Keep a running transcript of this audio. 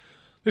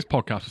This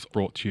podcast was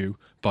brought to you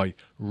by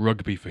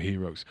Rugby for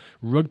Heroes.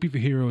 Rugby for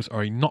Heroes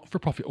are a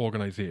not-for-profit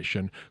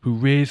organisation who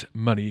raise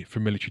money for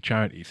military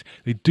charities.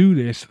 They do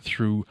this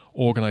through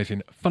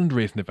organising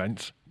fundraising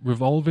events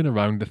revolving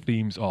around the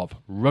themes of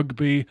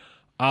rugby,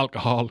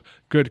 alcohol,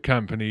 good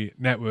company,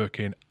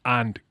 networking,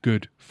 and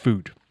good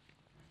food.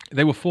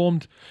 They were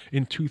formed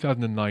in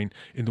 2009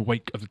 in the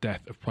wake of the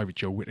death of Private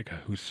Joe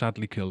Whittaker, who was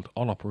sadly killed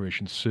on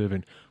operation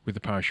serving with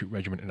the Parachute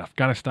Regiment in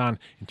Afghanistan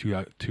in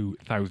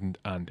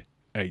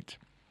 2008.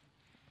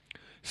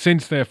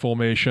 Since their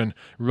formation,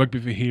 Rugby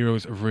for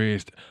Heroes have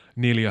raised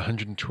nearly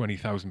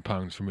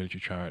 £120,000 for military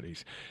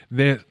charities.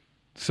 Their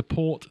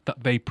support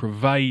that they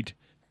provide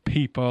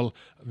people,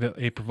 that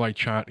they provide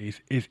charities,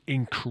 is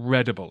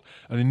incredible.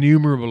 An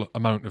innumerable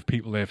amount of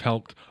people they've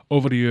helped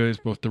over the years,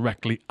 both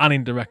directly and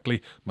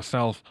indirectly.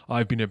 Myself,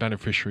 I've been a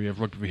beneficiary of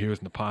Rugby for Heroes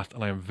in the past,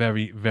 and I am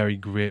very, very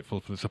grateful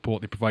for the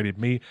support they provided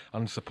me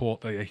and the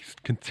support they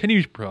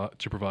continue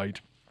to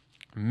provide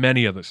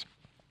many others.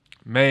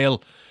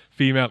 Male,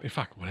 female, in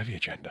fact, whatever your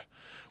gender,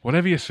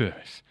 whatever your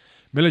service,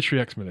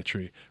 military,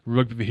 ex-military,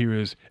 Rugby for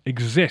Heroes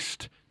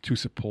exist to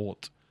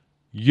support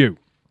you.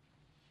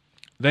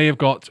 They have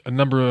got a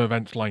number of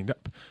events lined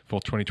up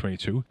for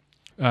 2022.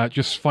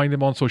 Just find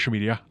them on social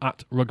media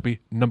at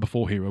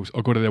rugby4heroes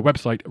or go to their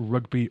website,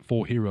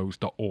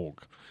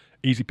 rugby4heroes.org.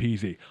 Easy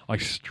peasy. I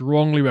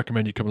strongly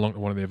recommend you come along to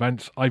one of the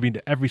events. I've been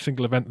to every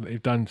single event that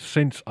they've done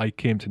since I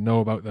came to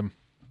know about them,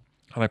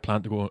 and I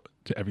plan to go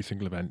to every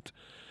single event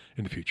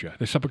in the future.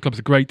 The supper clubs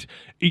are great.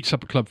 Each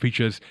supper club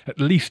features at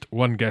least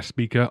one guest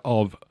speaker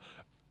of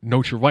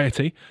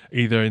notoriety,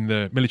 either in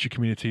the military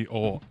community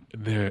or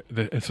the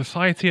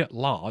society at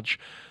large.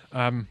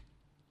 They're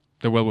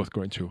well worth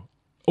going to.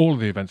 All of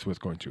the events are worth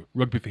going to.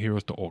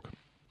 Rugbyforheroes.org.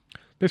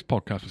 This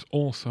podcast was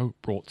also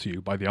brought to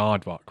you by the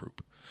Aardvark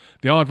Group.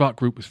 The Aardvark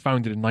Group was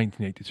founded in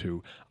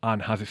 1982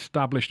 and has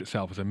established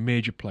itself as a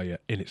major player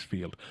in its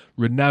field,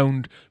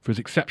 renowned for its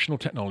exceptional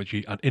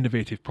technology and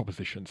innovative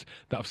propositions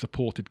that have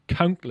supported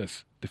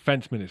countless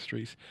defence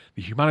ministries,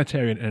 the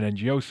humanitarian and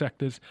NGO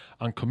sectors,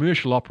 and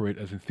commercial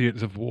operators in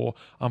theatres of war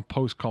and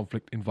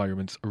post-conflict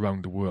environments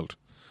around the world.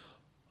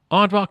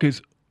 Aardvark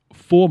is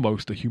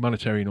foremost a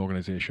humanitarian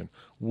organisation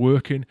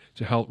working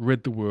to help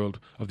rid the world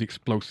of the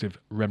explosive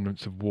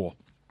remnants of war.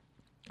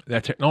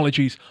 Their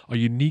technologies are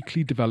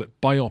uniquely developed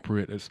by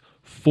operators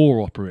for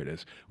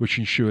operators, which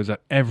ensures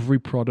that every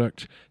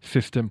product,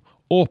 system,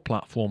 or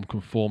platform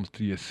conforms to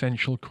the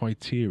essential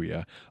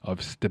criteria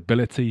of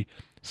stability,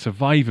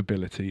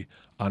 survivability,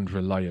 and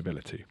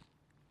reliability.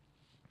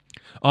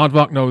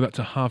 Aardvark know that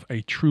to have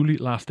a truly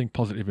lasting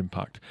positive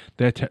impact,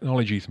 their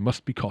technologies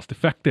must be cost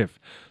effective,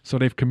 so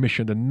they've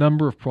commissioned a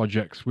number of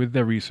projects with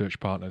their research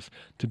partners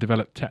to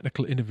develop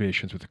technical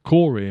innovations with the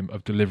core aim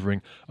of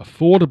delivering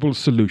affordable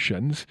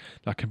solutions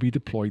that can be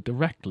deployed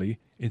directly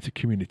into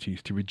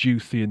communities to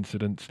reduce the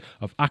incidence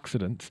of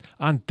accidents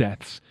and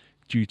deaths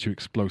due to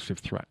explosive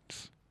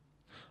threats.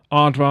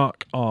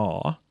 Aardvark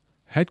are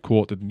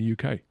headquartered in the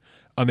UK,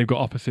 and they've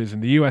got offices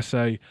in the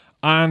USA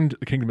and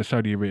the Kingdom of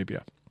Saudi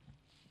Arabia.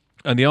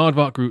 And the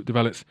Aardvark Group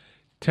develops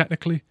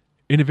technically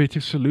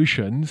innovative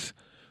solutions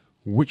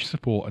which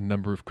support a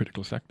number of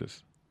critical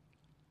sectors.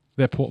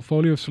 Their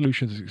portfolio of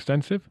solutions is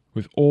extensive,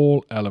 with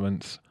all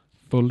elements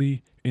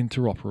fully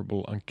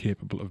interoperable and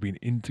capable of being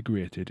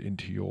integrated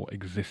into your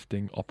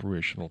existing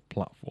operational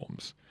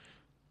platforms.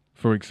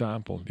 For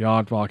example, the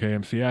Aardvark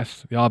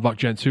AMCS, the Aardvark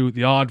Gen 2,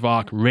 the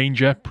Aardvark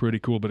Ranger, pretty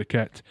cool bit of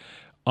kit,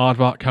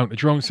 Aardvark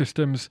counter-drone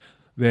systems,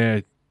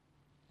 their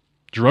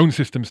drone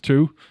systems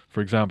too, for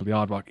example, the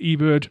Aardvark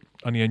eBird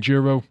and the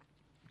Enduro,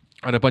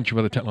 and a bunch of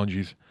other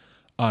technologies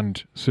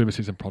and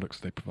services and products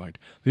they provide.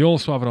 They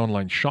also have an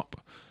online shop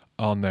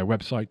on their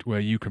website where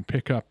you can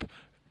pick up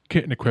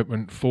kit and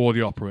equipment for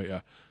the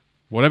operator,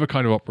 whatever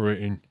kind of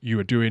operating you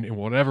are doing in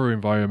whatever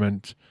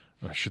environment,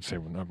 I should say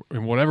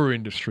in whatever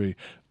industry,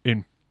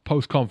 in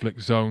post-conflict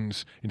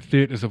zones, in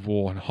theatres of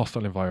war and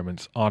hostile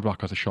environments.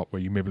 Aardvark has a shop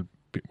where you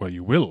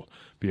will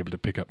be able to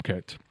pick up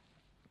kit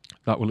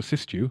that will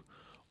assist you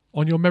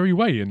on your merry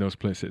way in those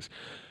places.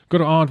 Go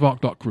to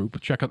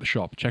aardvark.group, check out the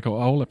shop, check out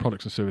all their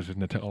products and services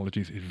and their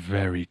technologies. It's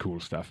very cool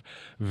stuff.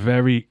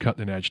 Very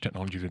cutting edge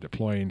technologies they're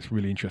deploying. It's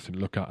really interesting to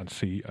look at and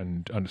see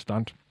and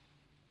understand.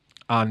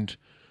 And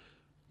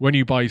when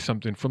you buy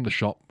something from the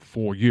shop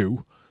for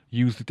you,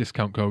 use the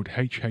discount code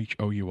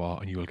HHOUR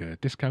and you will get a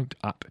discount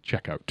at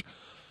checkout.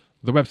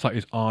 The website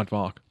is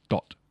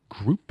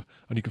aardvark.group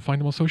and you can find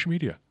them on social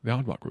media, the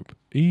Aardvark Group.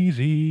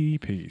 Easy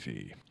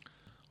peasy.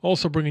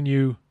 Also bringing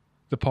you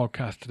the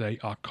podcast today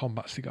are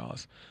Combat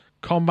Cigars.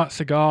 Combat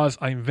Cigars,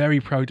 I'm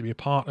very proud to be a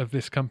part of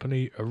this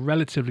company, a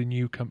relatively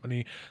new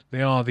company.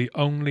 They are the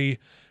only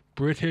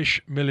British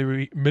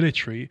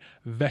military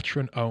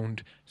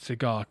veteran-owned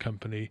cigar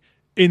company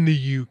in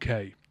the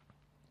UK.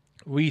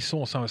 We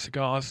source our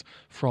cigars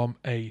from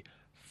a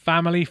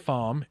family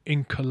farm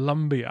in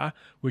Colombia,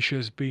 which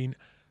has been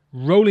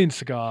rolling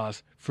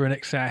cigars for in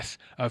excess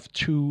of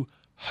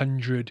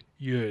 200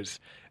 years.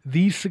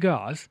 These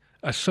cigars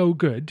are so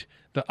good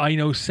that I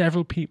know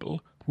several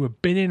people who are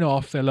binning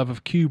off their love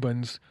of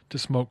Cubans to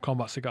smoke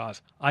combat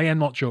cigars. I am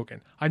not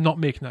joking. I'm not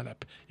making that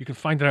up. You can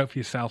find it out for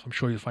yourself. I'm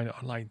sure you'll find it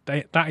online.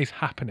 That is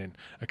happening,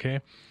 okay?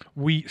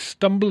 We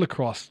stumbled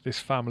across this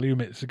family who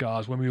made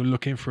cigars when we were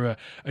looking for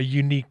a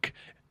unique,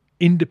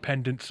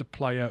 independent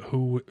supplier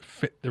who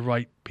fit the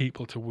right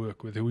people to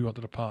work with, who we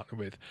wanted to partner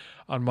with.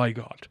 And my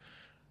God,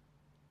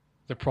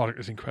 the product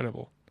is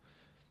incredible.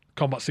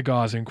 Combat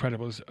cigars are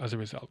incredible as a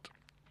result.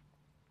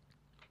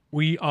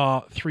 We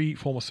are 3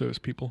 former service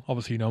people.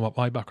 Obviously, you know about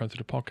my background to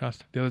the podcast.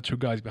 The other 2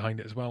 guys behind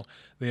it as well,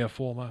 they are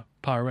former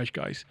Power Edge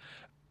guys.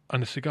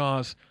 And the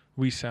cigars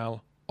we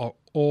sell are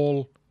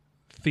all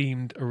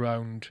themed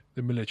around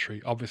the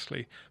military,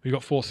 obviously. We've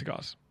got 4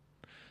 cigars.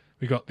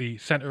 We've got the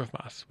Centre of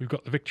Mass, we've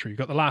got the Victory, we've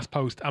got the Last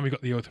Post, and we've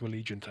got the Oath of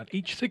Allegiance. And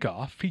each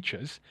cigar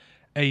features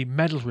a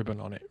medal ribbon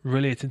on it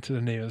relating to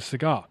the name of the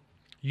cigar.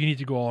 You need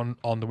to go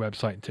on the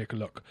website and take a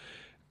look.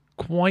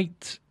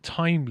 Quite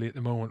timely at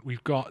the moment,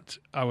 we've got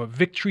our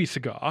Victory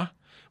cigar,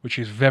 which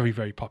is very,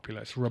 very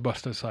popular. It's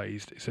Robusta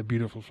sized. It's a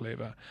beautiful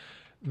flavour.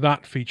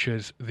 That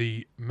features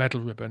the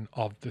medal ribbon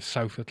of the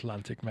South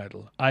Atlantic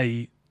Medal,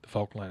 i.e. the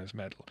Falklands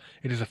Medal.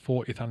 It is a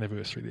 40th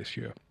anniversary this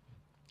year.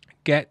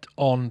 Get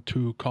on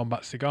to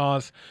Combat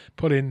Cigars,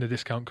 put in the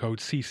discount code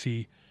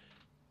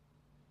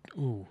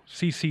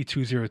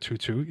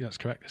CC2022, that's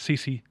correct,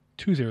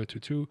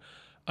 CC2022,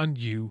 and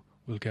you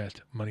will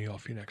get money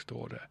off your next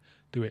order.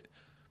 Do it.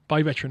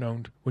 Buy veteran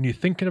owned. When you're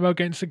thinking about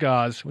getting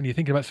cigars, when you're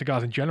thinking about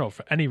cigars in general,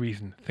 for any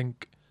reason,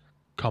 think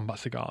Combat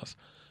Cigars.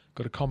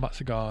 Go to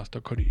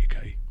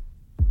combatcigars.co.uk.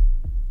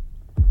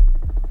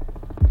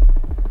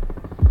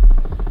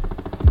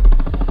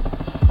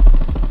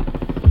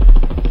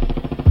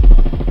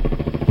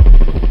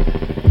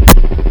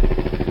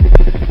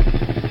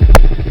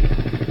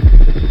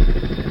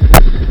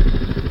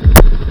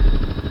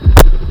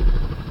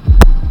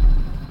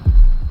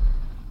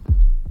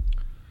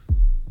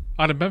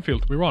 Adam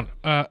Benfield, we're on.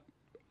 An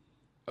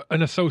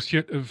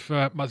associate of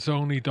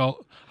Mazzoni.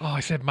 Oh, I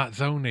said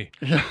Mazzoni.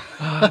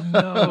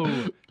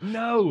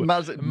 No.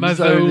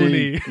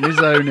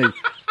 Mazzoni.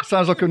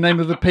 Sounds like a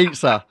name of the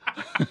pizza.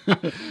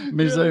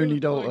 Mazzoni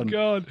Dalton. Oh my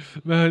God,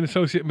 an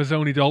associate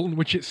Mazzoni Dalton,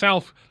 which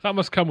itself that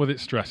must come with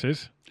its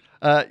stresses.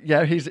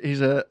 Yeah, he's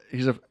a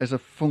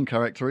fun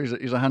character.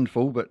 He's a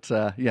handful, but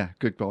yeah,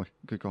 good guy.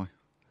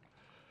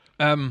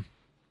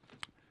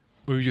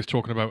 We were just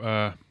talking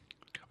about.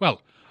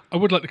 I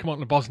would like to come on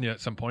to Bosnia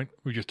at some point.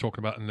 We were just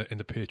talking about in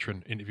the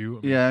patron interview.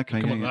 Yeah, okay.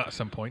 Come on to that at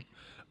some point,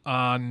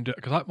 and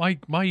because my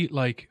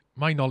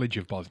knowledge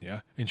of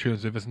Bosnia in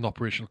terms of as an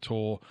operational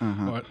tour,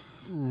 what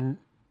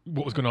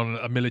was going on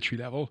at a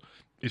military level,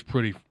 is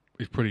pretty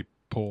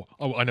poor.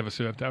 Oh, I never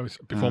served. That was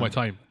before my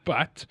time.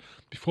 But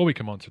before we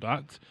come on to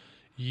that,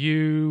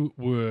 you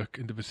work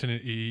in the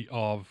vicinity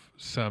of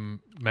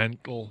some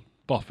mental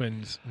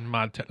boffins and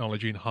mad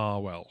technology in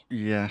Harwell.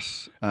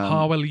 Yes.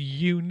 Harwell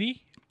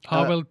Uni.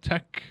 Harwell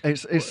Tech.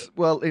 It's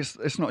not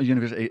a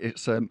university.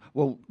 It's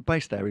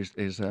based there is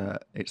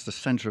it's the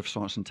Centre of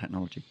Science and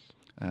Technology,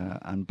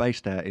 and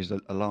based there is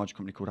a large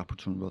company called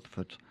Appleton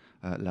Rutherford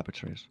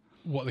Laboratories.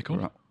 What are they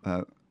called?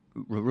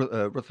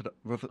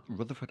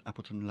 Rutherford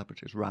Appleton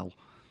Laboratories, RAL,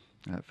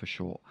 for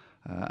short,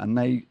 and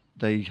they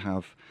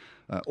have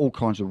all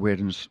kinds of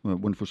weird and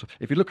wonderful stuff.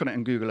 If you look at it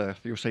on Google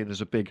Earth, you'll see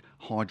there's a big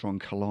hadron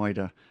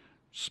collider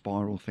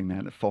spiral thing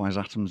there that fires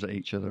atoms at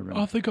each other. And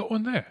have they got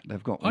one there?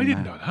 They've got one. I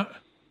didn't know that.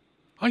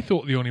 I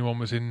thought the only one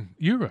was in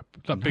Europe.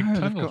 That big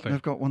tunnel thing.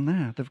 They've got one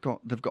there. They've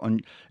got.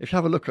 If you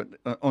have a look at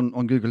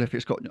on Google, if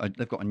they've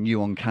got a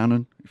neon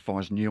cannon. It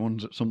fires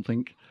neons at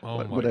something.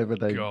 Oh whatever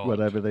they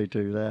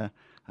do there.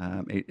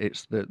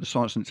 It's the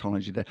science and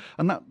technology there,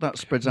 and that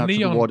spreads out to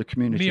the wider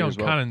community as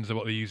well. Neon cannons are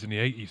what they used in the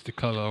 80s to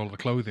colour all the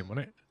clothing,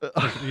 wasn't it?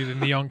 Using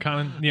neon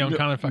cannon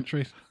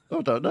factories. I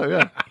don't know.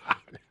 Yeah.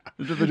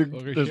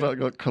 There's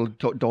like coloured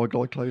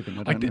dye clothing.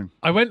 I don't know.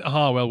 I went to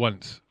Harwell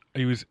once.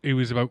 It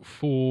was about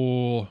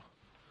 5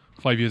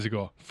 years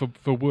ago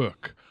for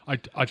work.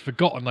 I'd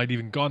forgotten I'd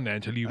even gone there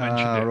until you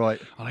mentioned it. Right.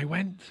 And I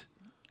went.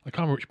 I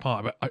can't remember which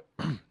part, but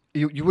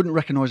you wouldn't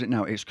recognise it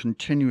now. It's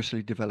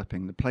continuously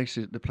developing. The place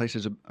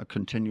is a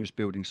continuous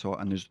building site,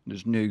 and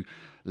there's new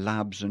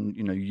labs and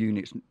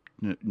units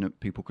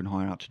people can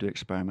hire out to do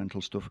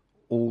experimental stuff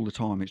all the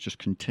time. It's just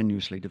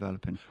continuously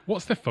developing.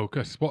 What's their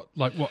focus? What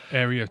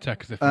area of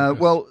tech is their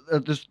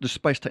focus? There's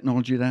space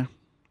technology there.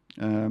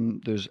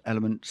 There's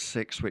Element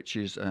 6, which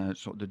is they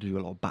do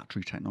a lot of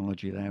battery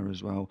technology there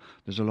as well.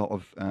 There's a lot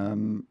of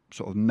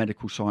sort of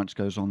medical science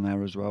goes on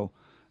there as well.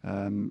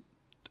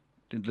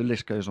 The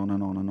list goes on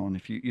and on and on.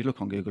 If you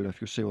look on Google Earth,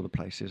 you'll see all the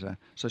places there.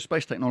 So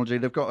space technology,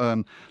 they've built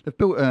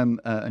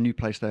a new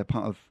place there,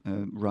 part of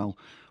RAL,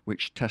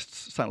 which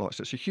tests satellites.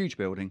 It's a huge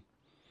building.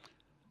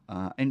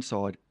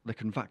 Inside, they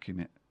can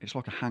vacuum it. It's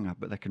like a hangar,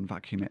 but they can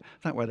vacuum it.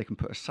 That way they can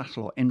put a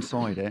satellite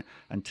inside it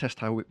and test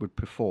how it would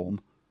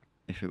perform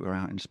if it were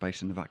out in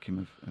space in the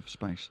vacuum of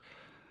space.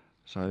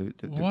 So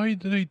why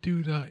do they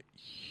do that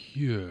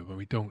here when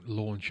we don't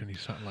launch any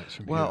satellites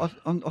from well,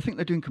 here? I think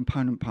they're doing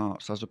component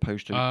parts as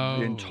opposed to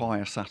the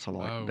entire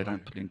satellite. Oh, They don't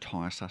right. put the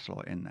entire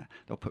satellite in there.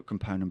 They'll put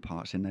component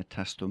parts in there,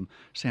 test them,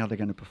 see how they're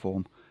going to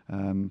perform,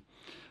 and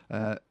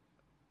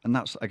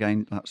that's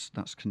again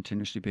that's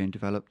continuously being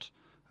developed.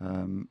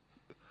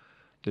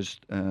 There's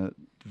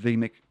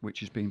VMIC,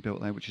 which is being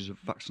built there, which is a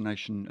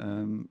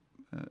vaccination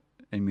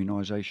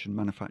immunisation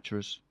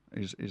manufacturers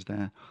is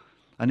there,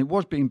 and it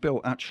was being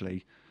built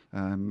actually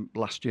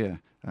last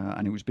year,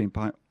 and it was being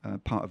part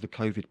of the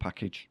COVID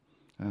package.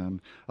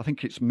 I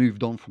think it's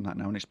moved on from that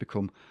now, and it's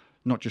become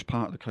not just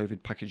part of the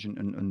COVID package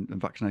and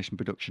vaccination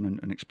production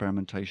and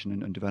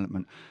experimentation and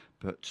development,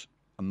 but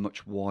a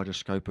much wider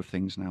scope of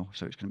things now.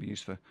 So it's going to be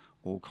used for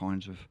all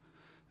kinds of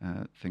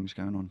things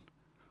going on.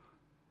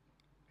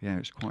 Yeah,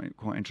 it's quite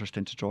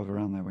interesting to drive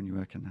around there when you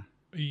work in there.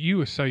 You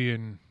were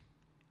saying,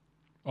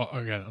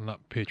 again, on that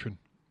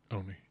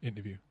patron-only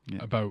interview,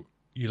 about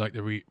you like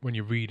to read, when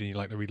you read and you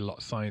like to read a lot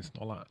of science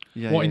and all that.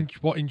 Yeah,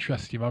 what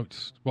interests you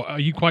most? Are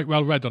you quite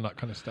well read on that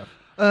kind of stuff?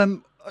 Yeah,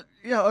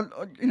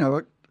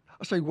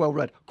 I say well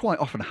read. Quite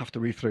often I have to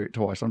read through it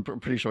twice. I'm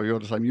pretty sure you're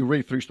the same. You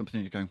read through something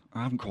and you go,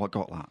 I haven't quite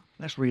got that.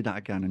 Let's read that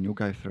again, and you'll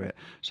go through it.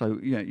 So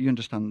yeah, you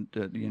understand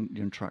the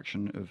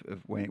interaction of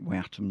where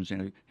atoms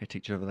hit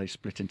each other. They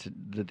split into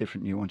the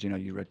different neurons.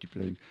 Your red, your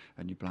blue,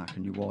 and your black,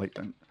 and your white,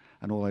 and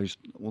all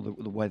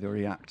the way they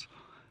react.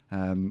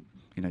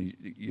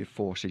 Your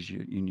forces,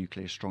 your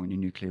nuclear strong, your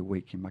nuclear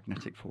weak, your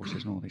magnetic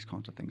forces, and all these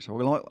kinds of things.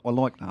 So I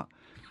like that.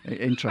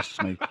 It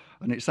interests me,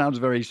 and it sounds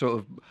very sort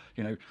of,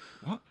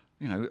 what?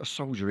 A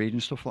soldier reading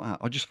stuff like that.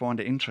 I just find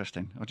it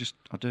interesting. I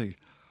do.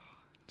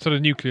 So the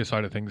nuclear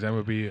side of things then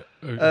would be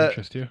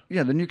interest you?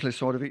 Yeah, the nuclear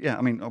side of it. Yeah,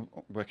 I mean, I'm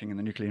working in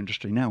the nuclear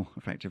industry now,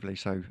 effectively.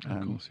 So,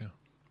 of course,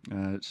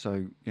 yeah.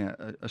 So yeah,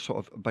 a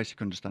sort of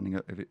basic understanding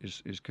of it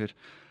is good.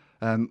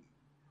 The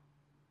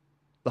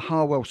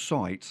Harwell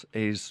site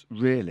is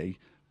really,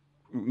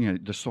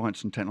 the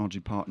science and technology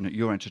part that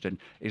you're interested in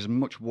is a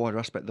much wider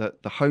aspect.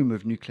 That the home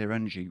of nuclear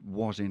energy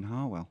was in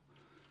Harwell.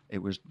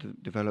 It was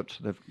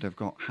developed. They've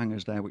got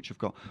hangars there which have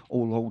got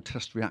all old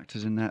test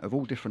reactors in there of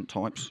all different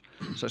types.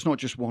 So it's not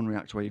just one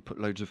reactor where you put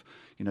loads of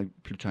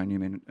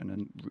plutonium in and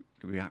then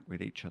react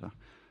with each other.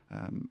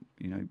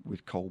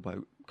 With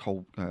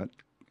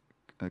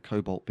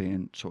cobalt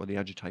being sort of the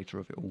agitator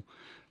of it all.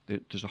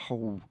 There's a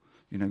whole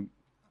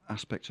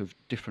aspect of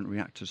different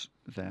reactors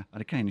there.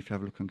 And again, if you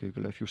have a look on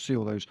Google Earth, you'll see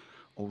all those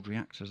old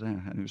reactors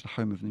there, and it was the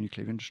home of the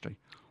nuclear industry.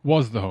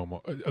 Was the home?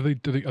 Have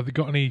they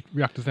got any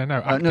reactors there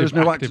now? No, there's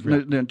no active. No,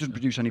 it doesn't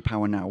produce any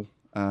power now.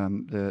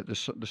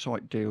 The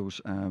site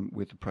deals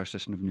with the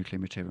processing of nuclear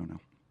material now,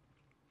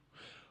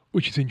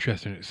 which is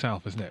interesting in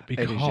itself, isn't it?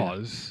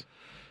 Because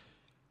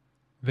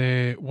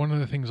one of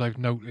the things I've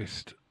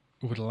noticed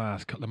over the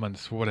last couple of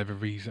months, for whatever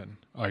reason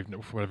I've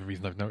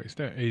noticed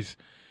it, is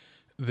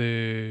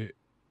the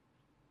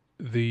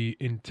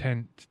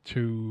intent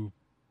to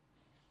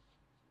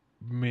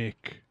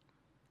make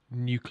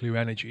nuclear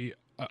energy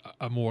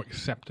a more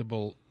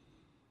acceptable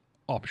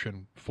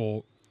option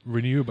for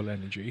renewable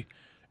energy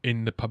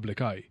in the public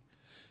eye.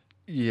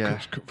 Yeah.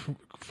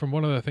 From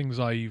one of the things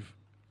I've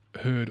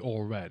heard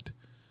or read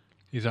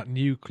is that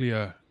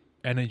nuclear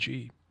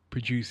energy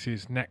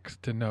produces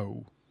next to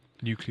no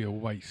nuclear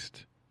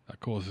waste that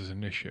causes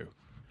an issue.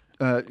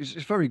 It's a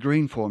very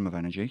green form of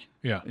energy.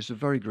 Yeah. It's a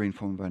very green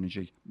form of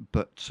energy,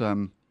 but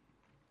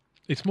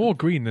it's more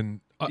green than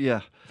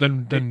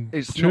than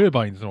it's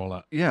turbines and all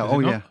that.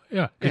 Yeah.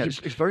 Yeah.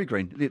 It's very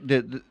green.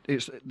 The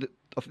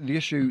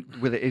issue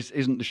with it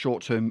isn't the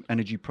short-term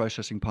energy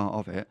processing part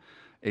of it.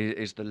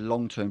 Is the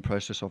long-term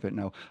process of it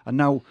now. And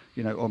now,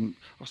 I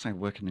say I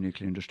work in the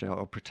nuclear industry.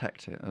 I'll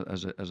protect it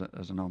as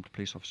an armed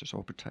police officer. So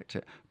I'll protect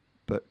it.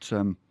 But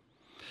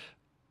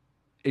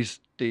is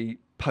the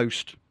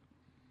post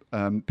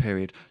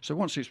period. So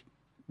once it's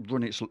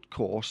run its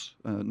course,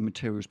 the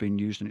material's been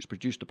used and it's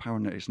produced the power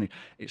that it's needed.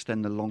 It's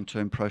then the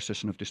long-term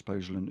processing of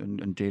disposal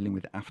and dealing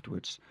with it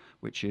afterwards,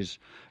 which is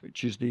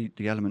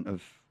the element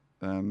of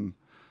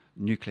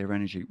nuclear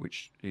energy,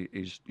 which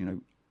is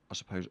I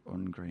suppose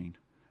ungreen.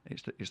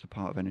 It's the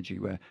part of energy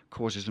where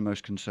causes the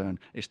most concern.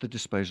 It's the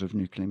disposal of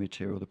nuclear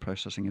material, the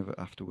processing of it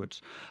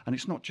afterwards, and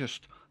it's not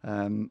just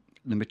the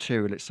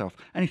material itself.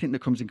 Anything that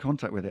comes in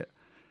contact with it.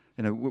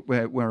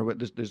 Where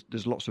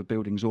there's lots of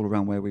buildings all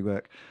around where we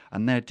work,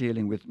 and they're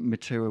dealing with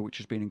material which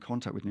has been in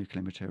contact with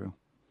nuclear material,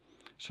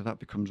 so that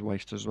becomes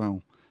waste as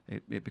well.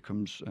 It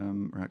becomes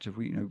reactive.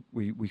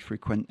 We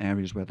frequent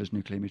areas where there's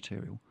nuclear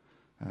material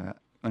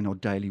in our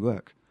daily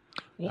work.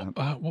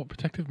 What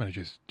protective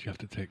measures do you have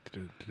to take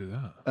to do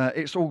that?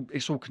 It's all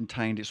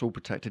contained. It's all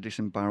protected. It's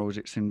in barrels.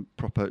 It's in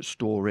proper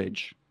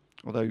storage.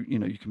 Although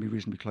you can be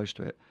reasonably close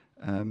to it.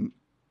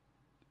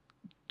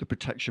 The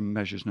protection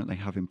measures that they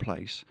have in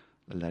place.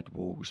 The lead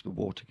walls, the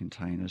water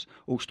containers,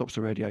 all stops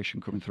the radiation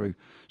coming through.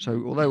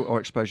 So although our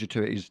exposure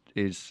to it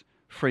is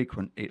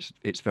frequent,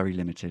 it's very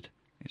limited.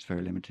 It's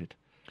very limited.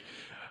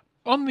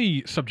 On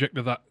the subject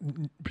of that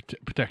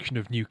protection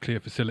of nuclear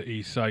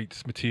facilities,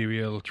 sites,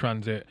 material,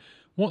 transit,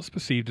 what's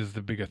perceived as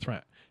the bigger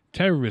threat?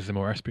 Terrorism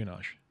or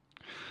espionage?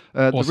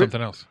 The Or ri-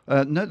 something else?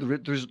 No,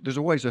 there's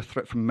always a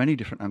threat from many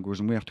different angles,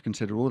 and we have to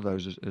consider all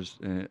those as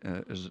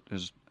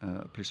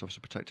a police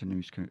officer protecting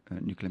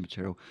nuclear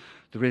material.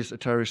 There is a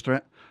terrorist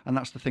threat, and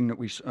that's the thing that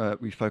we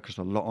focus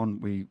a lot on.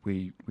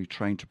 We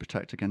train to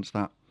protect against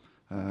that.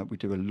 We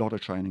do a lot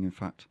of training, in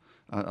fact,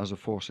 as a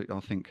force. I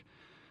think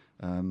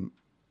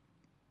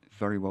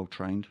very well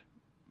trained,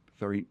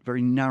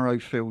 very narrow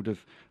field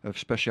of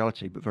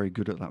speciality, but very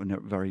good at that.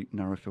 Very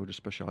narrow field of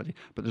speciality.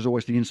 But there's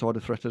always the insider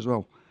threat as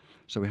well.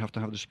 So we have to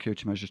have the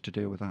security measures to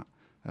deal with that.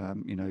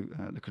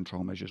 The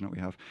control measures that we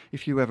have.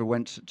 If you ever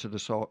went to the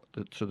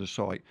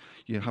site,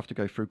 you have to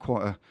go through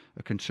quite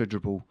a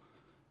considerable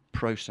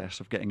process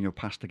of getting your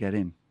pass to get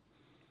in.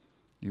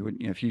 You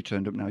wouldn't, if you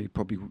turned up now, you'd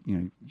probably,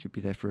 you'd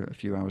be there for a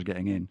few hours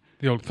getting in.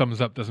 The old thumbs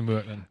up doesn't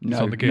work then. No,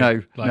 it's on the gate.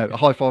 no. Like, A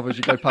high five as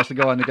you go past the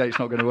guy on the gate's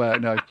not going to work.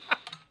 No.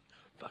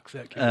 Fuck's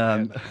sake.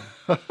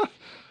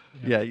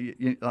 Yeah,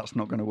 that's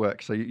not going to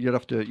work. So you'd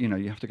have to,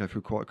 you have to go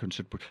through quite a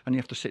considerable, and you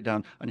have to sit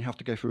down and you have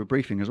to go through a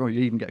briefing as well. You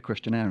even get a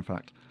questionnaire, in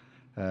fact,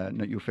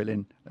 that you'll fill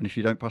in. And if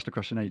you don't pass the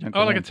questionnaire, you don't.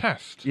 Oh, like in. a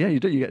test. Yeah, you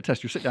do. You get a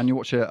test. You sit down, you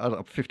watch a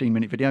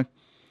 15-minute video,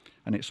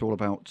 and it's all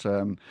about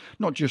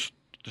not just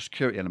the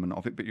security element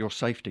of it, but your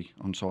safety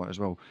on site as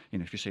well.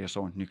 If you see a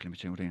sign nuclear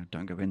material,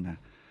 don't go in there.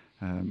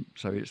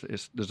 So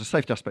there's a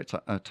safety aspect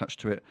attached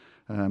to it.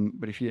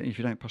 But if you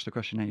don't pass the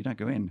questionnaire, you don't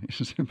go in.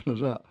 It's as simple as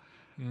that.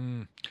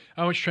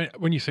 How much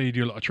when you say you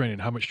do a lot of training,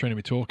 how much training are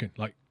we talking?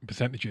 Like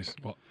percentages?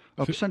 What?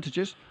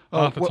 Percentages?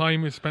 Half the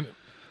time is spent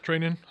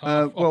training?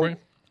 Operating?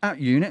 At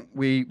unit,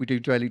 we do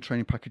daily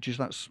training packages.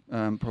 That's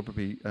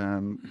probably,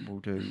 we'll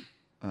do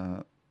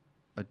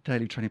a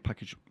daily training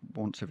package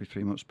once every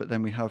 3 months. But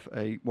then we have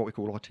what we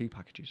call RT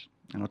packages.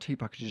 And RT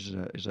packages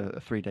is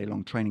a 3-day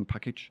long training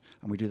package.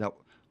 And we do that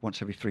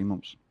once every 3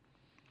 months.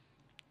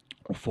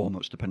 Or 4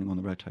 months, depending on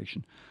the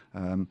rotation.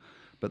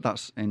 But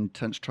that's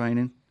intense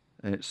training.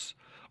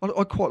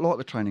 I quite like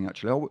the training,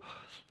 actually.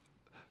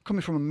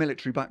 Coming from a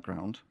military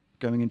background,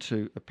 going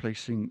into a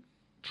policing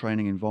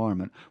training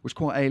environment was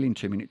quite alien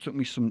to me, and it took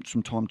me some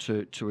time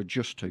to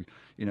adjust to.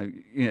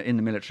 In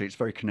the military, it's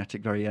very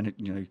kinetic, very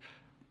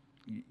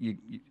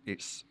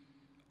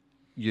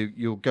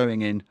you're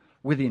going in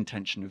with the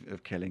intention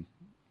of killing.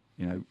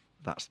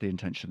 That's the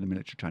intention of the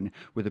military training.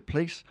 With the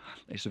police,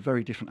 it's a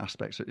very different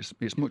aspect. So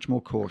it's much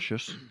more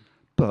cautious,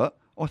 but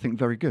I think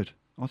very good.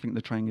 I think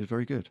the training is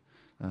very good.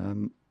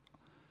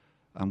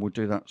 And we'll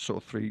do that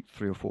sort of three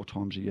or four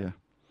times a year.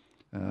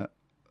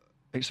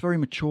 It's a very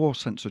mature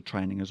sense of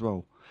training as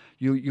well.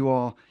 You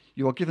are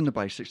given the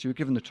basics, you're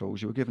given the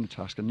tools, you're given the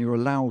task, and you're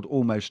allowed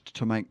almost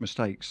to make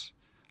mistakes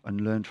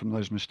and learn from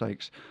those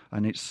mistakes.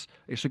 And it's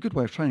a good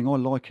way of training. I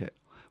like it.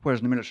 Whereas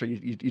in the military,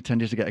 you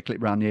tended to get a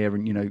clip round the ear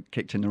and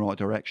kicked in the right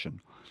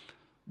direction.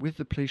 With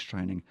the police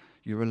training,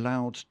 you're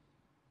allowed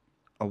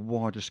a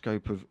wider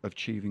scope of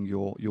achieving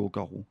your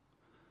goal,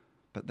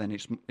 but then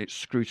it's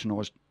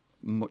scrutinised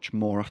much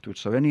more afterwards.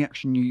 So any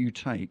action you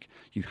take,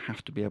 you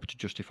have to be able to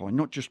justify,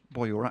 not just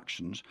by your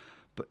actions,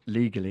 but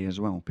legally as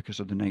well, because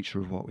of the nature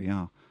of what we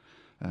are.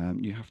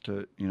 You have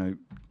to,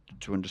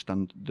 to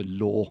understand the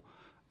law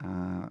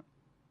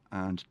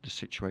and the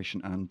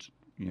situation and,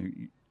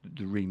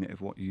 the remit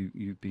of what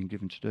you've been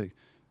given to do.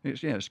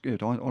 It's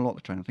good. I like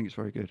the training. I think it's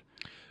very good.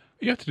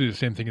 You have to do the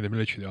same thing in the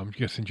military, though. I'm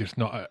guessing just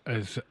not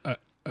as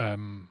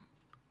an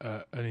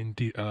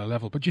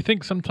level. But do you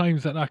think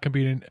sometimes that can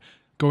be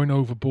going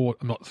overboard?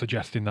 I'm not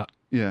suggesting that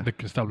the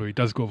constabulary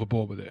does go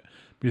overboard with it,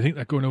 but you think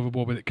that going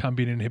overboard with it can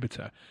be an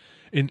inhibitor,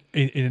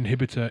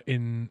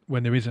 in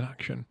when there is an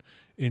action,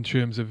 in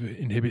terms of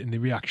inhibiting the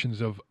reactions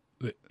of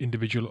the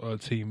individual or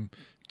team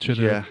to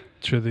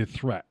the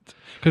threat.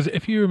 Because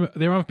if you remember,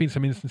 there have been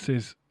some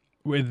instances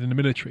within the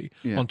military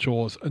on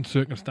tours and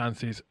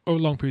circumstances over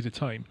long periods of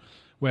time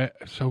where.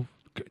 So,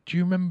 do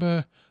you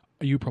remember?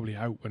 You probably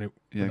out when it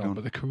went on,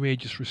 but the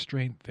courageous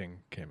restraint thing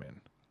came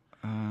in.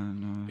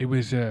 No. It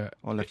was. I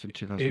left in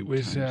 2010. It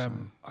was.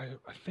 I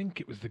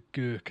think it was the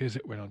Gurkhas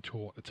that went on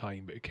tour at the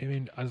time, but it came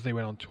in as they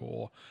went on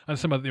tour, and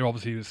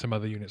there's some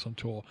other units on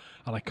tour,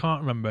 and I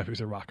can't remember if it was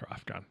Iraq or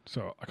Afghan,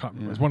 so I can't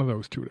remember. It was one of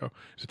those two though.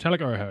 It's a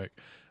Telek or a Herrick,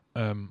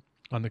 and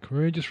the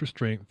courageous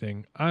restraint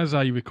thing, as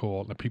I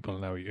recall, the people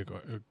now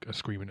are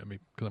screaming at me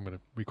because I'm going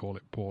to recall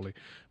it poorly,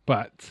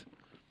 but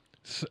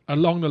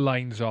along the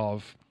lines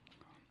of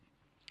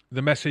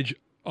the message,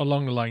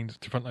 along the lines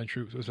to frontline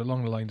troops, was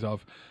along the lines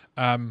of.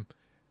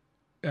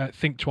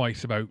 Think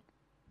twice about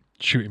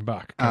shooting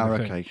back,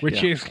 kind of thing,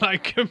 which is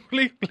like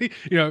completely,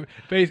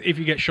 if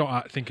you get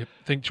shot at,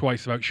 think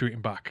twice about shooting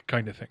back,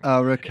 kind of thing.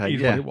 Oh, okay,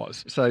 is what it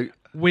was. So,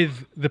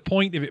 with the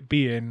point of it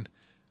being,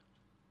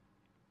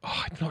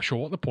 I'm not sure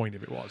what the point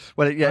of it was.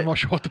 Well, I'm not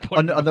sure what the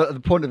point.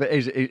 The point of it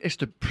is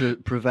to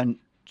prevent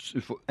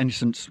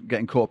innocents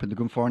getting caught up in the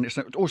gunfire, and it's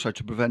also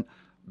to prevent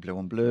blue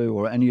on blue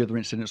or any other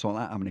incidents like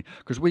that happening.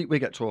 Because we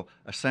get to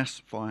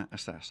assess, fire,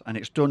 assess, and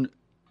it's done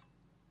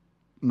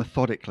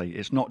methodically.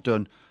 It's not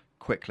done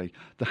quickly.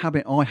 The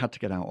habit I had to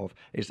get out of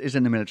is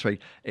in the military.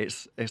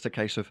 It's a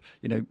case of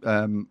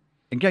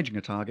engaging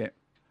a target,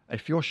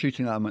 If you're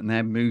shooting at them and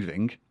they're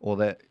moving,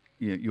 or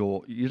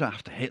you don't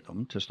have to hit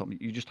them to stop.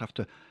 You just have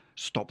to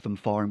stop them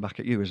firing back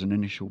at you as an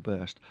initial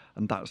burst,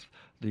 and that's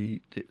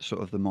the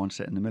sort of the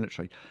mindset in the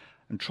military.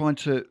 And trying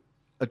to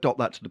adopt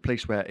that to the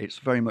police, where it's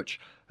very much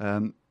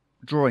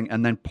drawing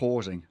and then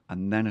pausing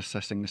and then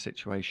assessing the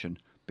situation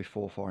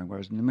before firing.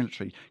 Whereas in the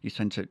military, you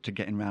tend to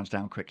get in rounds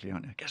down quickly,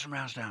 aren't you? Get some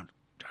rounds down.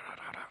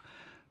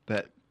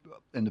 But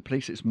in the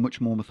police, it's much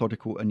more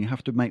methodical, and you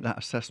have to make that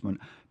assessment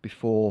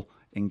before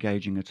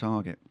engaging a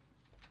target.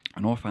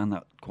 And I found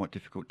that quite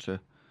difficult to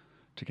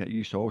get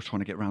used to. I was trying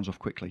to get rounds off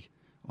quickly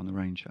on the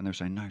range, and they were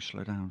saying, no,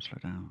 slow down, slow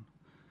down.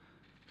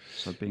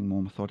 So being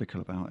more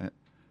methodical about it.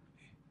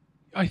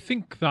 I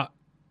think that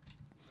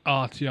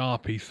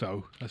RTR piece,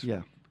 though,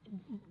 Yeah.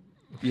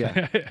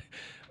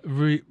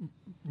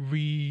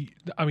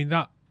 I mean,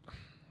 that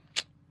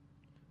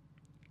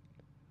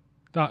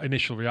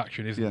initial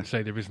reaction isn't to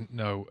say there isn't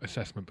no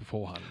assessment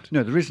beforehand.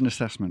 No, there is an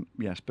assessment,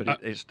 yes, but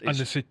it's and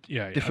the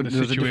different. And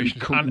the situation,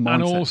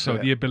 and also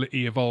the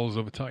ability evolves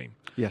over time.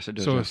 Yes, it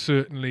does. So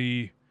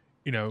certainly,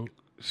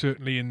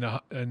 certainly in the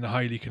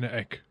highly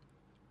kinetic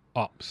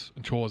ops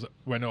and tours that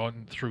went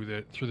on through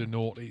the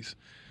noughties,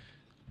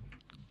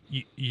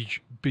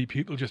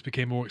 people just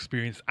became more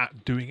experienced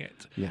at doing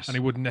it. Yes, and they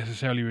wouldn't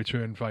necessarily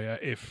return fire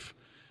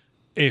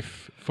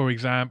if, for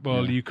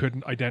example, you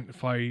couldn't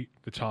identify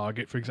the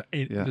target,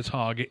 the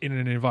target in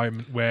an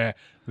environment where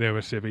there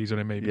were civvies, or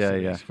there may be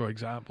civvies, for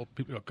example.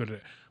 People got good at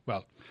it.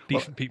 Well,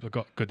 decent people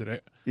got good at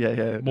it.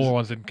 Yeah.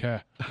 Morons didn't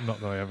care. Not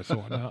that I ever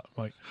saw that.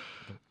 Like,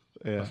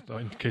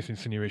 in case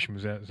insinuation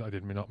was there, I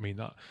did not mean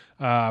that.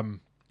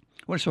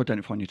 Well, it's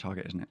identifying your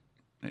target, isn't it?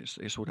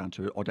 It's all down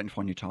to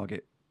identifying your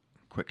target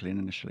quickly and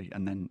initially,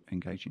 and then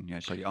engaging. Yeah,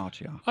 so your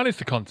RTR. And it's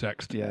the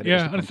context.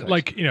 Yeah, and it's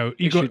like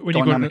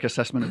dynamic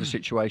assessment of the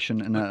situation,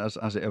 and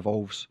as it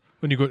evolves.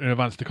 When you go to an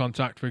advanced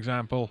contact, for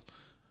example,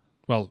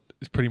 well,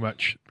 it's pretty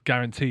much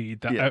guaranteed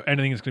that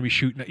anything is going to be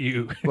shooting at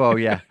you. Well,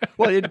 yeah.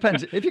 Well, it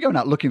depends. If you're going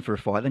out looking for a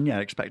fight, then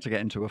expect to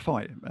get into a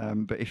fight.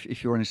 But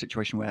if you're in a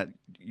situation where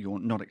you're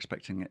not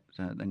expecting it,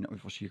 then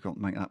obviously you've got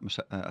to make that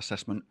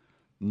assessment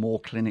more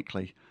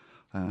clinically.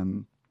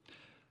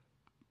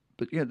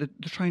 But yeah, the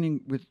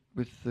training with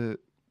the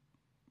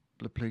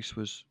police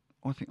was,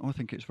 I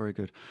think it's very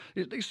good.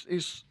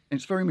 It's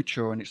very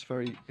mature, and it's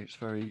very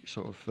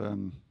sort of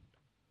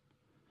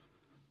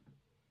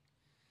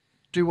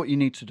do what you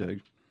need to do,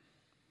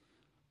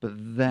 but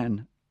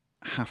then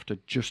have to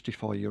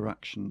justify your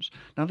actions.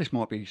 Now, this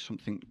might be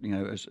something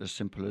as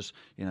simple as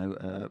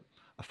a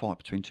fight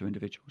between two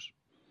individuals.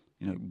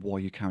 Why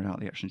you carried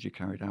out the actions you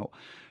carried out.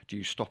 Do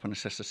you stop and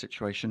assess the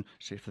situation,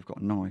 see if they've got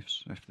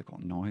knives? If they've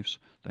got knives,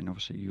 then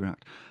obviously you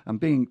act. And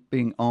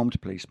being armed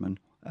policemen,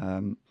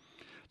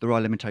 there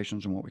are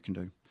limitations on what we can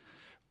do.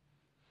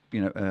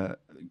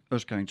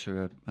 Us going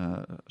to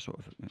a sort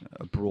of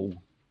a brawl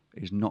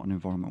is not an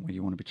environment where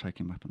you want to be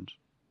taking weapons.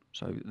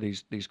 So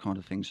these kind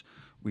of things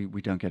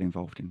we don't get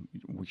involved in.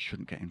 We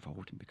shouldn't get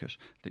involved in, because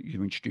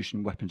you're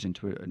introducing weapons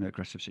into an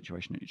aggressive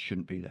situation. It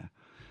shouldn't be there.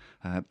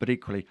 But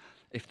equally,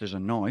 if there's a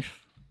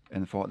knife in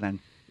the fight, then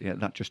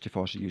that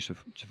justifies the use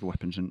of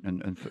weapons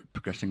and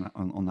progressing that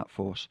on that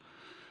force.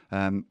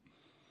 And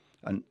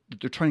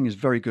the training is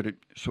very good at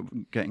sort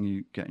of getting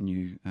you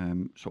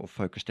sort of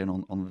focused in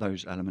on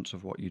those elements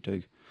of what you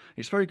do.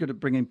 It's very good at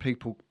bringing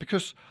people,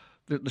 because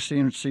the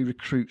CNC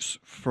recruits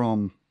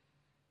from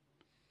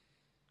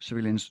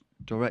civilians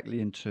directly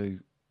into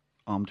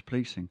armed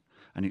policing,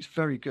 and it's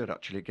very good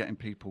actually at getting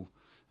people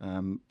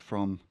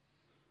from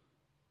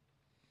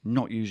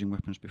not using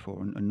weapons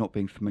before and not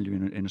being familiar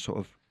in a sort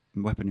of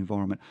weapon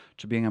environment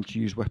to being able to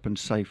use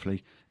weapons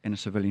safely in a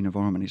civilian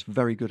environment. It's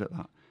very good at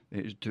that.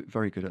 It is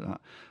very good at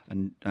that.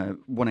 And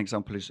one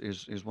example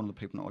is one of the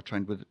people that I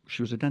trained with.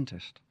 She was a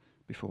dentist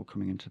before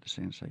coming into the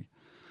CNC.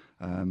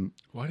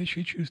 Why did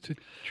she choose to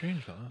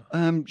change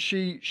that?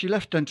 She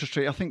left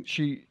dentistry. I think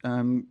she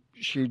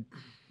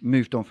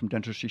moved on from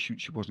dentistry.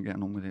 She wasn't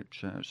getting on with it.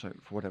 So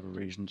for whatever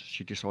reasons,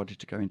 she decided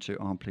to go into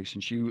armed police.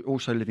 And she was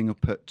also living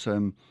up at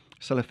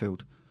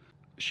Sellafield.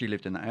 She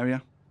lived in that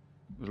area,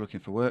 was looking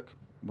for work,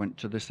 went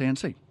to the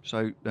CNC.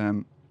 So,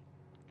 and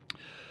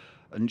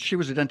she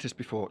was a dentist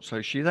before.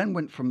 So she then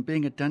went from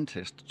being a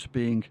dentist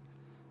to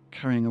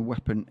carrying a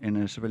weapon in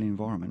a civilian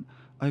environment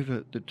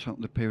over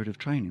the period of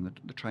training.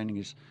 The training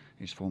is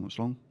 4 months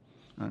long,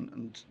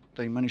 and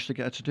they managed to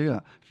get her to do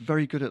that.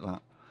 Very good at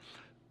that.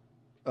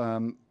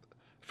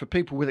 For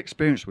people with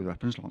experience with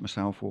weapons, like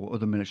myself or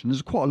other military, and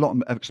there's quite a lot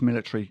of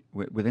ex-military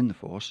within the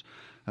force,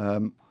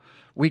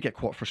 we get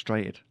quite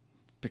frustrated,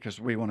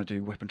 because we want to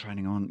do weapon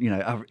training on,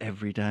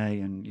 every day,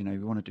 and, we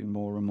want to do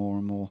more and more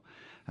and more.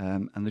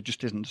 And there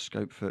just isn't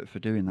scope for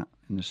doing that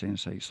in the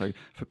CNC. So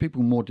for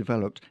people more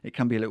developed, it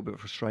can be a little bit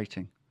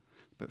frustrating.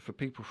 But for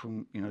people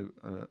from,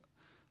 an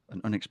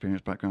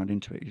unexperienced background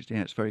into it,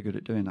 it's very good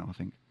at doing that, I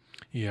think.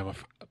 Yeah,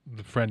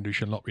 the friend who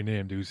shall not be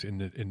named, who's in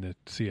the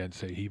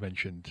CNC, he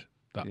mentioned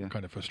that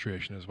kind of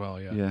frustration as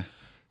well. Yeah.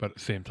 But at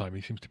the same time,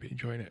 he seems to be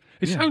enjoying it.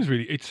 It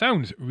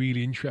sounds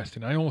really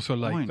interesting. I also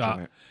like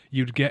that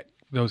you'd get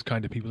those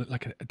kind of people,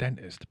 like a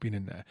dentist being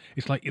in there.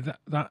 It's like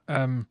that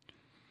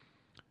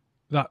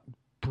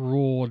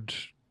broad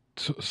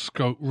sort of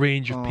scope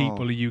range of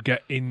people you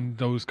get in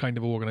those kind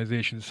of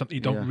organisations. Something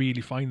you don't really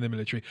find in the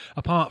military,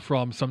 apart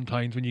from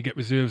sometimes when you get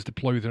reserves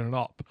deployed in an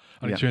op,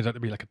 and it turns out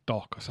to be like a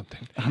doc or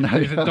something. I know.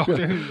 He's a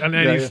doctor, and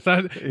then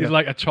he's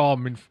like a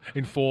chom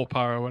in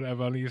 4-power or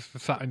whatever, and he's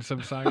sat in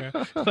some sanger.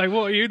 It's like,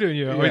 what are you doing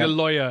here? Or he's a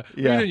lawyer.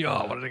 What are you doing?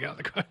 Oh, what did I get out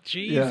of the car?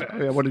 Jesus.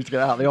 Yeah, wanting to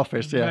get out of the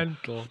office. Yeah,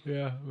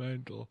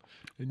 mental.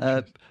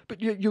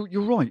 But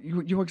you're right.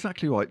 You're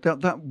exactly right.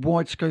 That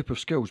wide scope of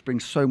skills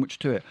brings so much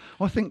to it.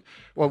 I think.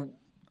 Well,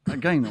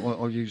 again,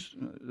 I'll use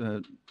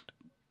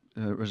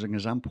as an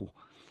example.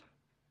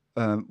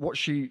 What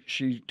she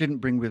didn't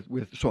bring with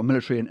sort of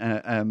military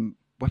and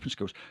weapon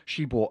skills.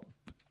 She brought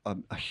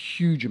a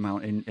huge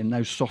amount in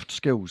those soft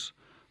skills,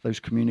 those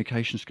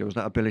communication skills,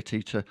 that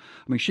ability to. I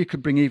mean, she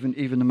could bring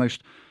even the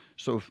most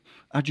sort of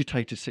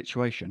agitated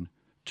situation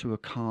to a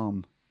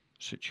calm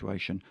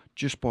situation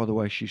just by the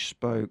way she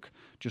spoke,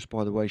 just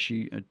by the way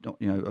she,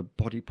 a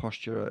body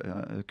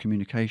posture,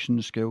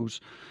 communication skills.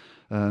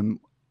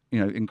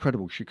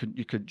 Incredible. You could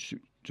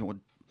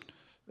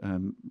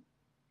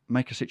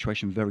make a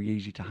situation very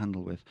easy to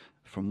handle with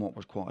from what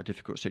was quite a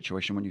difficult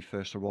situation when you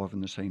first arrive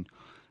on the scene.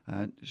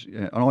 And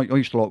I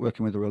used to like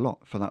working with her a lot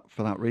for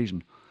that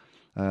reason.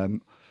 I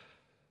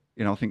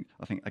think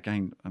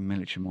again a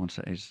military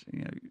mindset is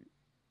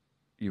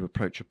you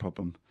approach a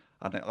problem.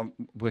 I'm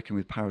working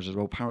with paras as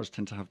well. Paras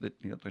tend to have the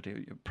idea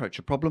you approach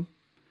a problem.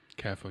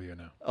 Careful, you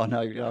know. I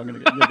know. You're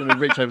going to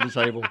reach over the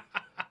table,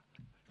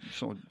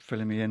 sort of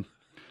filling me in.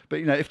 But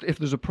if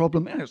there's a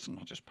problem, it's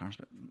not just paras,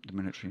 but the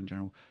military in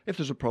general. If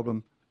there's a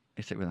problem,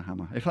 hit it with a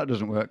hammer. If that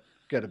doesn't work,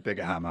 get a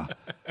bigger hammer.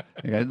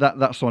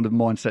 That sort of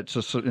mindset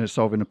to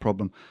solving a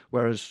problem.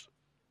 Whereas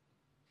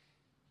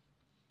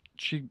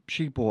she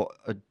brought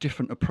a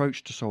different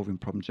approach to solving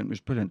problems, and it was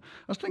brilliant.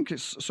 I think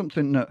it's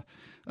something that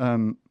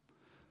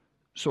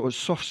sort of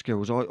soft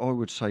skills I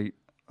would say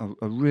are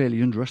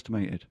really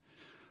underestimated,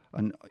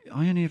 and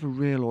I only ever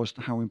realised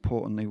how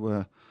important they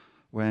were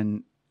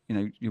when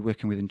you're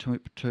working with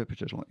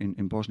interpreters like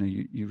in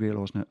Bosnia. You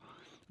realise that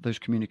those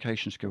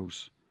communication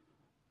skills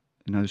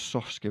and those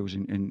soft skills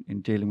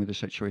in dealing with a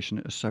situation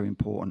are so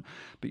important,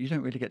 but you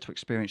don't really get to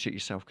experience it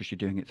yourself because you're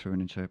doing it through an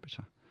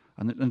interpreter.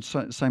 And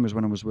same as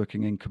when I was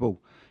working in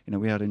Kabul,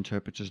 we had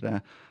interpreters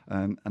there,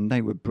 and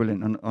they were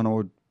brilliant, and I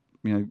would,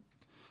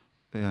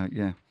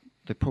 they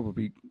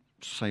probably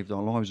saved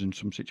our lives in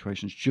some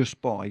situations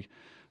just by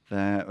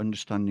their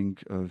understanding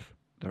of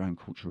their own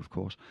culture, of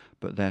course,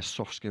 but their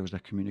soft skills, their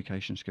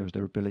communication skills,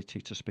 their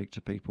ability to speak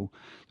to people,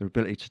 their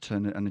ability to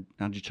turn an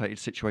agitated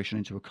situation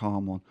into a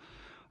calm one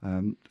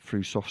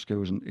through soft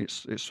skills. And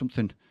it's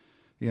something,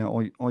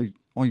 I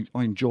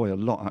enjoy a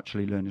lot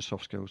actually learning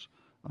soft skills.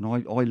 And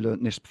I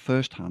learnt this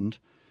firsthand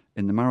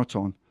in the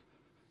maritime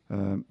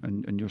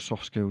and your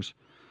soft skills,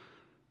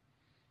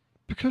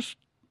 because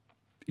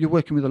you're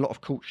working with a lot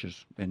of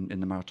cultures in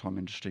the maritime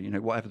industry.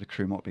 Whatever the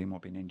crew might be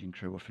an Indian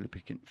crew or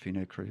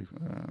Filipino crew,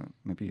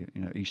 maybe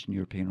Eastern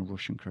European or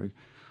Russian crew,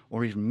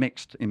 or even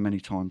mixed in many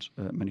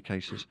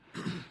cases.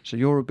 So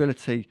your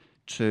ability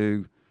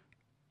to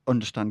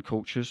understand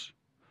cultures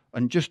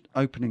and just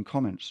opening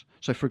comments.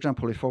 So, for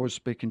example, if I was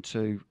speaking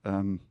to,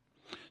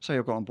 say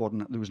I got on board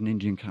and there was an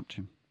Indian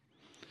captain,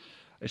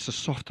 it's a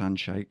soft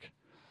handshake,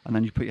 and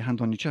then you put your hand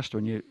on your chest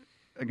when you.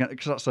 Again,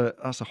 because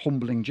that's a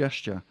humbling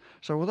gesture.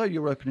 So although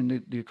you're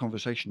opening the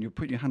conversation, you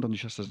put your hand on your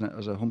chest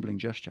as a humbling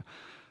gesture,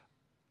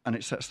 and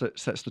it sets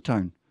the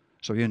tone.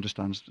 So he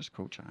understands this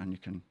culture, and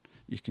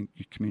you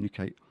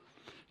communicate.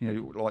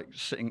 Like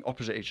sitting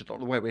opposite each other.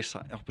 The way we're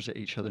sat opposite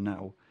each other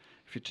now,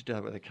 if you're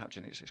together with a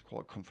captain, it's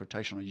quite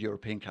confrontational. A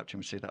European captain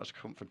would see that as a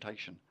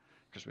confrontation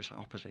because we're sat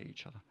opposite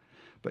each other.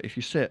 But if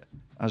you sit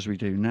as we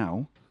do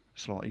now,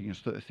 slightly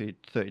 30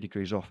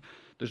 degrees off,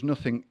 there's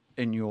nothing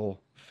in your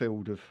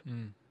field of.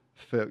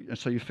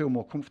 So you feel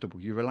more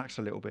comfortable, you relax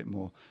a little bit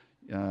more,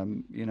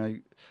 and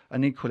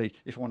equally,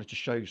 if I wanted to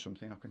show you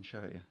something, I can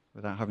show you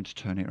without having to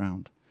turn it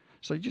around.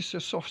 So just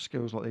soft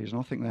skills like these, and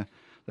I think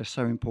they're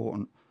so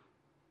important.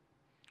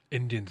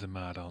 Indians are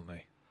mad, aren't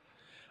they?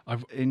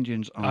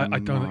 Indians are I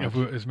don't mad. think I've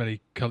worked as many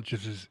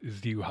cultures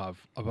as you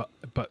have,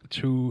 but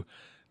two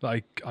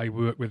like I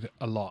work with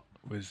a lot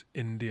was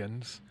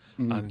Indians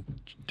and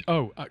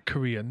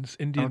Koreans,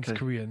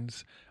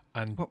 Koreans,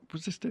 and what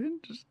was this doing?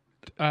 Just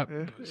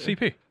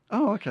CP.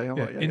 Oh, okay. All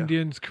right,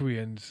 Indians,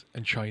 Koreans,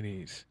 and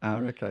Chinese.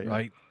 Okay.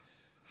 Right.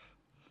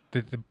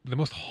 The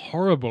most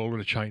horrible were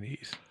the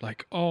Chinese.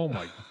 Like, oh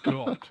my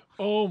god,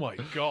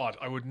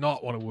 I would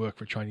not want to work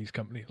for a Chinese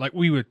company. Like,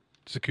 we were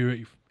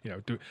security.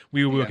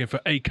 We were working for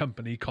a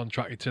company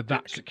contracted to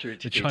that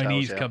security the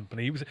Chinese details,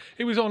 company.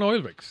 It was on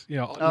oil rigs.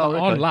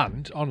 On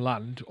land,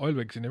 oil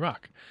rigs in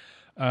Iraq.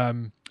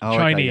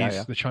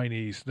 Chinese, the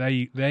Chinese,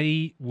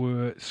 they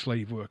were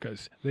slave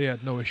workers. They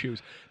had no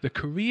issues. The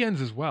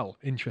Koreans as well,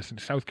 interesting,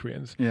 South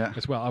Koreans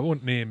as well. I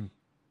won't name.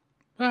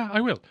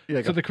 I will.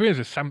 Yeah, so the Koreans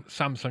are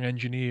Samsung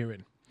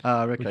Engineering.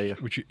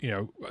 Which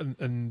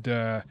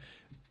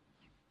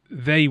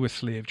they were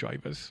slave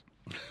drivers.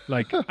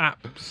 like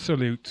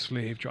absolute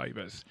slave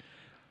drivers.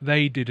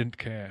 They didn't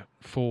care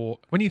for.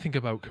 When you think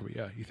about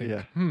Korea, you think,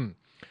 Yeah.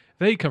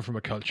 they come from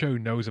a culture who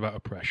knows about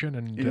oppression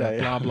and Yeah,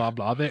 blah blah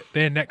blah.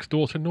 They're next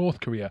door to North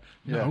Korea.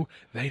 No,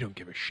 they don't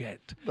give a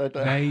shit. They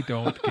don't. They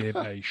don't give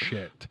a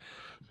shit.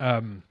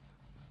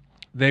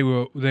 They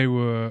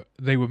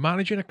were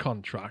managing a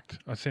contract.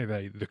 I say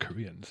the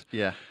Koreans,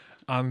 Yeah.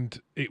 and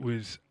it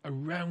was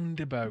around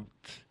about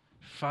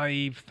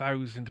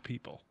 5,000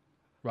 people,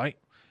 right?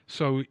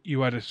 So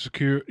you had a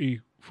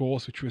security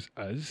force, which was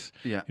us,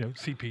 Yeah.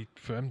 CP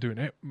firm doing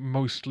it,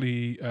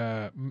 mostly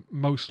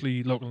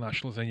local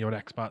nationals, and you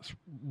had expats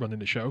running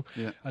the show,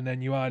 Yeah. and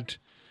then you had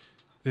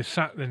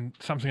then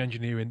Samsung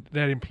Engineering.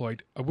 They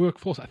employed a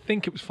workforce. I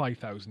think it was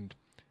 5,000.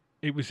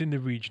 It was in the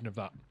region of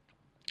that.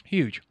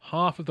 Huge.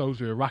 Half of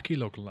those were Iraqi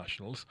local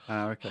nationals.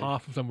 Okay.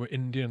 Half of them were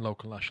Indian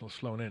local nationals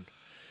flown in.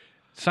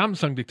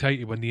 Samsung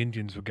dictated when the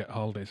Indians would get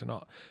holidays or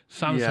not.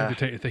 Samsung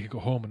dictated if they could go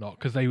home or not,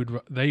 because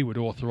they would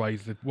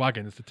authorize the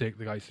wagons to take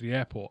the guys to the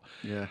airport.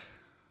 Yeah.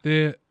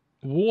 The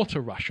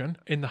water ration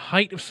in the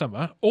height of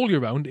summer, all year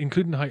round,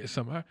 including the height of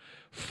summer,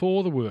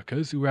 for the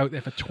workers who were out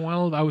there for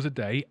 12 hours a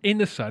day in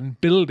the sun,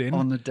 building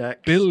On the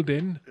decks.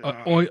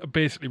 oil,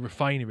 basically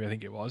refinery, I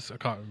think it was. I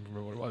can't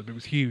remember what it was, but it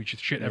was huge.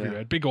 It's shit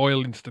everywhere. Big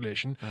oil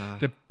installation.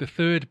 The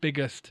third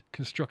biggest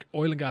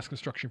oil and gas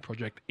construction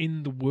project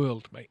in the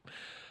world, mate,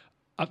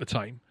 at the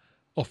time,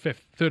 or third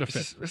or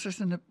fifth. Was this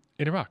in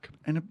Iraq.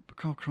 a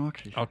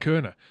crikey?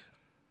 Al-Qurna.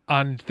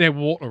 And their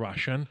water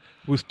ration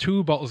was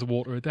 2 bottles of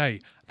water a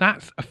day.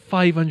 That's a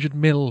 500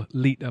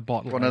 milliliter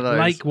bottle. One of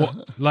those.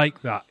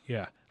 Like that,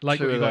 yeah. Like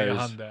 2 what you of got in your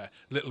those. hand there.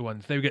 Little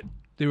ones.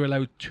 They were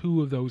allowed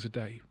 2 of those a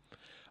day.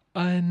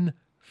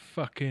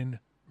 Unfucking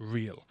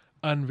real.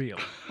 Unreal.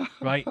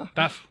 Right?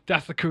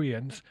 That's the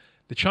Koreans.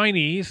 The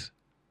Chinese,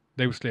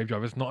 they were slave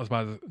drivers, not as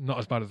bad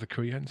as the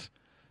Koreans.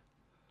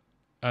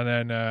 And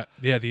then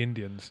the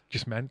Indians,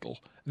 just mental.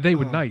 They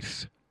were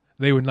nice.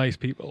 They were nice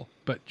people,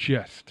 but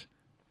just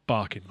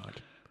barking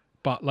mad.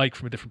 But like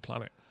from a different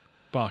planet.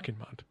 Barking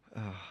mad.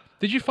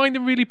 Did you find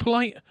them really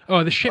polite?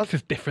 Oh, the ships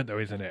is different though,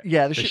 isn't it?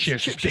 Yeah, the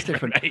ships is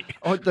different. mate.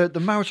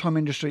 The maritime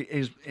industry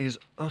is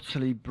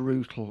utterly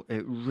brutal.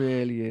 It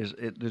really is.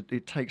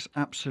 It takes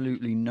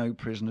absolutely no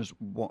prisoners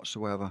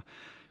whatsoever.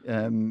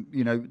 There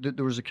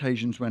was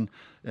occasions when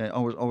I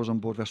was on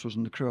board vessels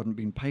and the crew hadn't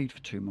been paid for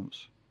 2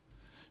 months.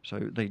 So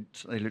they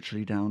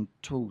literally downed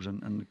tools,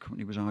 and the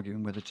company was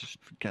arguing whether to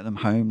get them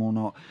home or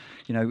not.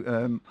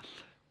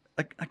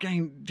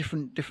 Again,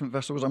 different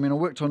vessels. I mean, I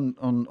worked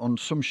on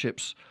some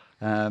ships.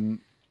 We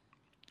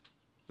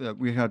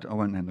had, I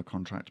won't name the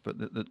contract, but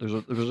there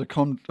was a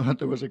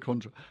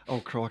contract.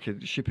 Oh crikey,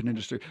 the shipping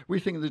industry. We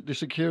think that the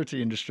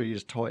security industry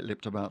is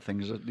tight-lipped about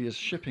things. The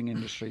shipping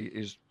industry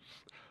is,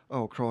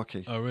 oh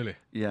crikey. Oh really?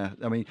 Yeah,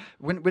 I mean,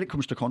 when it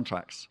comes to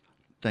contracts,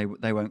 they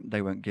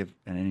won't give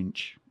an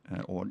inch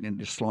or in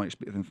the slightest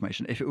bit of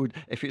information.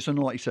 If it's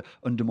unlikely to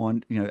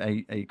undermine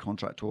a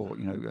contract or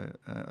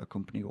a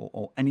company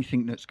or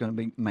anything that's going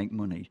to make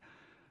money,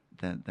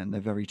 then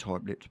they're very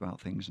tight-lipped about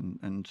things.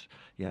 And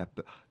yeah,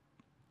 but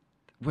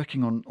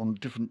working on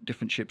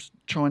different ships,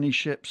 Chinese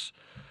ships,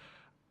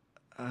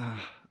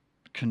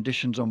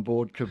 conditions on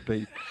board could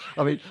be.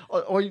 I mean,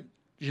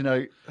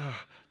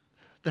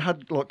 they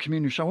had like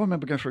communal shower. I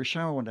remember going for a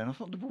shower one day and I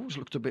thought the walls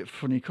looked a bit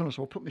funny colour.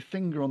 So I put my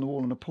finger on the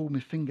wall and I pulled my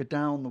finger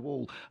down the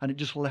wall and it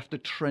just left a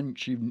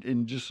trench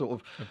in just sort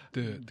of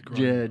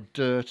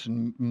dirt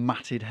and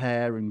matted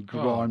hair and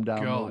grime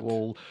down the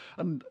wall.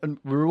 And we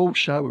were all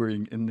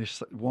showering in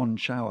this one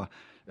shower.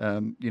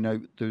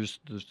 There's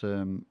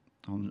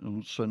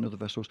on certain other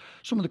vessels,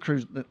 some of the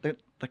crews they're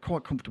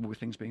quite comfortable with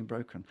things being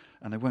broken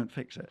and they won't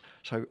fix it.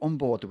 So on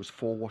board there was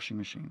 4 washing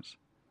machines.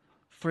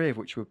 3 of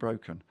which were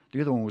broken. The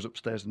other one was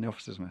upstairs in the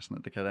officers' mess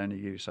that they could only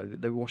use. So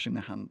they were washing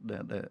their hand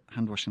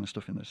washing the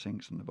stuff in the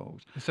sinks and the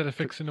bowls. Instead of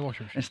fixing the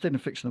washing machine? Instead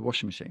of fixing the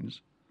washing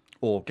machines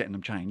or getting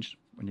them changed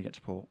when you get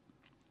to port,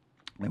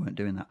 they weren't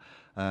doing that.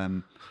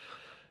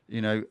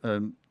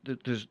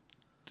 There's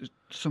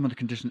some of the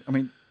conditions. I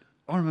mean,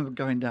 I remember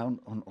going down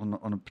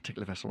on a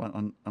particular vessel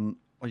and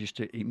I used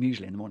to eat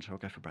muesli in the morning, so I'd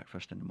go for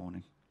breakfast in the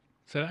morning.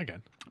 Say that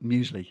again?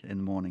 Muesli in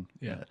the morning.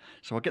 Yeah.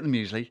 So I'd get the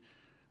muesli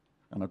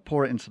and I'd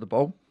pour it into the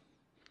bowl.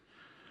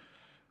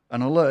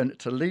 And I learned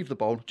to leave the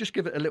bowl, just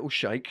give it a little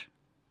shake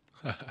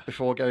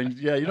before going,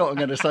 yeah, you know what I'm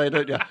going to say,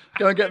 don't you?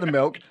 Go and get the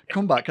milk,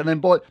 come back, and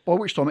then by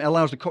which time it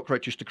allows the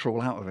cockroaches to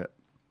crawl out of it.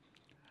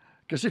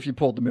 Because if you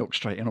poured the milk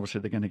straight in, obviously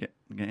they're going to get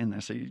in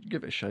there. So you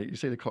give it a shake, you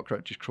see the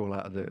cockroaches crawl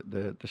out of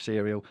the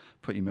cereal,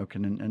 put your milk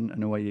in,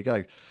 and away you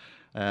go.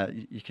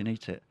 You can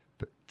eat it.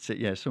 But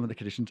yeah, some of the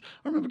conditions.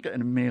 I remember getting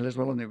a meal as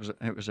well, and it was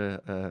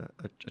a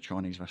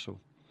Chinese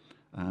vessel.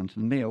 And the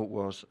meal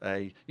was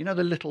the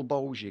little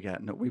bowls you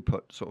get that we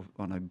put sort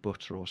of,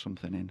 butter or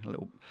something in.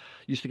 You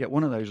used to get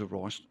one of those of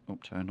rice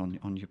upturned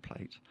on your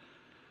plate.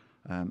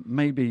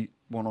 Maybe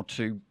 1 or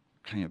 2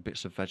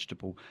 bits of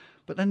vegetable.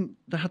 But then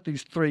they had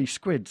these 3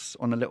 squids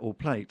on a little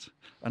plate,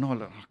 and I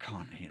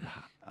can't eat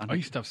that. And I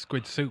used to have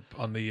squid soup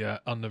on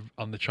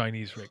the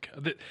Chinese rig.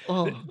 but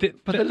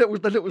the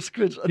little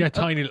squids. Yeah,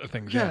 tiny little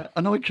things. Yeah.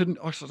 And I couldn't.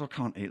 I said I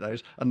can't eat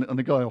those. And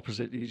the guy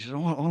opposite, he said,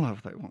 I'll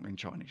have that one in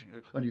Chinese.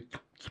 And you.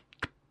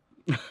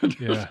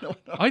 Yeah,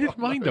 I didn't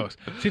mind those.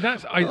 See,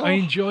 that's I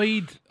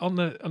enjoyed on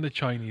the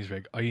Chinese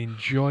rig. I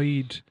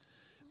enjoyed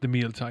the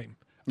mealtime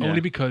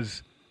only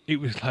because it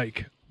was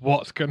like,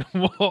 what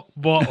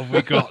have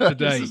we got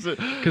today?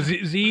 Because it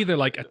was either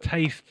like a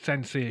taste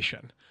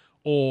sensation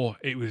or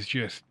it was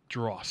just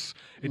dross.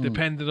 It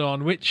depended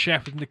on which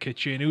chef was in the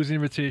kitchen, who was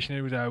in rotation,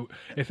 who was out,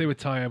 if they were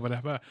tired,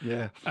 whatever.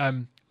 Yeah.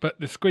 But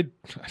the squid,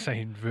 I say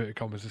in inverted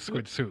commas, the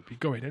squid soup, you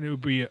go in and it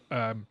would be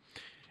a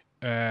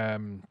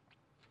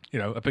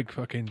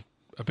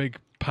big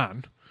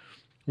pan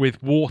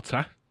with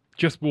water,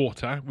 just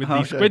water with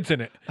these squids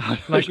in it,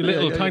 like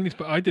little tiny.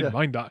 But I didn't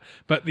mind that.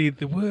 But the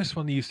worst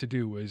one they used to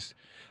do was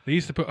they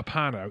used to put a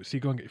pan out. So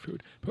you go and get your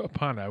food, put a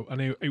pan out, and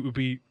it would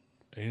be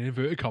in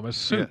inverted commas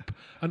soup,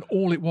 and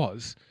all it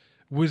was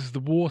the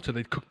water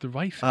they'd cooked the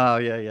rice in. Oh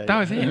yeah. That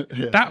was it.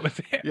 Yeah. That was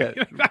it.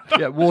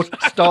 Yeah, water,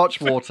 starch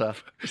water,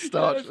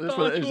 starch. That's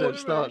what it is.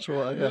 Starch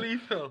water. Yeah.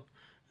 Lethal.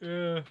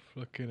 Yeah,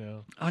 fucking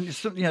hell. And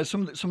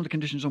some of the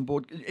conditions on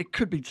board, it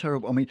could be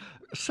terrible. I mean,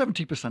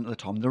 70% of the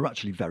time they're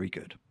actually very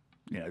good.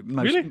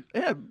 Really?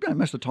 Yeah,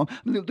 most of the time.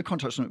 I mean, the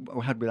contracts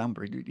we had with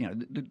Amber,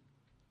 the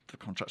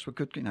contracts were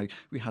good.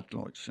 We had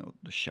like sort of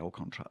the Shell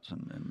contracts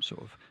and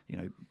sort of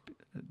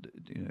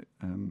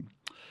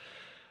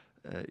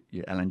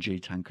LNG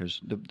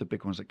tankers, the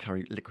big ones that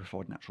carry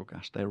liquefied natural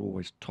gas. They're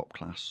always top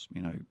class.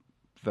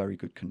 Very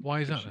good. Why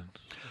is that then?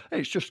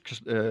 It's just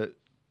because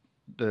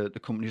the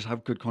companies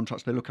have good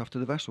contracts. They look after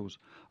the vessels.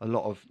 A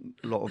lot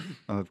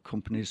of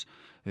companies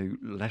who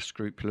less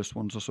scrupulous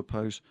ones, I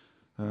suppose,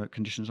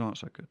 conditions aren't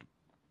so good.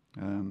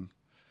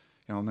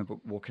 I remember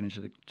walking into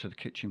the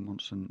kitchen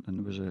once, and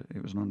it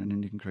was on an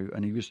Indian crew,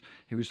 and he was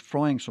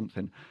frying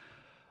something,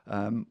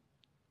 and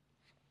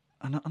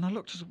I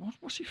looked and said,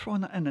 what's he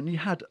frying that in? And he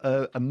had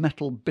a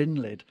metal bin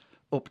lid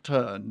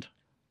upturned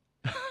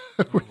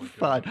with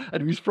fat,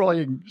 and he was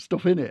frying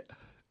stuff in it.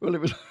 Well, it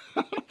was.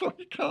 I thought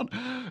you can't.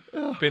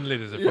 Bin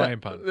lid as a frying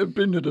pan. A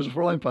bin lid as a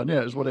frying pan.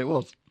 Yeah, is what it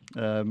was.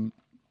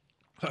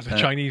 That's a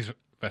Chinese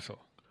vessel.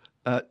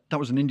 That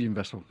was an Indian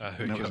vessel. That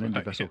was an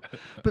Indian vessel.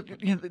 But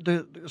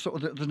there's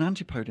an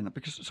antipode in that,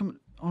 because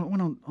I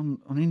went on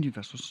Indian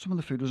vessels. Some of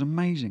the food was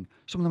amazing.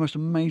 Some of the most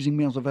amazing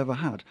meals I've ever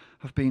had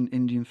have been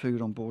Indian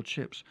food on board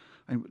ships.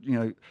 And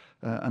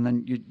and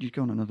then you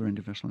go on another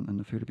Indian vessel and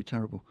the food would be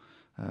terrible.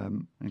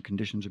 And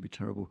conditions would be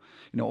terrible.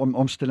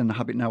 I'm still in the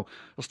habit now.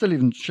 I'll still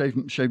even shave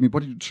my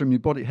body, trim my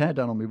body hair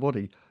down on my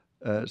body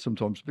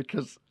sometimes,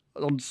 because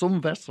on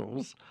some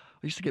vessels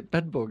I used to get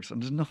bed bugs, and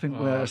there's nothing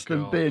worse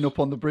than being up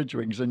on the bridge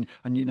wings and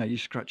you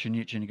scratch your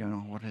itch and you're going,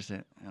 oh, what is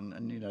it?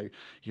 And you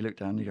look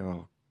down and you go,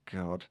 oh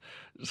God.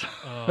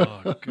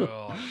 Oh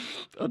God.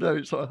 I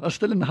know. I'm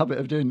still in the habit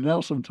of doing it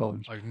now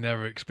sometimes. I've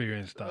never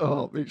experienced that.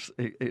 Oh,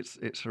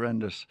 it's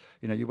horrendous.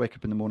 You wake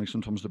up in the morning,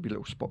 sometimes there'll be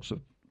little spots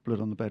of blood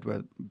on the bed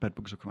where bed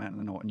bugs will come out in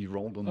the night, and you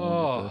roll them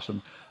on the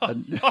person.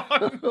 And No.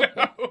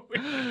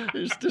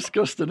 it's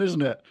disgusting,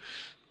 isn't it?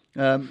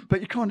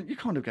 But you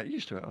kind of get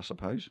used to it, I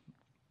suppose.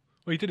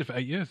 Well, you did it for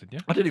 8 years, didn't you?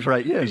 I did it for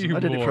 8 years. You I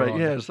did it for 8 moron.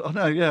 years. I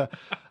know, yeah.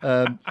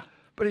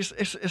 But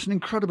it's an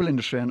incredible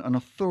industry, and I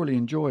thoroughly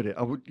enjoyed it.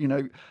 I would,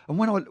 and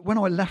when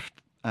I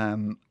left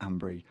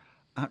Ambury,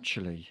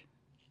 actually,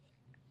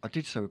 I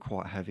did so with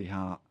quite a heavy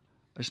heart.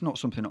 It's not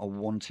something I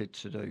wanted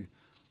to do,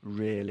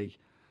 really.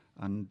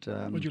 And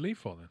what did you leave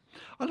for then?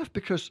 I left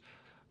because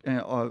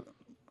I've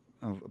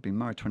been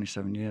married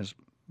 27 years.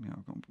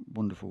 I've got a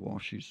wonderful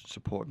wife. She's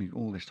supported me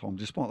all this time,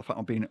 despite the fact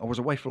I was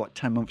away for like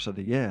 10 months of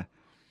the year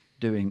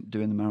doing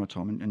the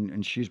maritime,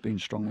 and she's been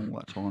strong all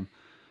that time.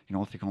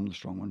 I think I'm the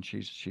strong one.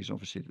 She's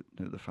obviously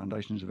the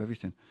foundations of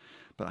everything.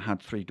 But I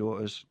had 3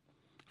 daughters,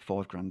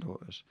 5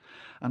 granddaughters,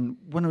 and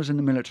when I was in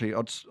the military,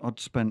 I'd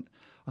spent.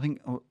 I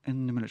think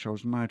in the military I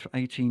was married for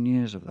 18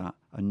 years of that,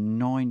 and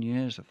 9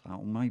 years of that,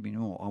 or maybe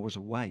more, I was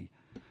away.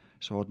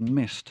 So I'd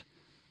missed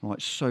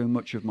like so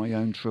much of my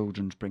own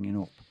children's bringing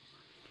up.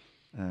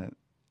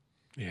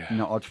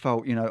 Yeah. I'd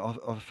felt,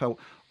 I felt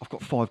I've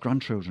got 5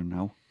 grandchildren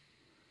now,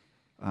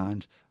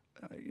 and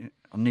I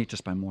need to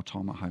spend more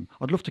time at home.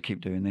 I'd love to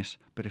keep doing this,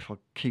 but if I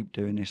keep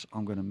doing this,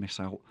 I'm going to miss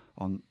out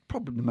on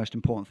probably the most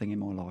important thing in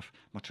my life,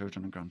 my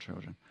children and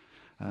grandchildren.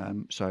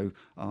 So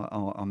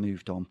I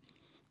moved on.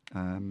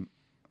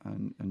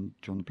 And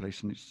joined the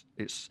police, and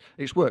it's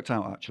worked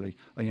out actually.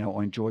 I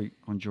enjoy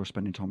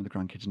spending time with the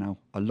grandkids now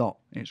a lot.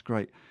 It's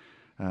great.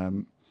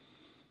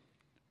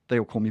 They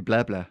all call me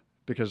Blair Blair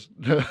because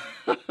the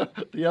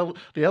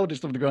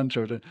eldest of the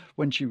grandchildren,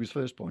 when she was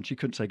first born, she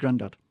couldn't say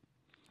granddad,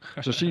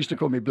 so she used to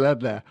call me Blair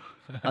Blair,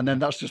 and then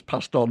that's just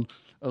passed on.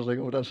 I was like,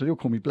 oh, Dad, so you'll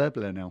call me Blair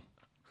Blair now.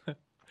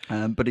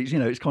 But it's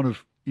it's kind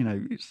of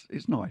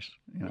it's nice.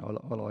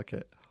 I like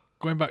it.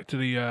 Going back to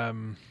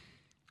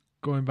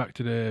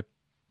the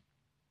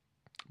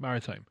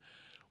maritime,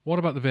 What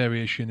about the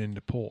variation in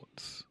the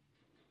ports?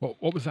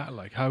 What was that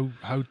like? How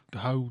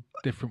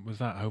different was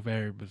that? How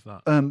varied was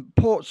that?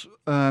 Ports.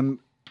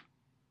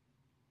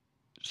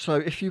 So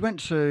if you went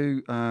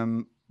to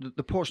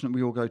the ports that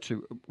we all go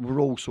to, were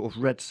all sort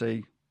of Red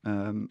Sea,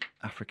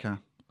 Africa,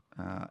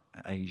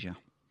 Asia.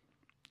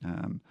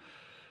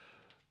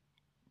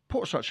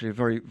 Ports are actually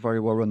very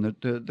very well run.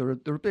 They're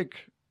a big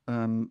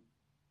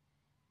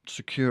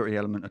security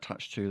element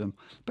attached to them.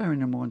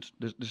 Bearing in mind,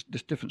 there's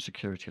different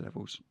security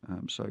levels.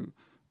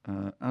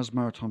 As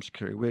maritime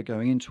security, we're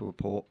going into a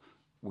port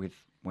with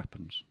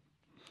weapons.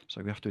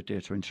 So we have to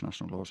adhere to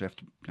international laws. We have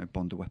to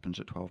bond the weapons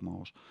at 12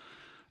 miles.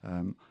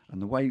 And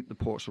the way the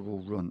ports are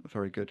all run,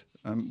 very good.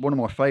 One of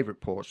my favourite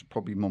ports is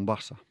probably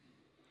Mombasa.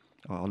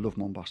 I love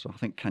Mombasa. I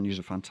think Kenya's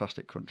a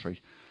fantastic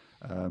country.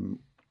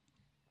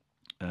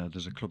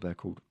 There's a club there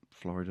called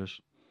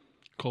Florida's.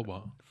 Called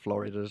what?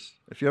 Florida's.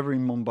 If you're ever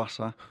in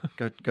Mombasa,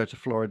 go to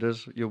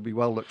Florida's. You'll be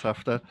well looked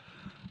after.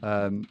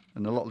 And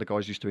a lot of the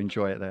guys used to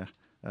enjoy it there.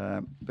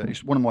 But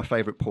it's one of my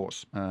favourite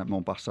ports,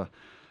 Mombasa.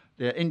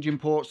 The Indian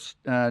ports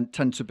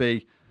tend to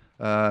be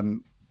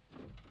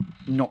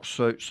not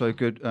so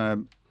good.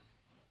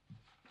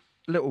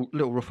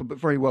 Little rougher, but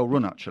very well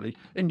run actually.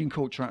 Indian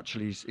culture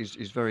actually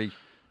is very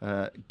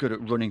good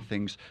at running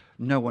things.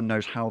 No one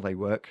knows how they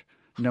work.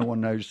 No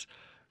one knows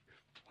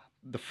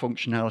the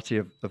functionality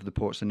of the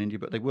ports in India,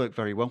 but they work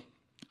very well.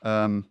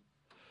 Dubai,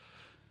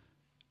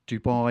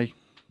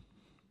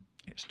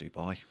 it's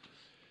Dubai.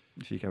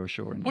 If you go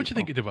ashore in What do you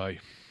think of Dubai?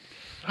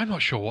 I'm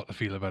not sure what to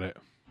feel about it.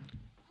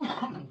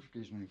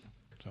 Excuse me.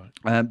 Sorry.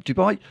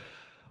 Dubai,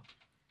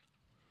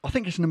 I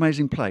think it's an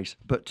amazing place,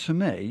 but to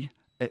me,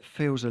 it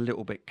feels a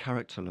little bit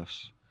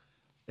characterless.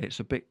 It's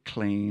a bit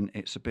clean.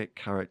 It's a bit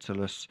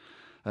characterless.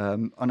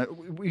 And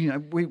we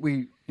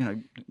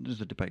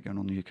there's a debate going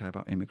on in the UK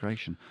about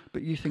immigration,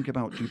 but you think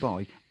about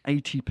Dubai,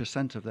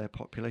 80% of their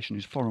population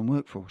is foreign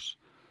workforce.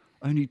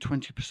 Only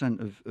 20%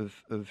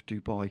 of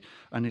Dubai,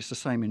 and it's the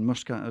same in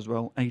Muscat as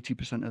well.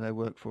 80% of their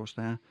workforce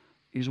there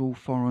is all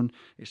foreign.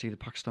 It's either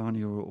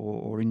Pakistani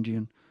or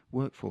Indian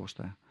workforce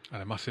there.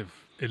 And a massive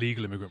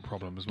illegal immigrant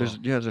problem as well.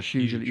 There's a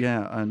huge.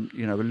 And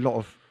a lot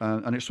of,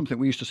 and it's something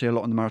we used to see a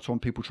lot in the maritime,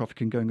 people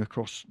trafficking going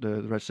across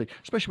the Red Sea,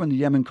 especially when the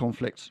Yemen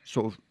conflict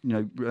sort of,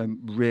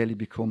 really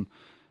become,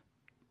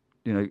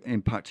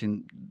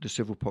 impacting the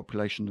civil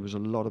population. There was a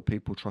lot of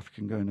people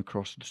trafficking going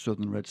across the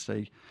southern Red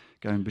Sea,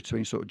 going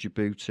between sort of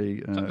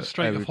Djibouti. The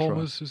Strait of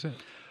Hormuz, is it?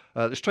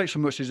 The Straits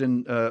of Hormuz is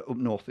in up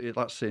north.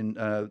 That's in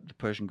the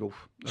Persian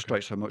Gulf. The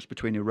Straits of Hormuz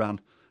between Iran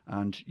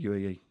and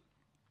UAE.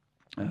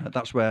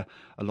 That's where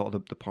a lot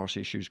of the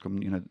piracy issues come.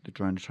 The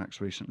drone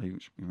attacks recently,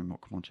 which we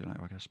might come on to later,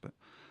 I guess. But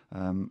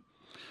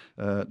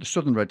the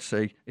southern Red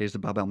Sea is the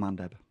Bab el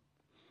Mandeb,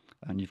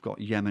 and you've got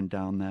Yemen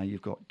down there.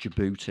 You've got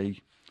Djibouti.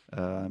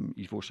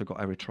 You've also got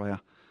Eritrea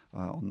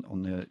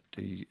on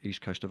the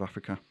east coast of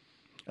Africa,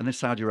 and then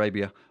Saudi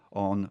Arabia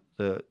on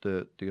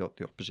the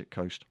opposite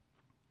coast.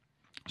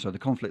 So the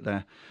conflict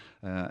there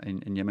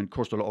in Yemen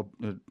caused a lot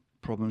of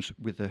problems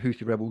with the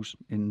Houthi rebels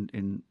in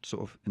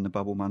the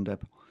Bab el Mandeb.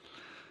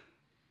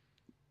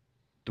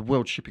 The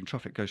world shipping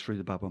traffic goes through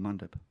the Bab el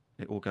Mandeb.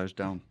 It all goes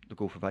down the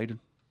Gulf of Aden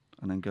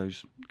and then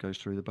goes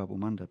through the Bab el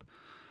Mandeb.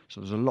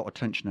 So there's a lot of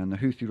tension there. And the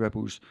Houthi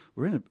rebels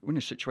were in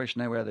a situation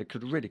there where they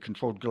could really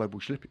control global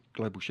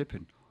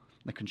shipping.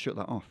 They can shut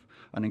that off.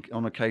 And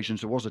on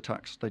occasions there was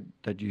attacks.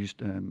 They'd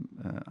used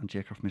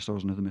anti-aircraft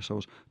missiles and other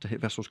missiles to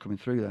hit vessels coming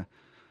through there.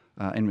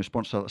 In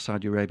response to that,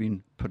 Saudi Arabia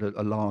put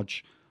a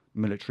large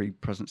military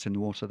presence in the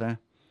water there,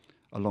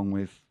 along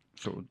with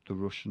sort of the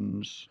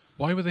Russians.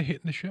 Why were they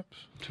hitting the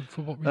ships?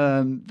 For what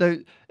reason?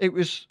 The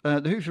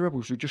Houthi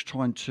rebels were just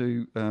trying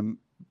to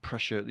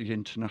pressure the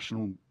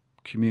international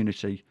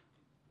community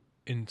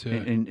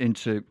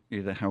into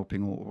either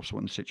helping or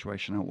sorting the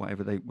situation out,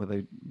 whatever they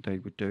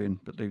were doing.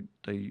 But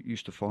they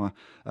used to fire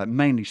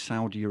mainly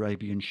Saudi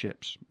Arabian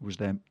ships was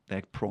their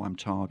prime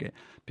target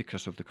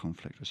because of the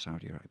conflict with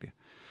Saudi Arabia.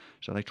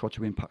 So they tried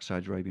to impact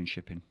Saudi Arabian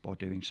shipping by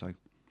doing so.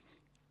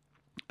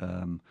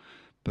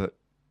 But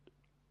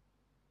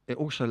it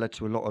also led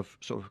to a lot of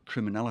sort of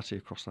criminality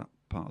across that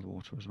part of the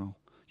water as well.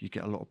 You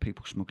get a lot of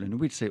people smuggling,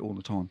 and we'd see it all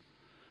the time.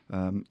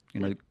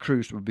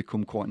 Crews would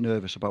become quite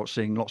nervous about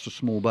seeing lots of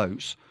small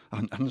boats,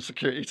 and the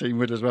security team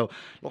would as well.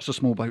 Lots of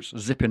small boats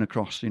zipping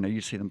across.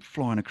 You'd see them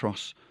flying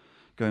across,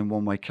 going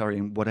one way,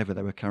 carrying whatever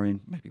they were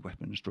carrying, maybe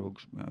weapons,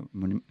 drugs,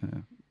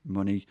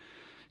 money,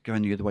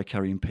 going the other way,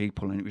 carrying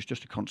people, and it was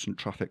just a constant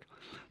traffic.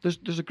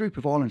 There's a group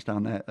of islands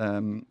down there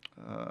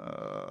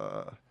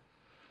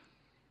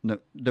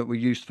that were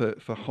used for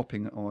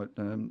hopping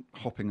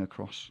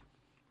across.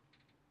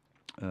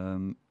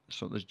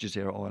 So there's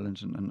Jazeera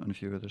Islands and a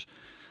few others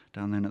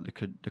down there that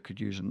they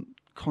could use, and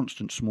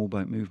constant small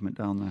boat movement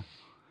down there.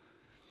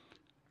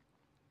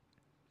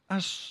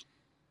 As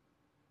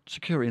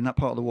security in that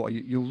part of the water,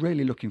 you're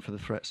really looking for the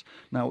threats.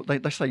 Now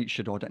they say you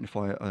should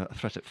identify a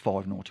threat at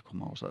 5 nautical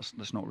miles.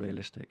 That's not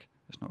realistic.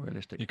 It's not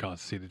realistic. You can't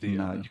see the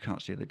detail. No, you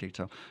can't see the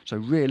detail. So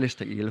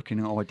realistically, you're looking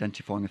at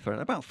identifying a threat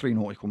at about 3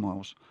 nautical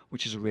miles,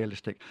 which is a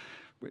realistic.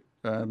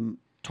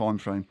 time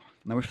frame.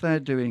 Now, if they're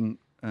doing,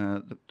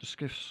 the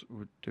skiffs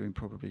were doing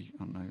probably,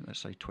 I don't know, let's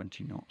say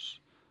 20 knots.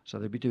 So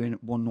they'd be doing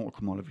 1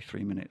 nautical mile every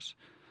 3 minutes.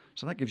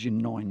 So that gives you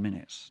 9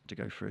 minutes to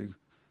go through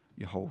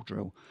your whole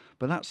drill.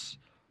 But that's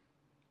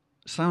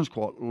sounds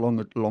quite a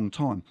long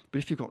time. But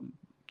if you've got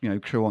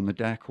crew on the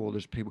deck, or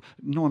there's people,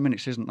 9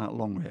 minutes isn't that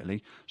long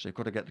really. So you've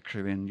got to get the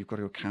crew in, you've got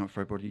to account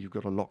for everybody, you've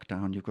got to lock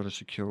down, you've got to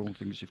secure all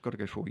things, you've got to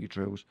go through all your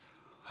drills.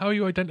 How are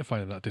you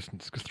identifying that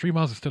distance? Because 3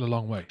 miles is still a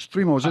long way.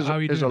 3 miles How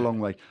are you is a doing long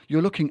way.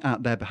 You're looking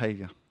at their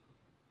behaviour.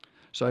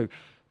 So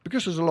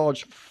because there's a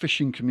large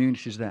fishing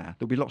communities there,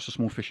 there'll be lots of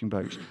small fishing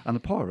boats. And the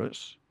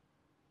pirates,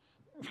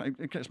 in fact,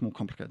 it gets more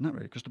complicated than that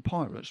really, because the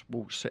pirates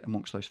will sit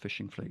amongst those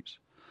fishing fleets.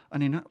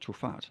 And in actual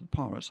fact, the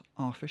pirates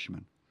are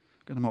fishermen.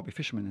 There might be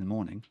fishermen in the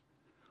morning,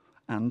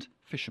 and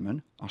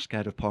fishermen are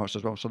scared of pirates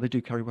as well, so they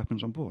do carry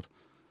weapons on board.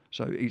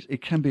 So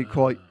it can be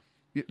quite...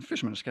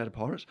 Fishermen are scared of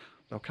pirates.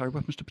 They'll carry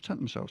weapons to protect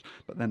themselves,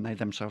 but then they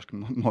themselves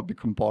might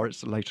become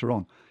pirates later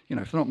on.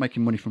 If they're not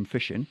making money from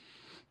fishing,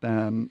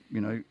 then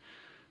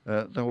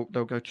they'll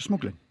go to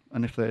smuggling,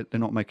 and if they're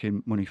not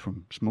making money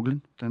from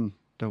smuggling, then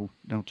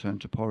they'll turn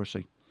to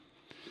piracy.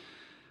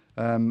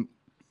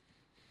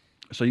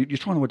 So you're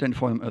trying to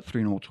identify them at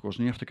 3 nauticals, and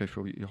you have to go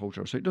through your whole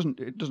drill. So it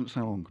doesn't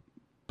sound long,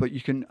 but you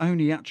can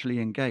only actually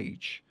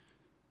engage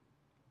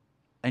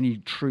any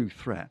true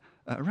threat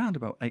at around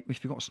about 8.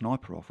 If you've got a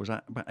sniper off, was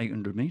at about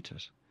 800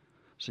 meters.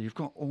 So you've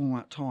got all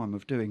that time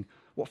of doing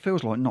what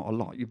feels like not a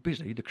lot. You're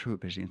busy, the crew are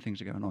busy, and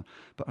things are going on.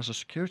 But as a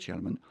security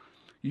element,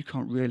 you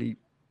can't really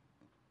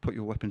put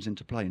your weapons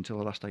into play until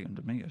the last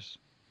 800 meters,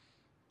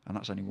 and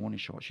that's only warning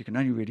shots. You can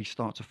only really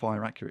start to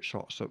fire accurate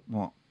shots at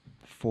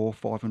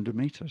 400-500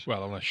 meters.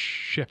 Well, on a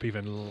ship,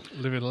 even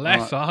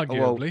less,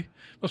 arguably.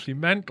 Must be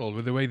mental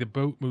with the way the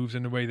boat moves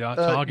and the way the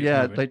target's moving.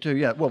 Yeah, they do.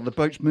 Yeah, well, the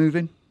boat's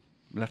moving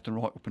left and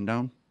right, up and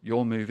down.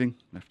 You're moving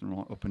left and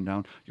right, up and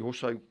down. You're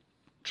also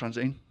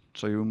transiting,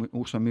 so you're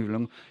also moving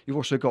along. You've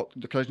also got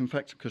the closing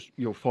effect because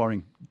you're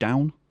firing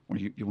down. Well,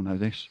 you'll know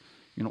this.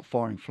 You're not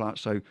firing flat,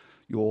 so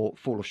your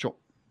fall of shot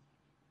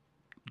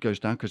goes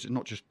down, because it's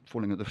not just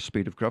falling at the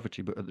speed of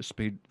gravity, but at the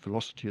speed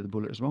velocity of the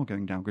bullet as well,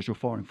 going down, because you're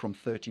firing from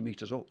 30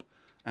 meters up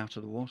out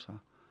of the water.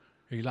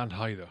 You land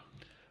high though.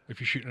 If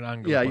you shoot an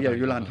angle. Yeah,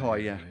 you land high.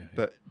 Yeah.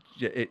 But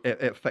it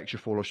affects your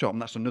fall of shot,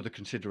 and that's another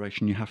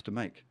consideration you have to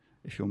make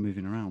if you're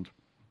moving around.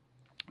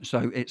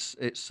 So it's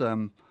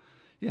a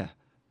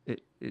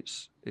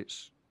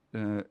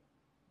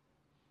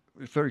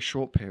very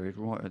short period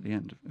right at the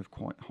end of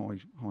quite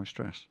high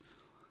stress.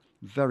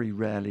 Very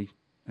rarely,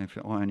 if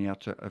I only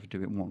had to ever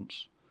do it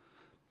once,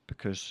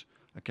 because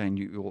again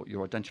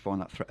you're identifying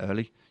that threat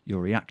early,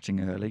 you're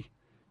reacting early,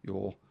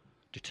 you're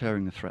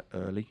deterring the threat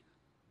early,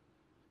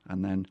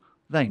 and then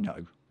they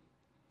know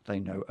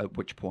at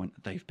which point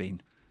they've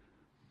been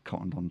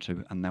cottoned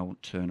onto, and they'll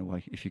turn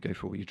away if you go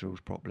for all your drills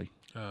properly.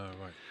 Right.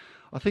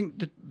 I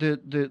think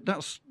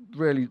that's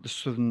really the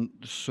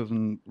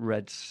southern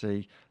Red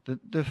Sea.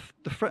 The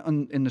threat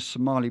in the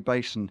Somali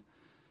Basin,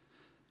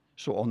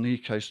 sort of on the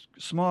east coast.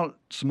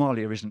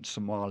 Somalia isn't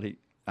Somali.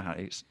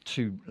 It's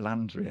 2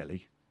 lands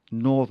really.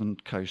 Northern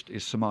coast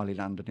is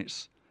Somaliland, and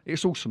it's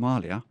all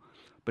Somalia,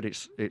 but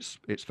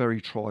it's very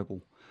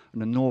tribal.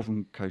 And the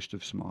northern coast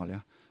of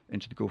Somalia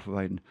into the Gulf of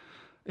Aden,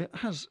 it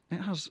has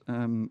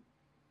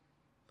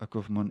a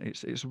government.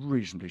 It's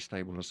reasonably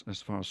stable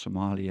as far as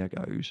Somalia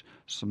goes.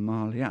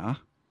 Somalia,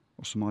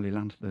 or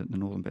Somaliland, the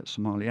northern bit,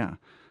 Somalia,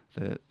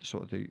 the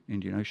sort of the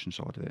Indian Ocean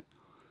side of it.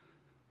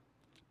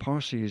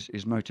 Piracy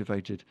is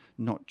motivated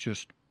not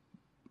just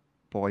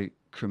by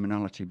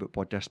criminality, but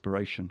by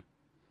desperation.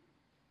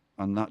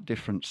 And that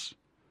difference,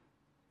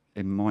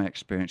 in my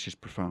experience, is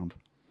profound.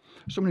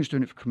 Someone who's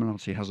doing it for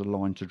criminality has a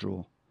line to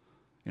draw.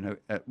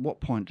 At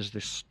what point does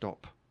this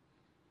stop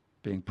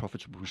being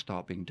profitable and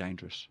start being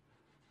dangerous?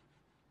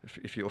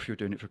 If you're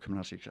doing it for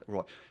criminality,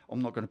 right,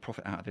 I'm not going to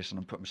profit out of this and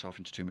I'm putting myself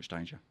into too much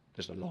danger.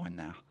 There's a line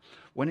there.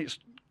 When it's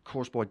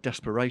caused by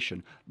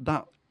desperation,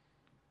 that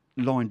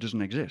line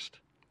doesn't exist.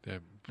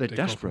 They're desperate.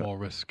 Go for more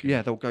risk.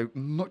 Yeah, they'll go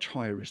much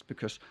higher risk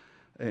because,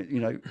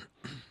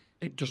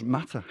 it doesn't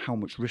matter how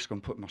much risk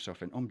I'm putting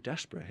myself in. I'm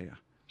desperate here.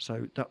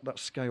 So that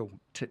scale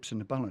tips in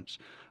the balance,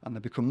 and they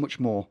become much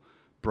more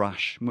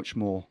brash, much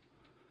more,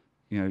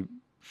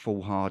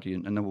 foolhardy,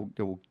 and they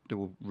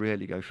will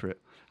really go for it.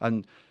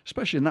 And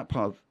especially in that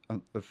part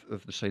of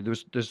the sea,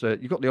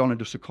 you've got the island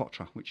of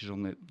Socotra, which is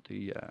on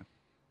the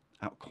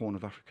out corner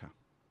of Africa.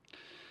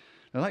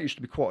 Now that used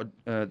to be quite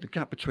the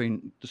gap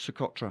between the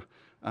Socotra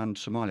and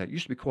Somalia. It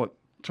used to be quite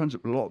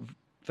transit. A lot of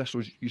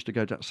vessels used to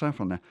go down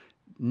south on there.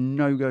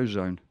 No-go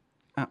zone,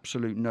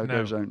 absolute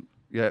no-go zone.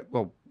 Yeah,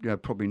 well,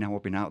 probably now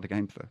I've been out of the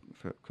game for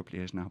a couple of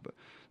years now, but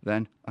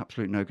then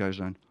absolute no-go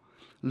zone.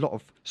 A lot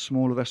of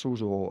smaller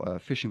vessels or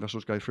fishing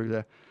vessels go through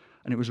there,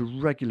 and it was a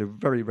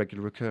very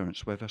regular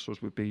occurrence where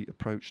vessels would be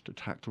approached,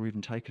 attacked, or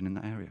even taken in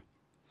that area,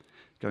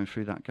 going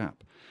through that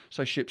gap.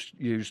 So ships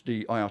use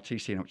the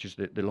IRTC, which is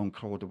the long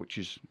corridor, which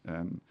is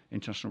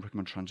International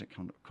Recommended Transit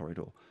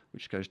Corridor,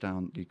 which goes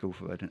down the Gulf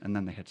of Aden, and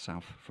then they head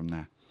south from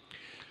there.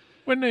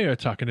 When they're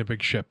attacking a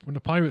big ship, when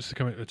the pirates are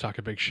coming to attack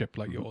a big ship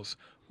like yours,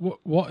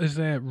 what is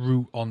their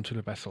route onto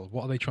the vessel?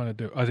 What are they trying to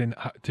do? As in,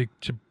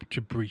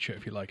 to breach it,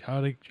 if you like. How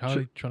are they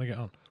trying to get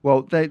on?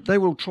 Well, they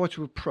will try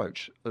to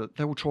approach.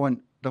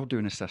 They'll do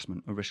an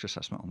assessment, a risk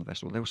assessment on the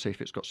vessel. They'll see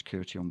if it's got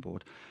security on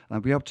board, and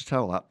they'll be able to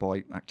tell that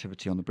by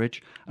activity on the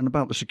bridge and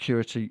about the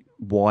security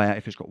wire,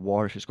 if it's got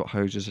wire, if it's got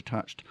hoses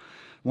attached.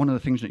 One of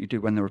the things that you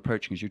do when they're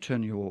approaching is you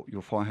turn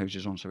your fire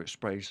hoses on so it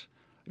sprays.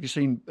 Have you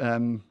seen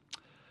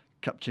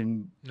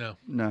Captain?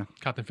 No.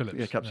 Captain Phillips.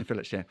 Yeah, Captain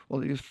Phillips. Yeah.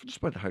 Well, you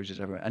spread the hoses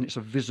everywhere, and it's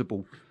a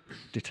visible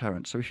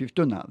deterrent. So if you've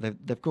done that,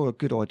 they've got a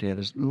good idea.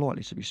 There's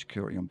likely to be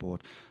security on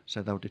board,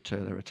 so they'll deter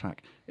their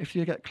attack. If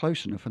you get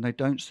close enough and they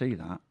don't see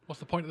that, What's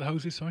the point of the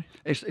hoses? Sorry.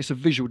 it's a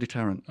visual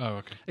deterrent. Oh,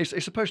 okay.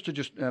 It's supposed to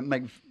just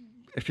make,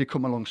 if you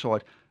come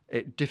alongside,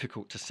 it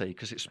difficult to see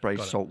because it sprays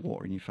Got it. salt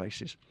water in your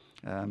faces.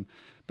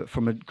 But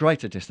from a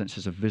greater distance,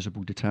 it's a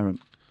visible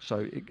deterrent.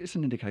 So it's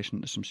an indication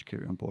that there's some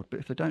security on board. But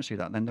if they don't see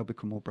that, then they'll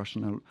become more brash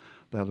and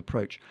they'll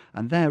approach.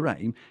 And their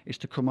aim is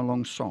to come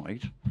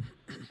alongside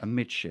a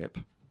midship,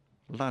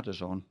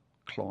 ladders on,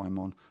 climb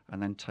on,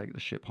 and then take the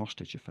ship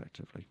hostage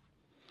effectively.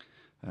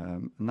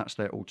 And that's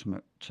their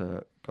ultimate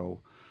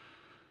goal.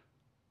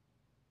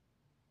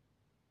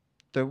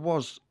 There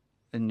was,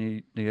 in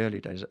the early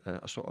days,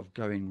 a sort of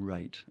going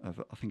rate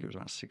of, I think it was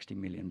about $60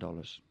 million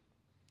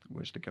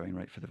was the going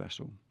rate for the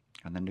vessel,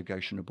 and then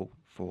negotiable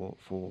for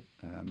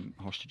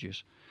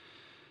hostages.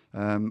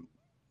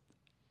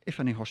 If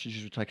any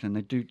hostages were taken and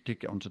they did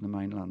get onto the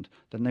mainland,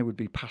 then they would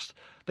be passed.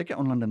 They get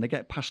on land and they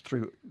get passed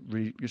through.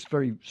 It's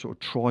very sort of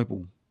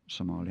tribal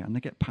Somalia, and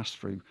they get passed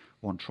through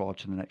one tribe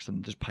to the next,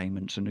 and there's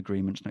payments and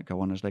agreements that go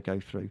on as they go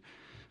through.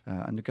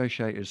 And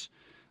negotiators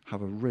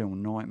have a real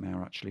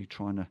nightmare actually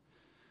trying to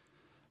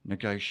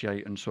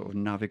negotiate and sort of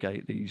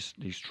navigate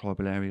these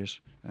tribal areas,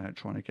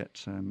 trying to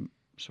get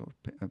sort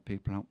of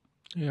people out.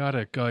 Yeah, I had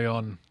a guy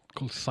on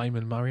called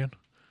Simon Marion.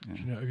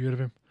 Yeah. Have you heard of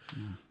him?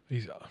 Yeah.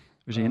 He's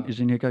Is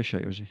he a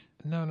negotiator? Was he?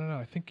 No.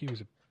 I think he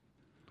was a.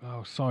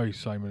 Oh, sorry,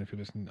 Simon, if you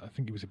listen. I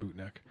think he was a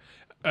bootneck.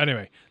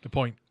 Anyway, the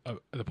point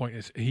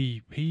is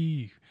he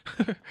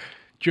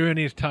during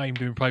his time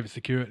doing private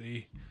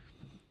security,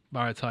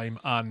 maritime,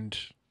 and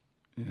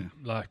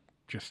like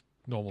just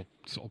normal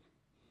sort of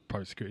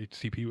private security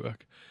CP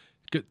work,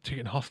 got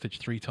taken hostage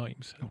 3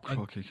 times. Oh,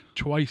 crikey.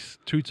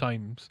 Two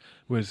times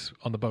was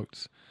on the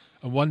boats,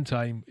 and one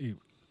time it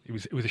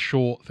was a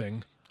short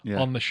thing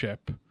on the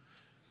ship.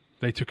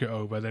 They took it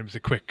over. Then it was a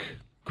quick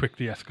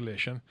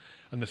de-escalation,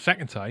 and the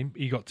second time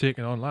he got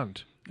taken on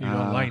land. He was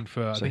on line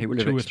for so I he think would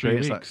have 2 or 3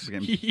 experienced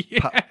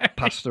weeks. that,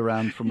 passed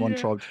around from one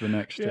tribe to the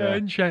next. Yeah,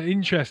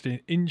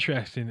 interesting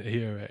to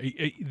hear.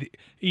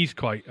 He's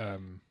quite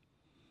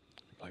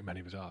like many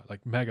of us are,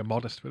 like mega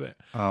modest with it.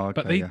 Oh, okay,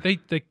 but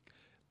they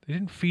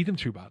didn't feed them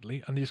too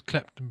badly, and they just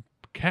kept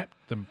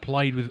them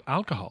plied with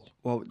alcohol.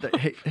 Well,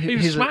 he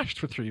was smashed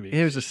for 3 weeks.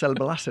 He was a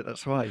sellable asset.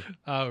 That's why.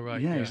 Oh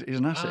right. Yeah, he's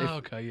an asset.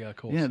 Okay, yeah, of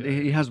course. Yeah,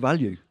 he has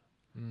value.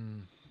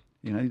 Mm.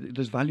 You know,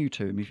 there's value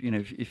to him.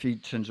 If he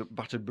turns up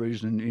battered,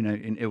 bruised, and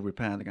in ill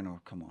repair, they're going, oh,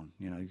 come on.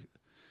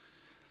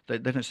 They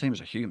don't see him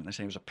as a human. They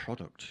see him as a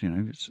product.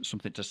 It's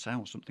something to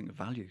sell, something of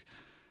value.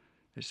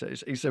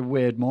 It's a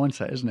weird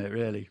mindset, isn't it?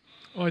 Really.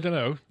 Oh, I don't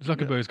know.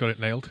 Zuckerberg's got it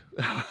nailed.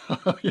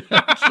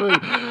 Yeah, true.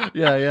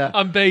 Yeah.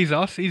 And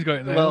Bezos, he's got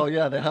it nailed. Well,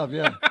 yeah, they have.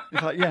 Yeah.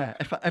 It's like,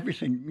 if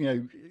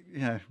everything,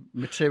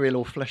 material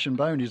or flesh and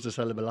bone is the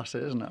sellable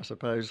asset, isn't it? I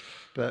suppose.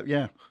 But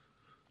yeah.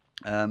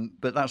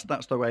 But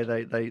that's the way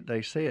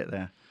they see it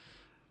there.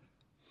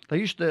 They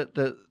used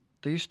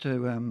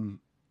to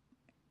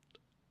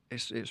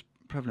it's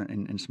prevalent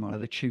in Somalia.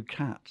 They chew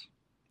cat.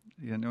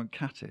 You know what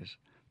cat is?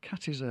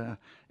 Cat is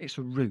it's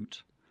a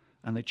root,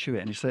 and they chew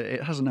it, and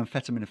it has an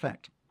amphetamine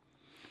effect.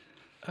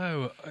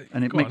 Oh,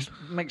 and it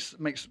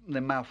makes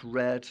their mouth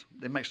red.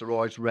 It makes their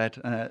eyes red,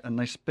 and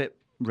they spit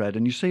red.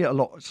 And you see it a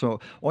lot. So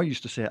I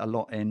used to see it a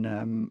lot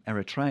in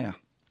Eritrea,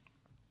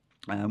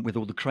 with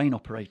all the crane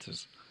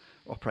operators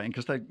operating,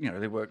 because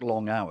they work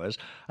long hours,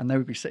 and they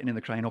would be sitting in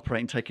the crane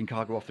operating, taking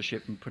cargo off the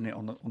ship and putting it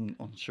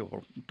on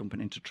shore, dumping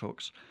it into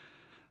trucks.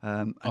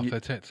 Off their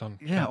tits on.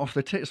 Yeah, off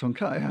their tits on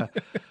cut. Yeah.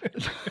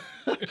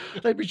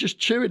 They'd be just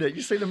chewing it.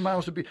 You see the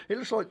mouths would be. It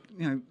looks like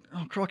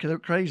oh crikey, they're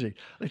crazy.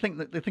 They think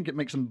it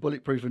makes them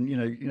bulletproof and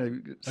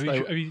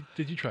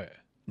Did you try it?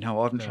 No,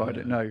 I haven't tried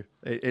it. No,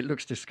 it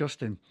looks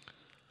disgusting.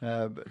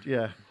 But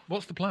yeah.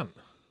 What's the plant?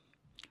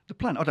 The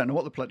plant? I don't know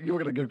what the plant. You're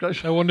going to go.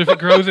 I wonder if it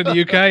grows in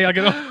the UK. I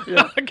get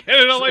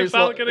it on my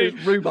balcony.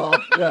 It's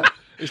rhubarb. Yeah.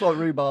 It's like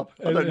rhubarb.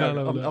 I don't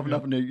know. I've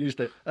never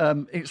used it.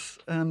 It's.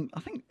 I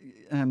think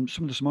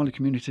some of the Somali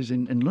communities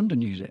in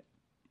London use it.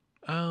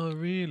 Oh,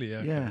 really?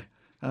 Okay. Yeah.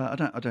 I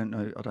don't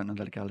know. I don't know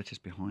the legalities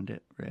behind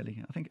it.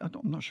 Really.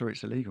 I'm not sure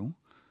it's illegal.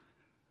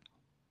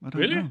 I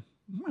don't know.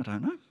 I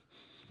don't know.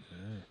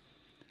 Yeah.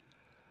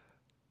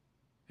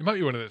 It might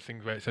be one of those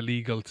things where it's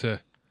illegal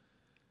to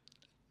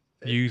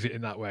use it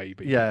in that way.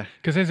 But yeah.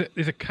 Because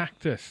there's a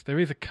cactus. There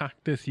is a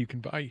cactus you can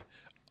buy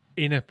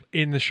in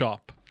the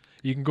shop.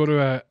 You can go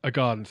to a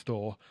garden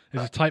store.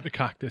 There's a type of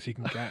cactus you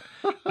can get,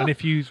 and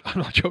I'm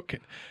not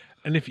joking.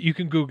 And if you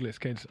can Google this,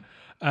 kids,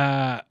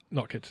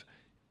 not kids,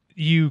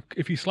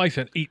 if you slice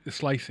it, eat the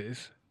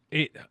slices.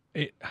 It's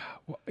either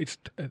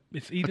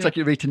I take it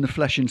you're eating the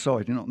flesh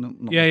inside. You're not the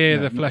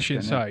not flesh skin,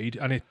 inside,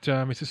 and it's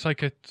a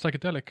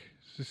psychedelic.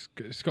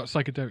 It's got a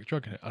psychedelic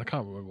drug in it. I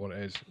can't remember what it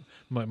is.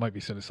 Might be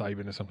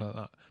psilocybin or something like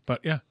that.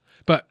 But yeah,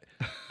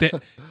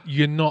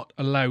 you're not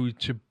allowed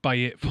to buy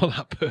it for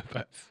that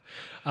purpose,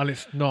 and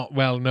it's not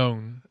well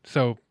known.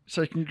 So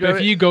you can go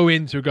if you go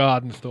into a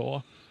garden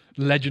store,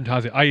 legend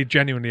has it. I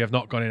genuinely have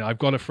not gone in. I've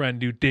got a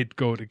friend who did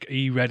go to.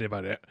 He read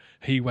about it.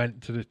 He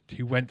went to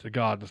the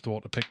garden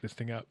store to pick this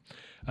thing up,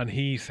 and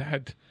he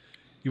said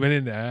he went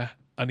in there.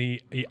 And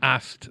he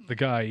asked the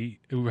guy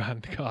who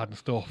ran the garden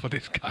store for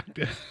this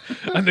cactus.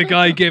 And the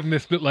guy gave him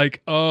this look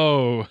like,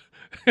 oh,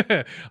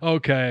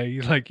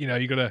 okay. Like,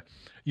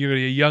 you're a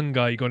young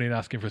guy going in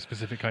asking for a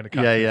specific kind of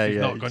cactus.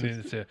 He's not going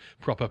in to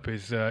prop up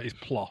his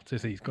plot,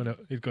 is he? He's gone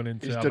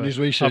into He's done his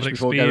research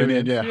before going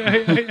in,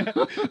 yeah.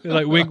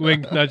 Like, wink,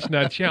 wink, nudge,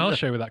 nudge. Yeah, I'll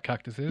show you where that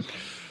cactus is.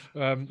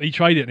 He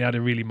tried it and it had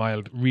a really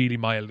mild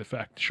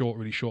effect,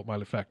 really short,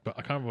 mild effect. But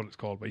I can't remember what it's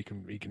called. But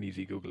you can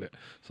easily Google it.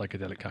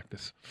 Psychedelic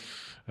cactus.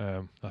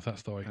 That's that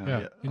story.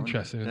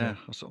 Interesting. Isn't it?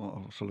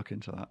 I'll also look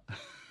into that.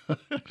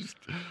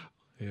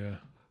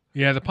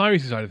 Yeah. The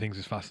piracy side of things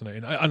is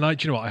fascinating. Do you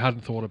know what? I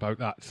hadn't thought about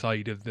that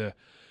side of the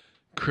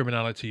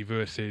criminality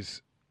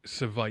versus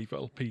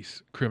survival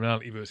piece,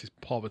 criminality versus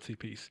poverty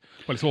piece.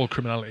 Well, it's all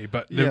criminality,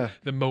 but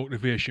the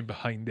motivation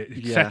behind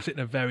it sets it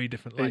in a very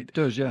different light. It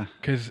does, yeah.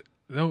 Because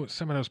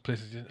some of those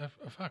places didn't have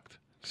a fact.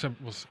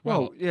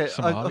 Somalia,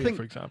 I think,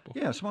 for example.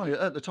 Yeah,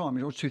 Somalia at the time,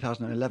 it was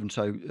 2011,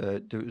 so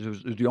there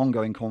was the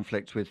ongoing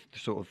conflict with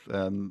sort of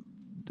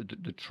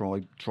the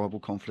tribal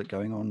conflict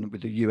going on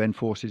with the UN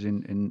forces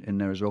in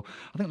there as well.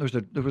 I think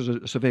there was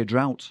a severe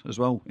drought as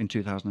well in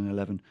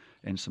 2011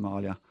 in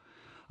Somalia.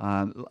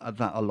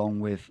 That along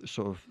with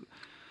sort of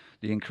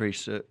the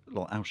increase,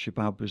 like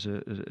Al-Shabaab as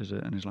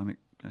an Islamic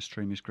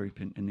extremist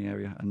group in the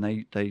area, and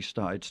they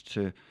started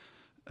to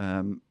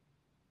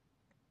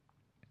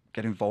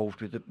get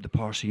involved with the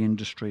piracy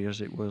industry as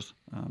it was.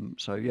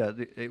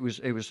 It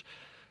was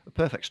a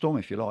perfect storm,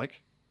 if you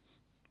like,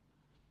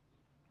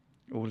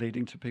 all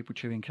leading to people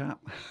chewing cap.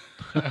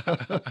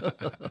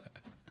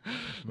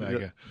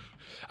 Mega.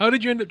 How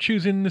did you end up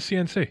choosing the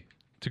CNC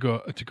to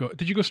go?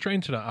 Did you go straight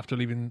into that after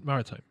leaving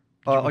Maritime?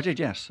 I did,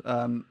 yes.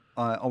 I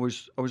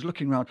was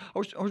looking around. I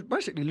was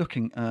basically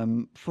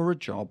looking for a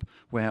job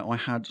where I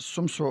had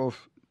some sort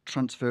of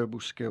transferable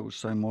skills,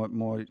 so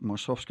my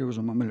soft skills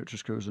and my military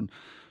skills and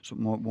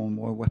my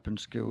weapon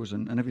skills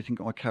and everything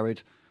I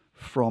carried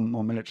from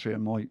my military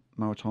and my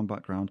maritime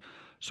background,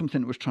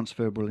 something that was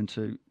transferable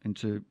into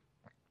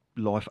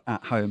life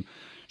at home,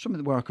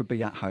 something where I could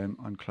be at home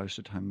and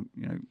closer to home,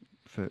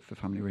 for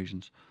family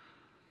reasons.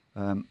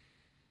 I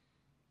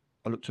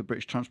looked at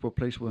British Transport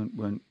Police,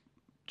 weren't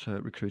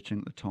recruiting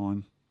at the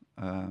time.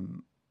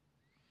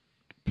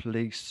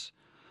 Police,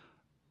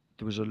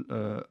 there was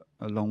a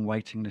long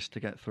waiting list to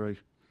get through.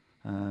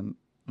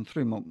 And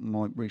through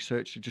my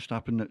research, it just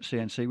happened that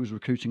CNC was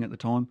recruiting at the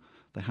time.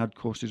 They had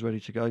courses ready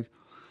to go.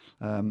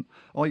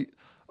 I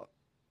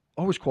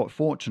was quite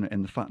fortunate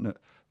in the fact that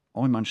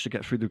I managed to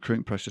get through the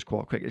recruiting process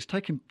quite quick.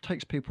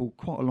 Takes people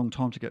quite a long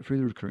time to get through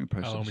the recruiting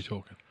process. How long are we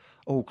talking?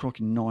 Oh,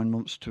 crikey, 9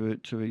 months to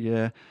a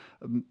year.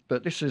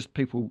 But this is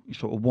people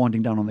sort of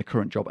winding down on their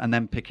current job and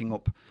then picking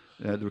up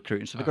the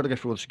recruiting. So they've got to go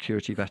through all the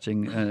security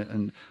vetting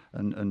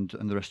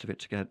and the rest of it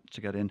to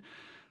get in.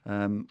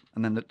 And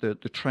then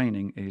the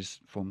training is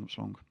 4 months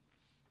long.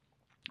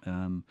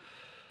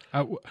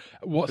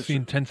 What's the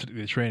intensity of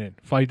the training?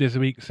 5 days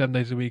a week, 7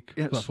 days a week?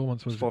 Yeah, it's 4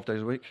 months. It's 5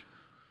 days a week.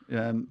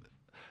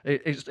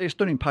 It's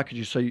done in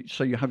packages,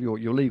 so you have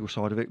your legal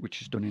side of it,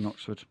 which is done in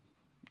Oxford,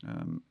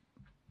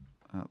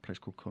 a place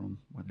called Culham,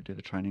 where they do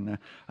the training there,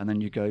 and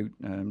then you go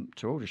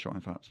to Aldershot,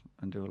 in fact,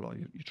 and do a lot of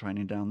your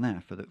training down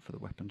there for the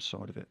weapons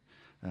side of it,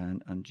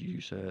 and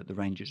use the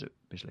Rangers at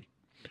Bisley.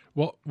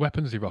 What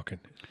weapons are you rocking?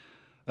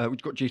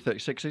 We've got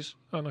G36s.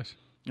 Oh, nice.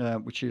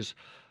 Which is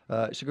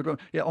it's a good one.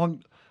 Yeah,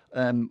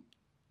 I'm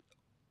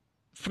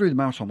through the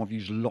maritime. I've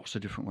used lots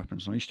of different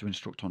weapons. I used to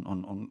instruct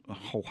on a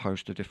whole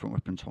host of different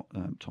weapon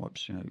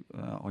types.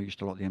 I used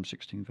to like the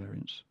M16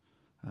 variants,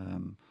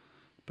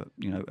 but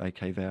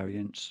AK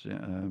variants.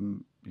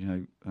 One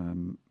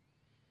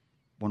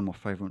of my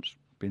favourites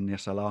being the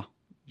SLR.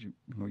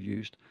 I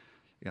used.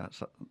 Yeah,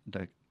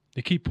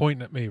 You keep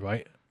pointing at me,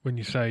 right? When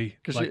you say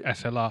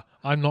SLR,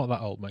 I'm not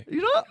that old, mate.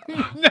 You're not?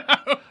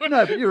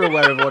 No, but you're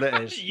aware of what it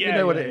is. You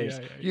know what it is.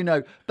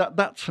 Yeah.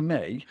 That for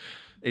me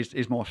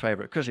is my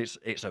favourite because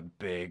it's a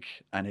big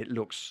and it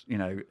looks,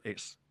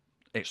 it's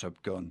a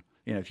gun.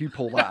 If you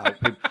pull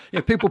that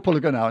out, people pull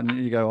a gun out and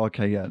you go,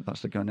 okay, yeah,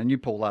 that's the gun. And you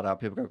pull that out,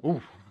 people go,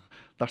 oh,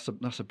 that's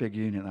a big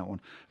unit, that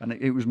one. And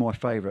it was my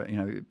favourite.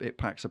 It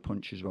packs a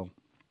punch as well.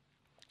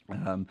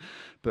 The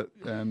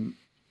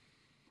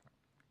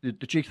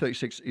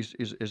G36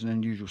 is an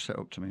unusual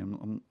setup to me.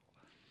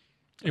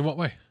 In what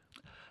way?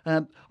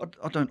 I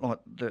don't like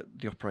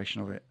the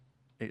operation of it.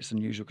 It's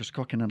unusual because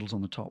cock and handle's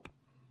on the top.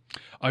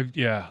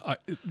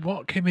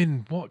 What came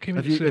in? Have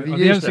into you the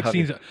used it, have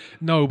you? M16s?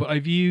 No, but I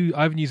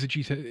haven't used the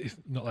G. It's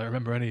not that I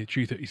remember any.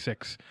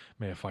 G36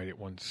 may have fired it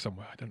once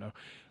somewhere. I don't know.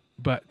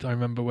 But I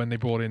remember when they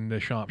brought in the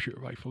sharpshooter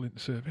rifle into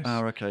service,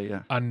 Oh, okay,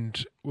 yeah,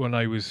 and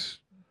I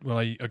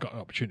got an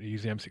opportunity to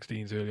use the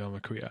M16s early on in my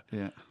career,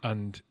 yeah.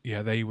 and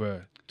yeah, they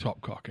were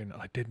top cocking.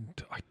 I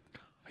didn't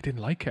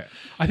like it.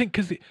 I think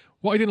because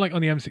what I didn't like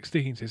on the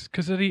M16s is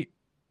because it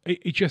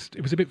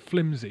was a bit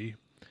flimsy.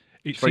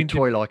 It It's very seemed to-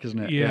 toy-like, isn't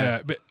it?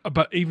 yeah,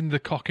 but even the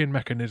cock-in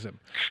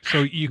mechanism,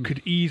 so you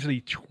could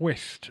easily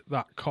twist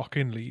that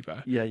cock-in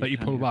lever Yeah, you that you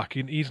can, pull yeah. back.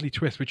 You can easily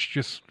twist, which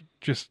just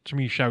to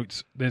me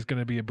shouts, "There's going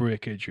to be a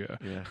breakage here.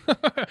 Yeah.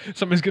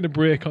 Something's going to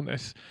break on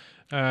this."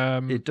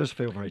 It does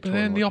feel very But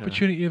toy-like. then the yeah.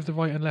 opportunity of the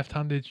right and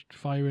left-handed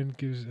firing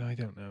gives. I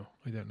don't know.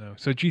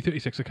 So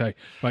G36, okay,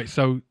 right.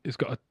 So it's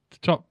got a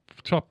top.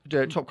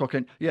 Yeah, top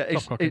cocking. Yeah,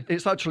 cocking.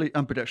 it's actually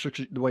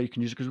ambidextrous the way you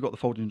can use it because we've got the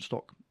folding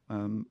stock.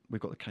 We've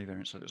got the K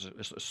variant, so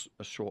it's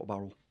a shorter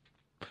barrel.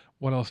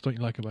 What else don't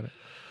you like about it?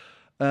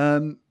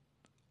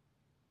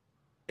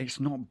 It's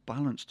not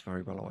balanced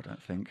very well, I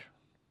don't think.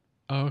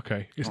 Oh,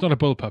 okay. It's not a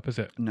bullpup, is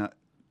it? No,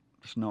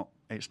 it's not.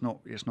 It's not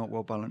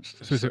well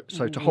balanced.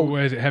 So, to hold,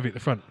 where is it heavy at the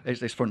front?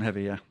 it's front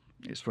heavy. Yeah,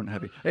 it's front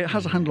heavy. It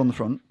has a handle on the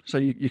front, so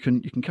you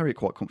can carry it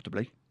quite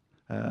comfortably.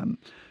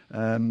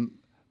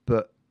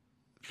 But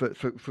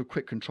for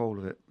quick control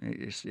of it,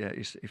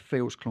 it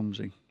feels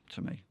clumsy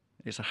to me.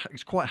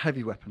 It's quite a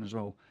heavy weapon as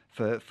well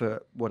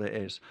for what it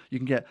is. You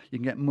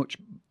can get much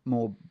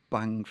more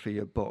bang for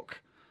your buck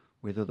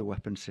with other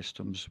weapon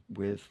systems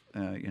with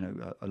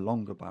a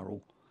longer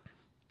barrel,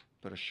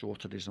 but a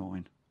shorter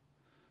design,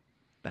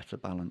 better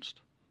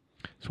balanced.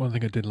 It's one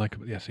thing I did like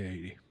about the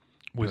SA80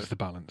 was the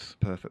balance.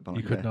 Perfect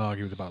balance. You couldn't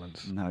argue with the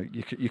balance. No,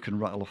 you can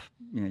rattle off.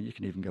 You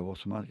can even go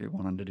automatically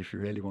one-handed if you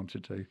really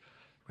wanted to,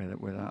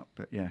 with that.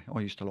 But yeah, I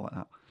used to like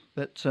that.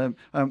 But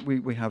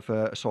we have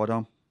a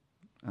sidearm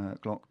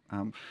Glock.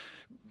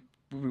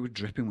 We were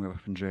dripping with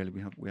weapons really.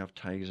 We have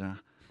taser,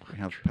 we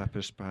have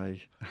pepper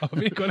spray. Oh,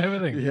 have you got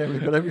everything? Yeah,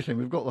 we've got everything.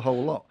 We've got the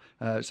whole lot.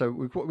 So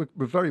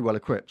we're very well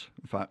equipped,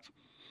 in fact,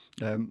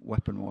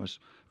 weapon-wise,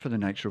 for the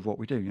nature of what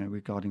we do.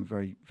 We're guarding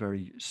very,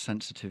 very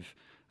sensitive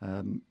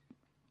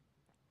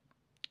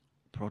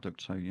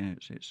product. So yeah,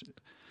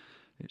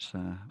 it's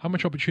How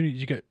much opportunity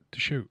did you get to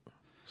shoot,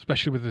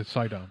 especially with the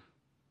sidearm?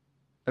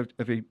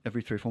 every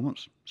 3 or 4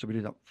 months. So we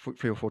do that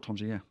 3 or 4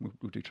 times a year.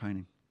 We'll do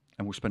training,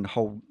 and we'll spend a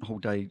whole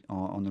day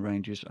on the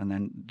ranges, and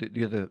then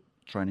the other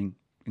training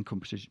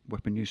encompasses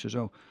weapon use as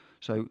well.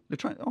 So the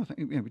I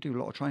think we do a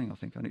lot of training. I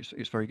think, and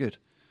it's very good.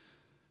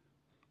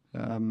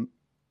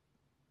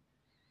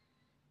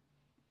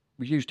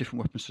 We use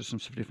different weapon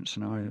systems for different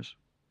scenarios.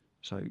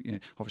 So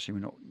obviously we're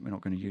not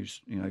going to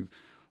use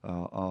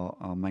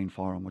our main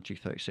firearm or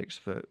G36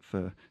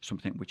 for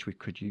something which we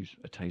could use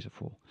a taser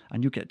for.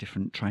 And you get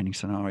different training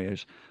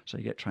scenarios, so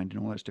you get trained in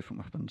all those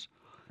different weapons.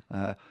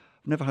 I've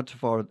never had to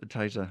fire the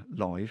taser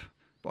live,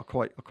 but I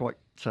quite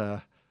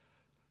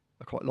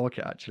like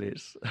it actually.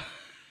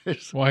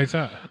 It's Why is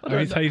that? Have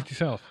you tased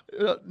yourself?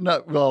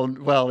 no,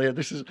 well, yeah.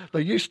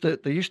 They used to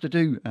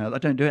do. They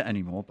don't do it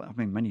anymore. But I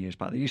mean, many years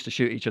back, they used to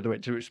shoot each other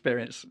to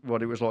experience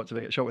what it was like to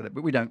get shot with it.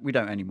 But we don't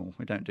anymore.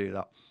 We don't do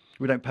that.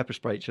 We don't pepper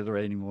spray each other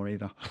anymore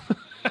either.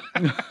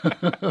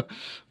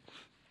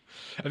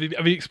 Have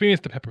you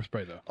experienced the pepper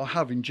spray though? I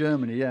have in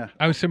Germany, yeah.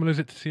 How similar is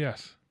it to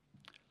CS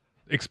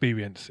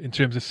experience in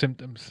terms of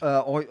symptoms?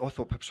 I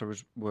thought pepper spray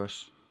was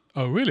worse.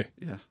 Oh, really?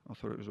 Yeah, I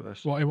thought it was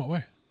worse. In what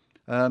way?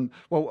 In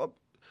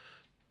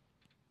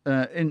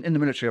the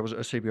military, I was a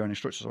CBR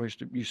instructor, so I used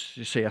to use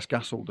CS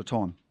gas all the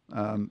time.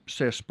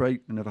 CS spray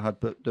I never had,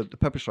 but the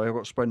pepper spray I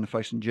got sprayed in the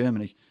face in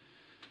Germany.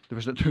 There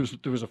was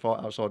a fight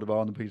outside the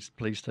bar, and the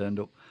police turned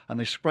up, and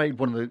they sprayed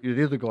one of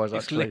the other guys.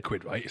 It's actually,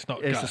 liquid, right? It's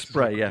not it's gas. a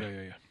spray, liquid. yeah.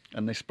 Yeah.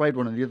 And they sprayed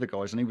one of the other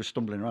guys, and he was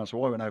stumbling around.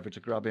 So I went over to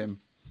grab him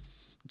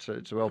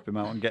to help him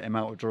out and get him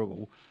out of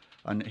trouble.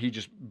 And he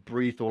just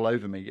breathed all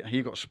over me.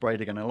 He got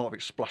sprayed again, and a lot of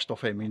it splashed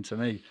off him into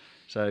me.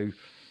 So,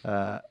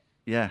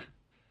 yeah,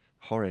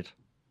 horrid.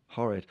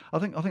 I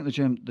think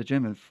the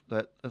German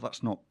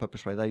that's not pepper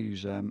spray. They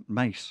use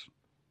mace.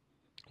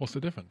 What's the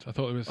difference? I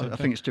thought it was. I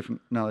think it's different.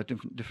 No, they're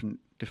different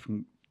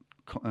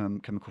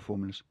chemical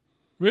formulas.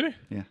 Really?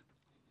 Yeah.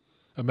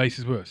 And mace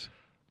is worse.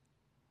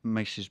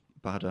 Mace is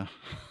badder.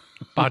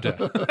 Badder.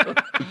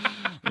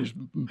 It's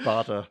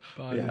badder.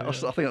 Badder, Yeah, yeah. I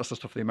think that's the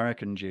stuff the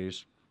Americans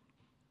use.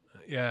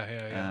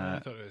 Yeah. I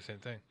thought it was the same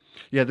thing.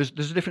 Yeah, there's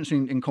a difference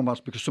in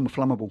combats because some are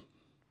flammable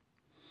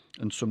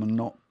and some are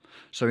not.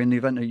 So in the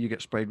event that you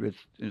get sprayed with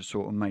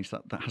sort of mace,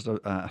 that has a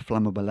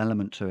flammable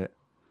element to it.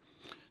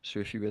 So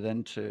if you were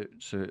then to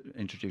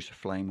introduce a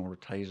flame or a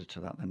taser to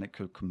that, then it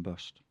could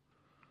combust.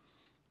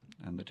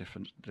 And the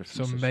difference.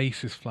 So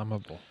mace is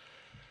flammable.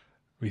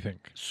 We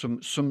think. Some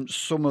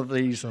of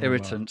these Some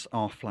irritants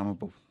are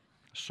flammable.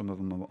 Some of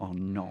them are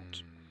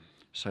not.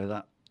 So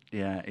that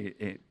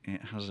it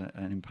has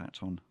an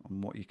impact on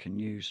what you can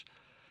use.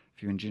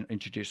 If you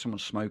introduce someone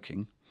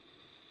smoking,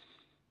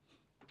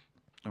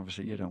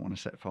 obviously you don't want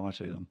to set fire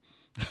to them.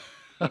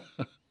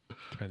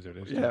 Depends who it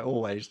is. Yeah,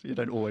 always. You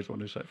don't always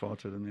want to set fire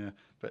to them. Yeah,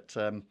 but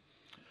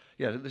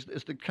yeah,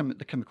 there's the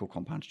chemical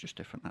compound's just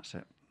different. That's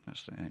it.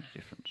 That's the only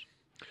difference.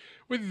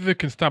 With the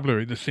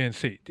constabulary, the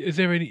CNC, is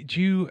there any?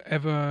 Do you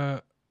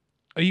ever?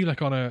 Are you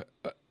like on a?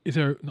 Is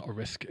there not a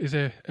risk? Is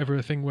there ever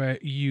a thing where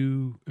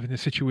you, in a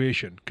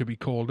situation, could be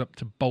called up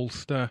to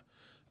bolster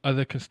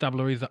other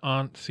constabularies that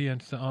aren't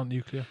CNC, that aren't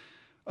nuclear?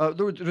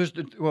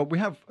 Well, we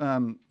have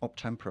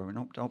Optempra, and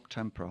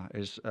Optempra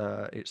is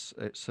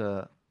it's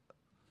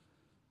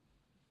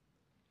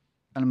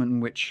element in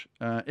which,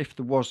 if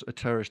there was a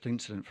terrorist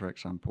incident, for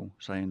example,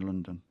 say in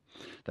London,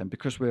 then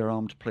because we're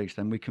armed police,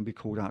 then we can be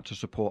called out to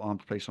support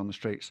armed police on the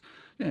streets,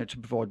 to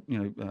provide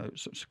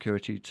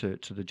security to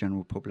the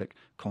general public,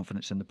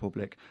 confidence in the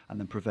public, and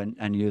then prevent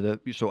any other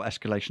sort of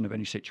escalation of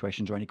any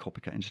situations or any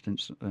copycat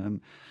incidents.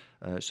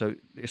 So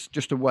it's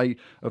just a way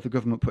of the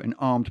government putting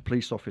armed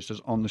police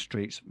officers on the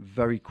streets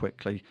very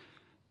quickly,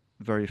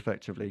 very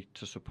effectively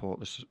to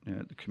support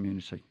the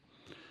community.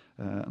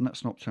 And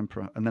that's not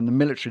temporary. And then the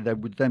military, they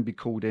would then be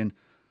called in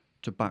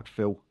to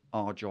backfill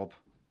our job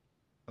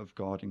of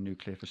guarding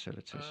nuclear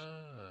facilities.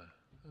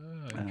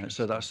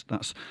 So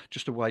that's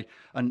just a way,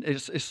 and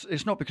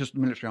it's not because the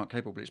military aren't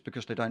capable. It's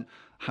because they don't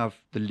have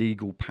the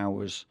legal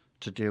powers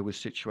to deal with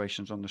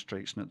situations on the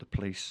streets that the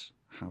police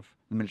have.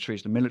 The military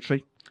is the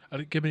military.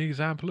 Give me an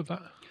example of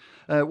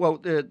that. Well,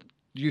 the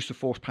use of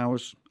force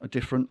powers are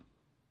different.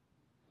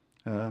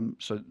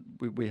 So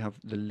we have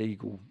the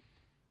legal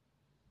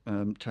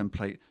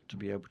template to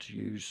be able to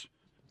use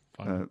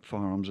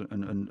firearms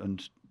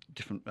and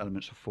different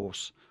elements of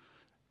force,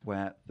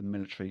 where the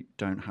military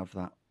don't have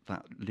that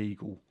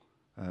legal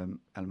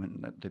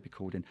element that they'd be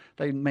called in.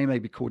 They may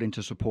be called in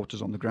to support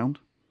us on the ground,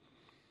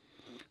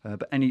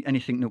 but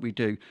anything that we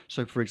do.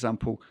 So, for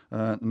example,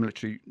 the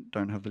military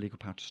don't have the legal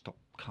power to stop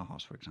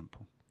cars, for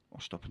example,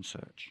 or stop and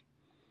search,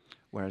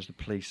 whereas the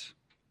police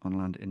on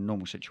land in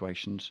normal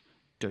situations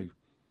do.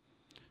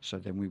 So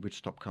then we would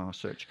stop cars,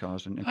 search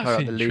cars, and carry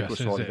out the legal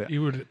side of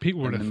it.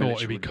 People would have thought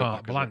it'd be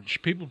carte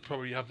blanche. People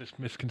probably have this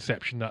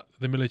misconception that if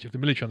the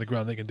military on the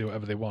ground, they can do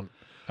whatever they want,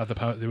 have the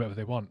power to do whatever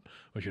they want,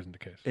 which isn't the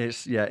case.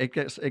 It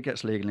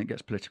gets legal and it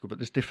gets political, but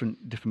there's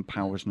different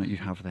powers that you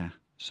have there.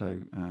 So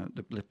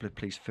the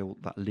police feel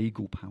that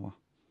legal power,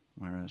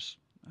 whereas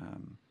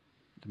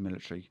the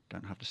military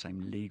don't have the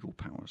same legal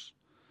powers.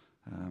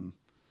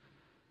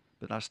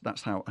 But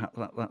that's how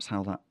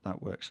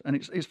that works, and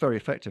it's very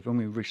effective. And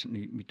we've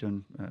recently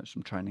done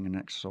some training and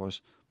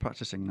exercise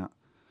practicing that.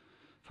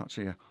 In fact,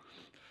 yeah,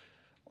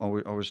 I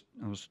was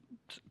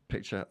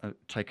picture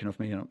taken of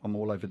me, and I'm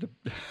all over the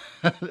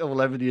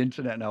all over the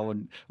internet now,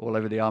 and all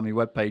over the army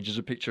web pages.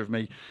 A picture of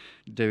me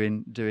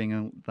doing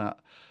that.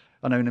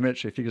 I know in the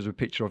military, if you give us a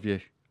picture of you,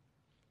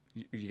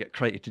 you get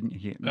crated, didn't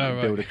you?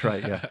 Build a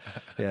crate, yeah,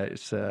 yeah.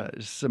 It's a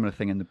similar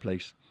thing in the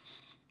police.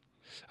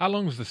 How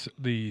long's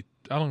the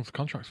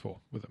contracts for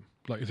with them?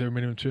 Like, is there a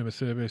minimum term of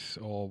service,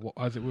 or what?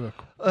 How does it work?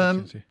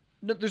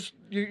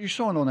 You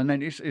sign on, and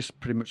then it's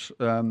pretty much.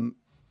 I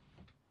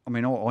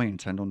mean, I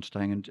intend on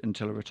staying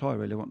until I retire.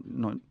 Really,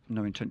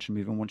 no intention of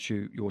moving. Once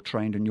you're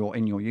trained and you're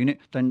in your unit,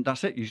 then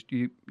that's it.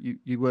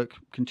 You work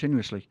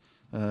continuously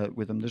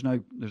with them. There's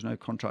no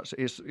contracts.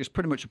 It's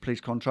pretty much a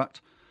police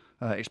contract.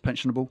 It's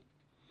pensionable.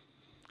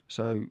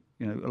 So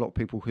a lot of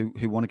people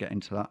who want to get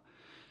into that.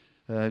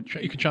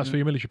 You can transfer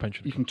your military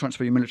pension. You can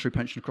transfer your military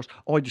pension across.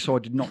 I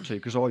decided not to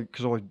because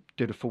I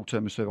did a full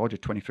term of service. I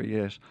did 23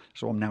 years,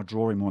 so I'm now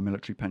drawing my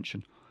military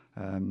pension,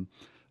 and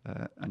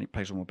it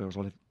pays all my bills.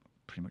 I live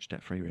pretty much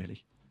debt free,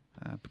 really,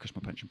 because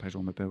my pension pays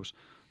all my bills.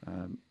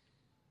 I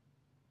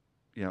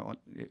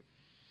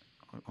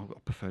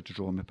prefer to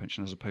draw my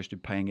pension as opposed to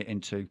paying it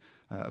into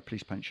a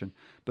police pension.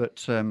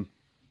 But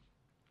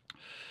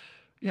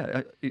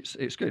yeah,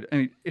 it's good. I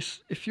mean,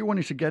 if you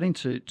wanted to get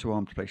into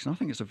armed policing, I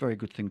think it's a very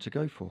good thing to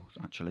go for.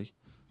 Actually,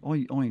 I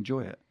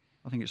enjoy it.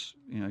 I think it's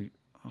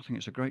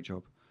a great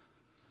job.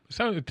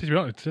 To be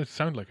honest, it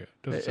sounds like it.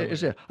 It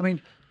is, yeah. I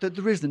mean,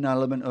 there is an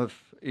element of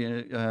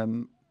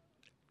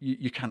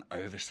you can't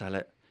oversell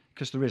it,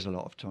 because there is a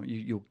lot of time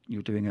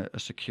you're doing a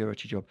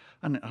security job,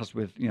 and as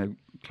with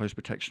close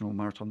protection or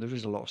maritime, there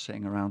is a lot of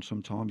sitting around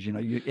sometimes.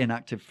 You're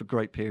inactive for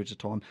great periods of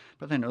time,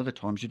 but then other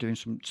times you're doing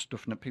some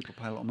stuff that people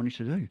pay a lot of money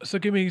to do. So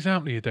give me an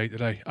example of your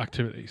day-to-day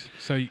activities.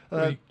 So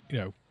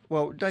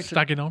well,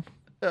 stagging on.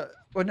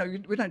 Well, no,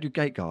 we don't do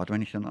gate guard or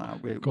anything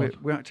like that.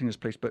 We're acting as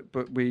police,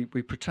 but we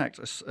protect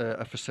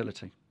a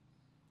facility,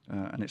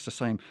 and it's the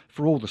same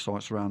for all the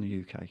sites around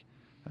the UK.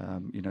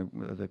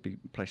 Whether there be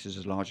places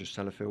as large as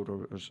Sellafield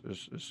or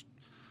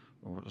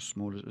as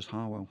small as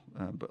Harwell,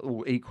 but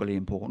all equally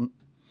important.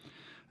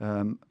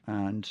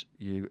 And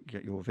you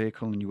get your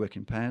vehicle and you work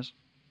in pairs.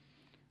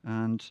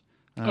 And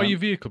are you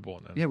vehicle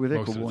borne then? Yeah, we're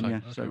vehicle borne. Yeah,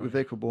 Okay, so we're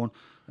vehicle borne,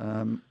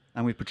 and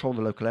we patrol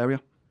the local area.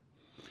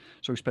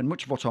 So we spend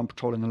much of our time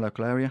patrolling the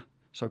local area.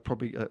 So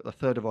probably a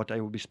third of our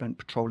day will be spent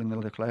patrolling the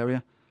local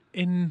area.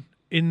 In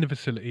the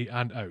facility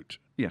and out?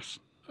 Yes.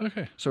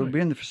 Okay. So we'll be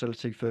in the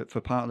facility for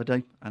part of the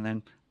day, and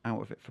then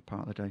out of it for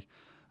part of the day.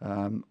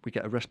 We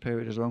get a rest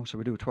period as well. So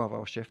we do a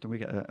 12-hour shift, and we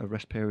get a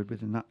rest period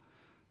within that.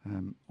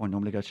 I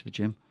normally go to the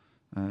gym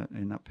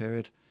in that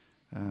period,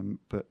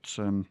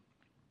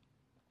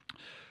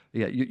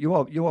 yeah, you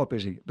are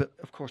busy, but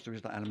of course there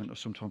is that element of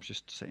sometimes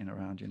just sitting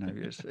around.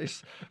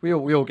 It's we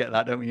all get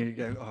that, don't we? You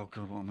go, oh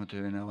God, what am I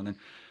doing now? And then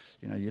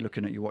you're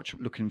looking at your watch,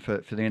 looking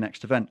for the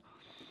next event.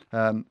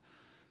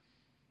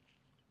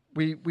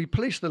 We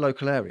police the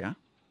local area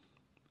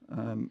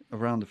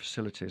around the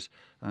facilities,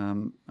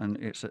 and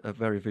it's a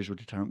very visual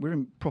deterrent. We're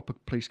in proper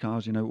police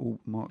cars, all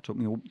marked up,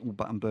 all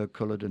Battenberg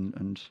coloured,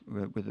 and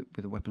with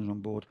the weapons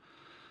on board.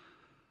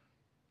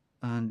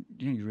 And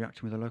you're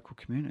reacting with the local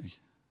community.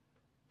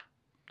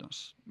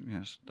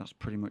 That's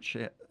pretty much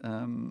it.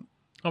 How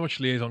much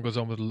liaison goes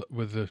on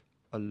with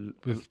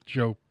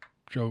Joe?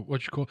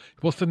 What do you call?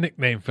 What's the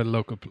nickname for the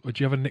local? Do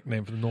you have a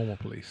nickname for the normal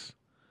police?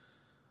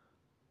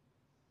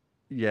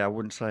 Yeah, I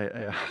wouldn't say it.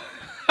 Yeah.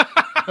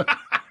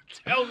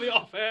 Tell me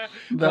off air.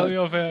 No, Tell me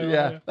off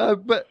air. Yeah,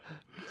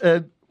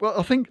 well,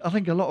 I think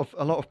a lot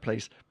of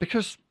police,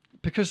 because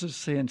of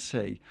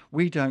CNC,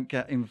 we don't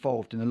get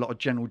involved in a lot of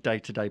general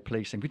day-to-day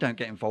policing. We don't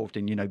get involved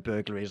in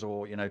burglaries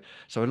or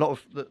So a lot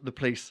of the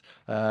police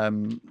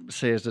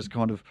see us as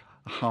kind of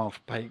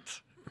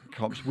half-baked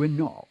cops. We're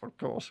not, of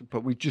course,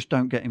 but we just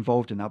don't get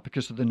involved in that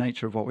because of the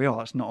nature of what we are.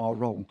 That's not our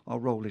role. Our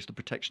role is the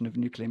protection of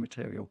nuclear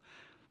material,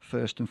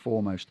 first and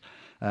foremost.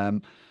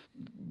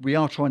 We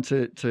are trying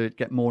to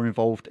get more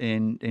involved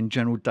in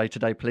general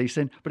day-to-day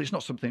policing, but it's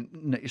not something.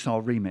 It's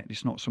our remit.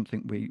 It's not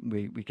something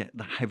we get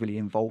heavily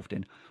involved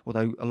in.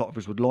 Although a lot of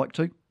us would like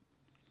to,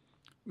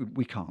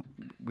 we can't.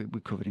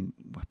 We're covered in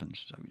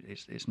weapons, so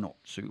it's not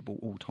suitable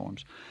all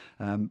times.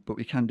 But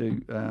we can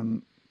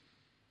do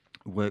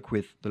work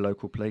with the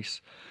local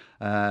police.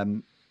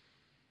 They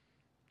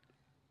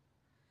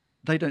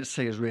don't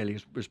see us really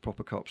as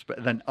proper cops,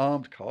 but then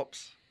armed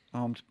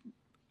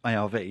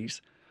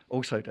ARVs.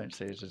 Also, don't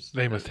see us as.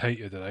 They must hate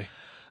you, do they?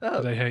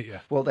 Do they hate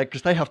you? Well,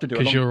 because they have to do it.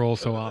 Because you're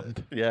also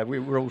armed. Yeah,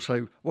 we're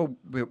also. Well,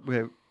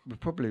 we're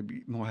probably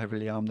more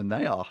heavily armed than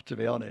they are, to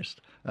be honest.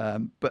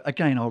 But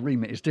again, our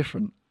remit is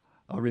different.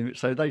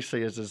 So they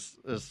see us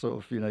as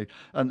sort of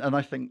and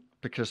I think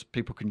because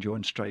people can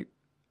join straight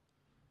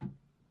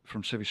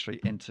from Civvy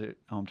Street into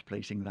armed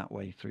policing that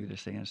way through the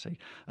CNC,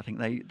 I think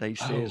they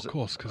see us. Of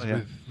course, because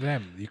with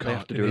them you can't. They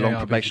have to do a long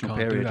probational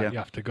period. Yeah, you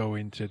have to go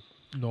into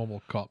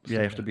normal cops. Yeah,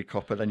 you have to be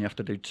copper, then you have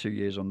to do 2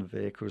 years on the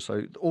vehicle.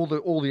 So all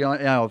the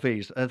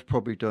ARVs have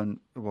probably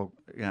done, well,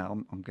 yeah,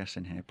 I'm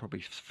guessing here,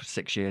 probably for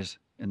 6 years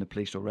in the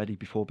police already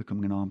before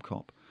becoming an armed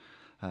cop.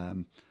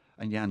 And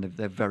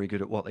they're very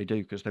good at what they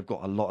do because they've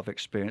got a lot of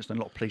experience and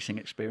a lot of policing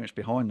experience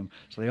behind them.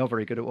 So they are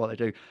very good at what they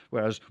do,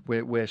 whereas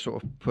we're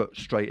sort of put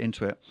straight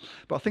into it.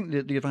 But I think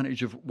the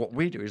advantage of what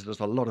we do is there's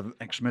a lot of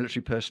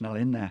ex-military personnel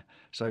in there.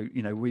 So,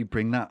 we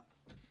bring that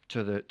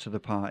to the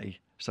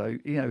party. So,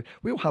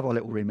 we all have our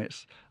little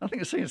remits. I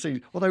think the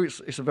CNC, although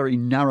it's a very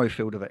narrow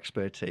field of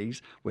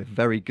expertise, we're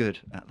very good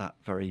at that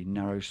very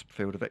narrow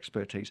field of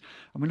expertise.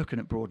 And we're looking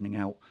at broadening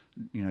out,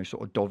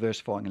 sort of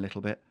diversifying a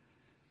little bit.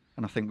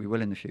 And I think we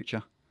will in the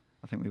future.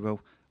 I think we will.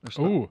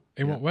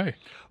 In what way?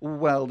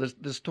 Well,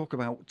 there's talk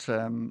about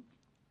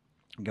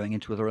going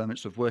into other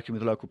elements of working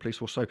with the local police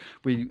force. So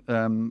we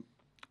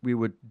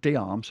would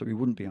de-arm, so we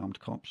wouldn't be armed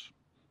cops.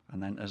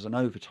 And then as an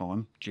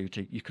overtime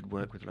duty, you could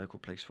work with the local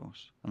police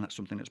force. And that's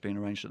something that's being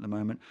arranged at the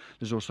moment.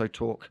 There's also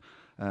talk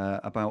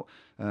about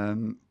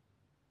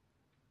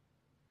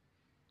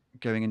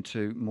going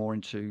more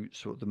into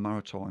sort of the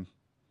maritime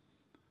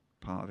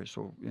part of it,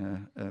 sort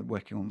of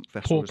working on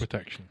vessels. Port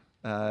protection.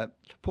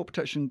 Port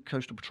protection,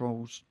 coastal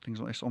patrols, things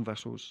like this on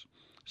vessels.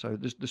 So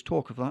there's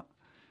talk of that.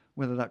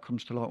 Whether that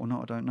comes to light or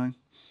not, I don't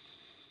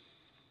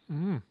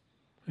know.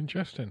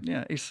 Interesting.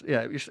 Yeah, it's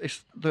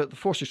the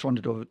force is trying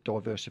to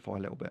diversify a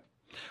little bit.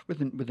 With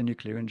the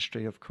nuclear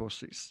industry, of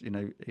course, it's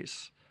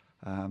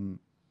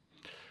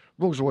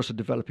Rolls-Royce are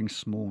developing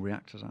small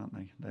reactors, aren't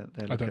they?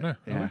 I don't know.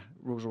 Yeah,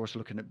 Rolls-Royce are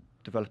looking at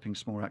developing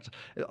small reactors.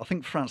 I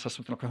think France has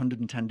something like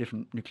 110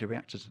 different nuclear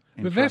reactors.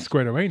 But they're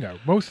squared away now.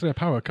 Most of their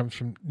power comes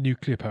from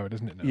nuclear power,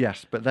 doesn't it? Now?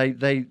 Yes, but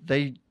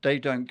they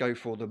don't go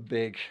for the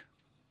big,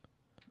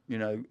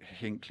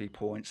 Hinkley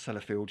Point,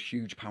 Sellafield,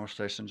 huge power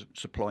stations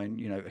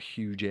supplying a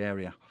huge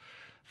area.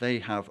 They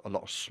have a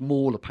lot of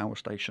smaller power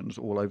stations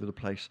all over the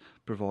place,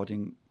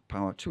 providing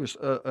power to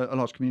a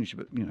large community,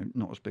 but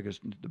not as big as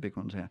the big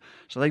ones here.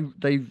 So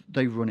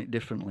they run it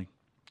differently.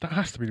 That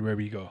has to be the way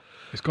we go.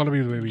 It's got to be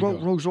the way we go.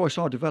 Rolls-Royce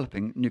are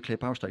developing nuclear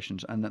power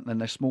stations, and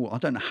they're small. I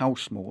don't know how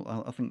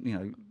small. I think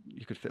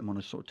you could fit them on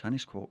a sort of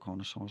tennis court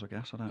kind of size, I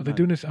guess. I don't know. Are they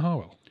doing this at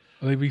Harwell?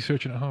 Are they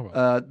researching at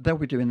Harwell? They'll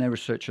be doing their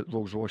research at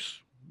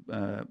Rolls-Royce,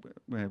 where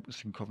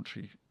it's in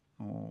Coventry.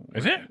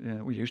 Is it?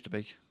 Yeah, we used to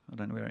be. I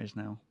don't know where it is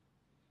now.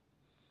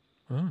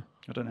 Oh.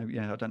 I don't know.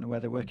 Yeah, I don't know where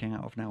they're working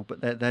out of now,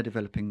 but they're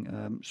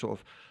developing sort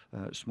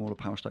of smaller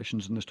power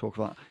stations, and there's talk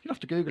of that. You'll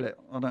have to Google it.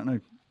 I don't know,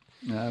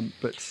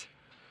 but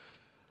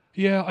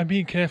yeah, I'm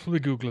being careful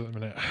with Google at the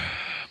minute.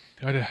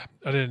 I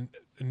had a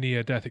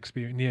near-death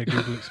experience,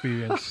 near-Google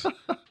experience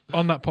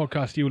on that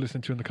podcast you were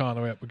listening to in the car on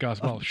the way up with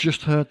Gaz Walsh. I've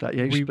just heard that.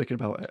 Yeah, you're speaking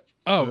about it.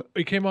 Oh,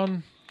 it came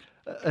on.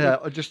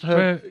 I just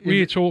heard. Where we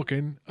were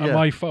talking, and Yeah.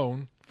 my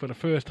phone, for the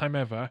first time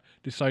ever,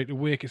 decided to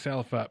wake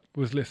itself up,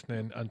 was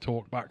listening, and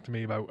talked back to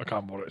me about, I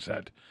can't remember what it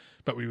said.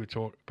 But we were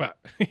talking,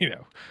 we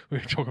were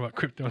talking about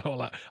crypto and all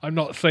that. I'm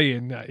not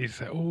saying that he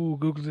said, "Oh,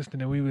 Google's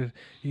listening," and we were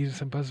using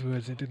some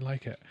buzzwords. They didn't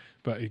like it,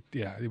 but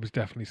it was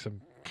definitely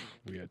some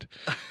weird,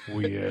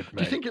 Do you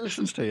mate. think it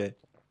listens to you?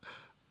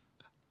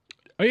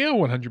 Oh yeah,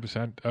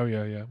 100%. Oh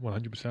yeah,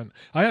 100%.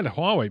 I had a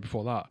Huawei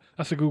before that.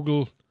 That's a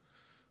Google.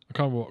 I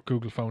can't remember what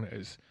Google phone it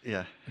is.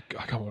 Yeah.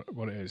 I can't remember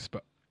what it is,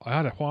 but I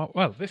had a Huawei.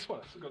 Well, this one.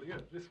 I've got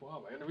this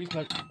Huawei. And the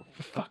reason,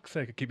 for fuck's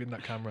sake, I keep hitting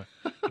that camera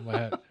in my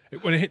head.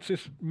 When it hits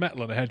this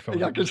metal on the headphone,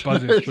 Yeah, I it can just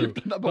buzzes see- through. you've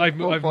done that about I've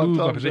 4 or 5 moved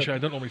my times, position. yeah. I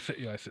don't normally sit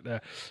here. I sit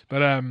there.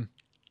 But I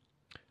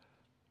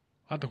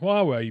had the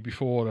Huawei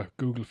before the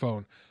Google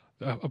phone.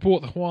 I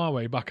bought the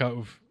Huawei back out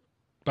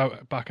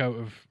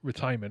of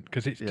retirement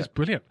because it's Yeah. just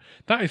brilliant.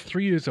 That is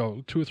 3 years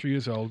old, 2 or 3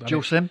 years old. and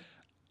Dual SIM?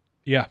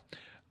 yeah,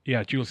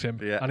 dual SIM,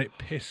 Yeah. and it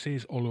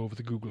pisses all over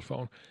the Google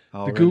phone.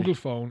 Oh, The really? Google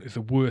phone is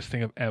the worst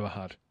thing I've ever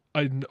had.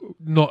 I'm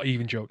not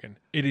even joking.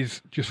 It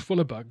is just full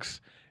of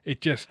bugs.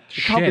 It just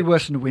It can't be shit.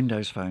 worse than a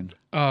Windows phone.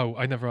 Oh,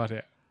 I never had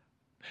it.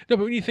 No,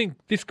 but when you think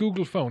this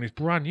Google phone is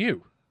brand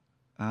new,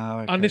 Oh,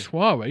 okay. and this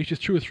Huawei is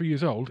just 2 or 3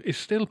 years old, is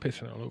still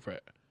pissing all over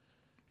it.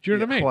 Do you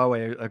know what I mean?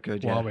 Huawei are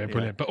good, yeah. Huawei are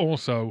brilliant, but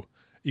also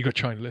you got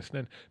China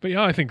listening. But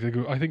yeah, I think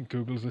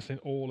Google's listening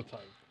all the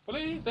time. Well,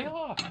 they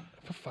are.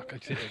 For fuck, I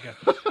say it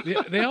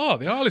again. they are.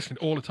 They are listening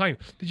all the time.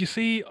 Did you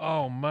see?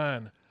 Oh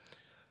man.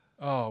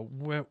 Oh,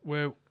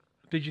 where?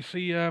 Did you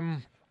see?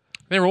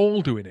 They're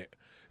all doing it.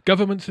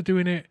 Governments are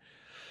doing it.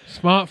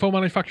 Smartphone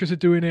manufacturers are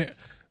doing it.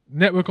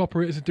 Network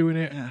operators are doing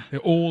it. Yeah. They're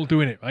all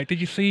doing it, right? Did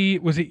you see?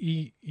 Was it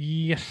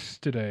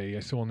yesterday? I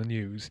saw on the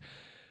news.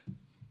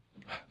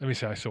 Let me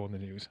say I saw on the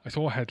news. I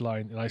saw a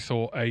headline and I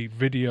saw a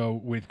video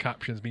with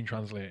captions being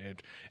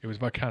translated. It was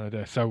about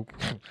Canada, so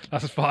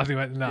that's as far as we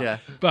went in that. Yeah.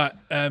 But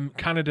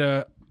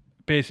Canada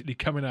basically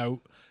coming out.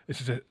 This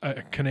is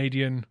a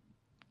Canadian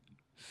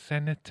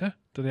senator.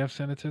 Do they have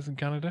senators in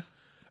Canada?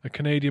 A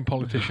Canadian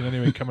politician,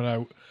 anyway, coming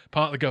out,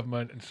 part of the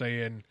government, and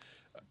saying,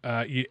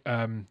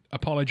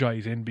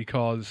 apologising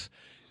because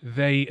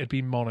they had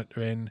been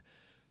monitoring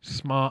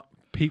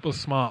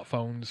people's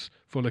smartphones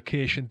for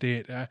location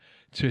data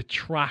to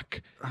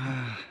track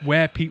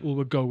where people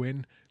were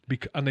going,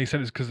 and they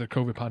said it's because of the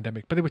COVID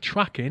pandemic, but they were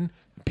tracking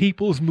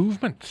people's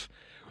movements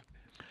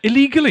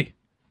illegally.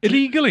 Do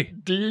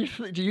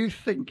you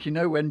think,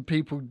 when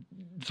people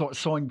sort of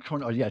sign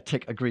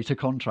agree to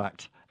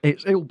contract,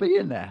 it'll be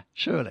in there,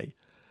 surely?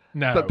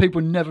 No, But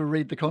people never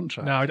read the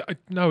contract.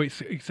 no,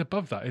 it's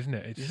above that, isn't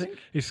it? You think?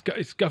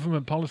 It's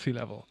government policy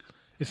level.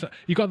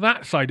 You got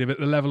that side of it,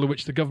 the level at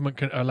which the government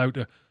can allow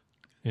to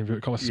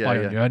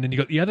spy on you, and then you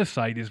got the other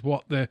side is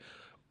what the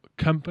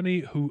company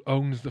who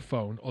owns the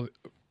phone, or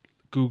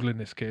Google in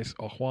this case,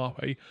 or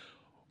Huawei,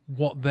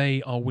 what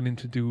they are willing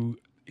to do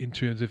in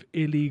terms of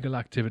illegal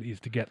activities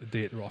to get the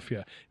data off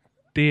you.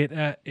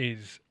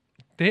 Data's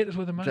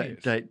where the money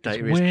is. Data It's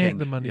is where king.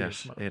 the money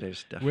Yes, is. Man. it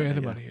is, definitely. Where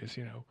the yeah. money is,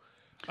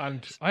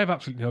 And I have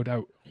absolutely no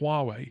doubt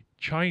Huawei,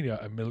 China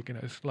are milking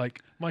us.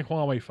 Like my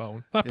Huawei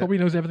phone, that probably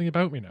knows everything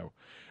about me now.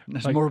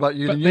 It's Like, more about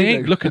you but than they you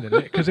ain't do. looking at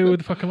it because who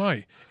the fuck am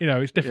I?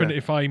 It's different Yeah.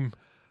 if I'm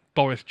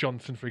Boris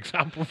Johnson, for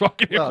example,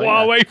 rocking a Well, yeah.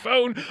 Huawei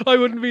phone. I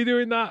wouldn't be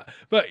doing that.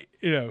 But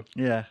Yeah.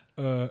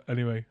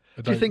 anyway.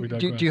 Do you think?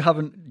 Do you have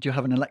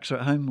an Alexa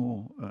at home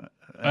or?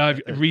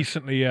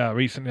 Recently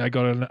I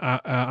got an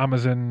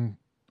Amazon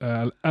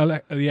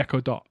the Echo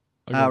Dot.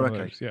 I got one of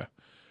okay. those, yeah,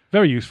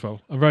 very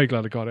useful. I'm very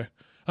glad I got it.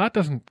 That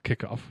doesn't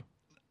kick off.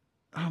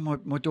 Oh,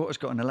 my daughter's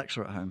got an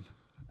Alexa at home,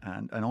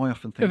 and I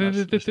often Yeah, think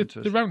that's listening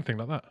to the us. round thing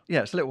like that.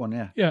 Yeah, it's a little one.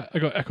 Yeah. Yeah, I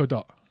got Echo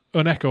Dot.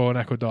 An Echo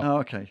Dot. Oh,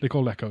 okay. They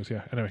call Echoes,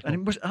 yeah. Anyway. And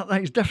it was,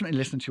 he's definitely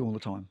listening to you all the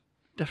time.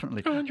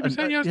 Definitely. 100%,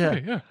 And, yeah, it has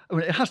to be, yeah. I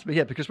mean, it has to be,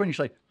 yeah, because when you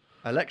say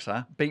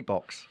Alexa,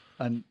 beatbox,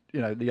 and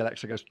the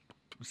Alexa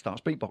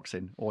starts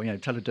beatboxing, or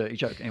tell a dirty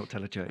joke, and it'll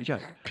tell a dirty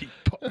joke.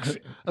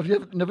 Beatboxing. Have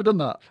you never done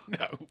that?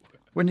 No.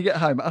 When you get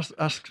home,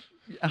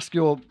 ask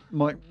your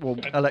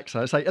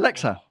Alexa, say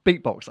Alexa,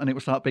 beatbox, and it will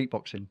start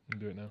beatboxing. I'll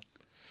do it now.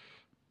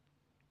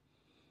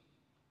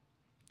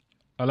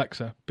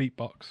 Alexa,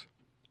 beatbox.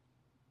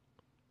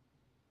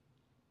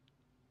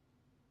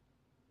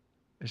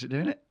 Is it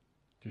doing it?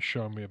 Just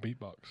showing me a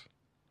beatbox.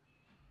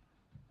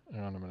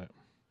 Hang on a minute.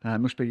 It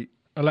must be.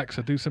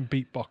 Alexa, do some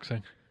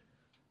beatboxing.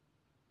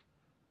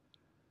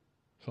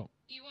 So,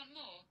 You want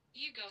more?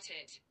 You got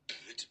it.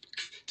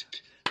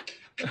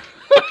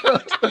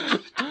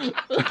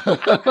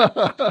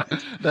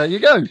 There you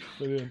go.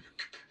 brilliant.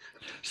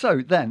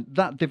 So then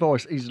that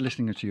device is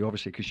listening to you,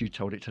 obviously, because you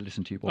told it to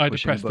listen to you. I had to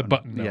press the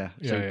button. Now. Yeah,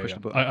 so you push yeah. the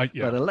button.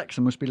 Yeah. But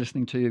Alexa must be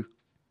listening to you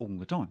all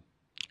the time.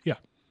 Yeah.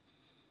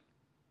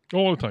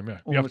 All the time, yeah.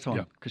 All You the have- time,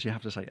 yeah. because you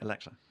have to say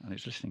Alexa, and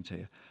it's listening to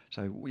you.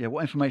 So yeah,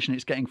 what information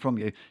it's getting from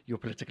you, your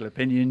political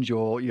opinions,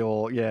 your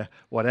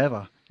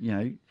whatever,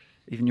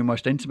 even your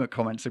most intimate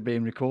comments are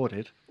being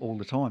recorded all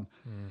the time.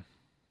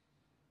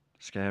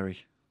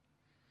 Scary.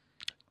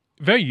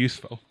 Very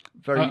useful.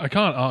 Very. I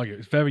can't argue.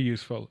 It's very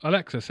useful.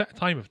 Alexa, set a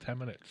time of 10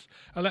 minutes.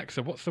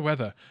 Alexa, what's the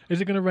weather?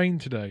 Is it going to rain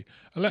today?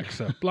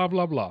 Alexa, blah,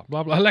 blah, blah,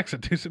 blah, blah. Alexa,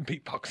 do some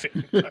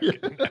beatboxing.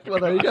 Well,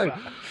 there you go.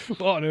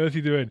 What on earth are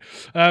you doing?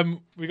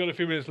 We've got a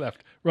few minutes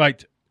left.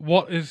 Right.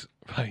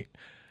 Right.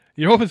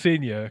 You're over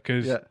senior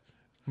because Yeah.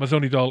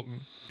 Mazzoni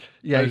Dalton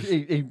Yeah, has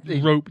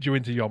he roped you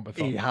into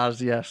Yombathon. he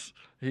has, yes.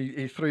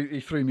 He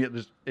threw me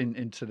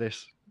into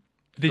this.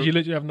 Did you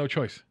literally have no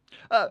choice?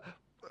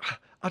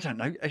 I don't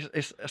know.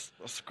 It's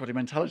Scotty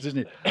mentality, isn't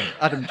it?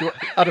 Adam, do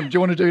you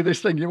want to do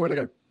this thing? You want to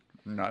go?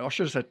 No, I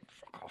should have said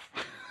fuck off.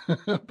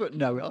 But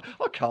no,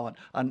 I can't.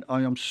 And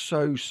I am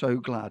so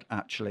glad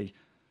actually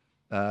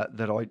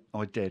that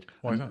I did.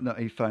 Why is that? That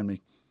he phoned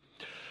me.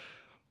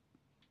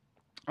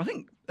 I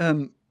think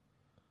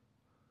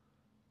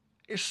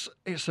it's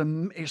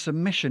a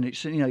mission.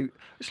 It's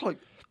it's like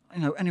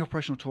any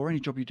operational tour,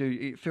 any job you do,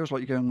 it feels like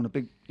you're going on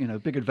a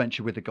big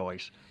adventure with the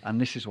guys. And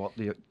this is what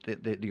the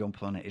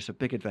Yombathon is. It's a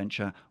big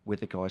adventure with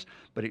the guys,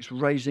 but it's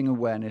raising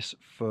awareness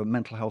for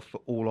mental health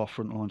for all our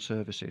frontline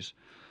services.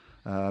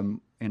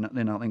 And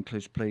that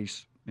includes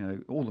police,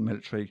 all the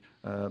military,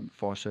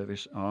 fire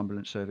service, our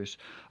ambulance service.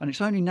 And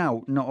it's only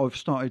now I've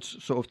started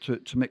sort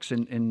of to mix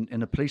in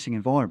a policing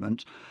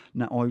environment.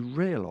 Now I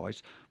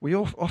realise we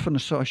often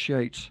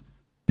associate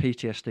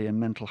PTSD and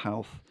mental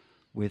health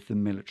with the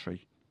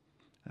military.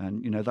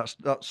 And that's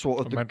sort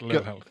of the mental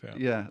ill health.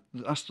 Yeah,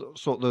 that's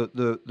sort of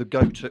the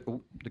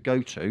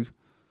go-to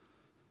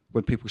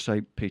when people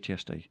say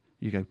PTSD.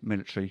 You go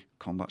military,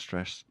 combat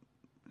stress,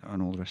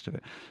 and all the rest of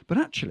it. But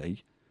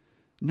actually,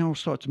 now I've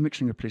started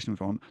mixing a police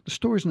environment. The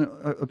stories that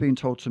are being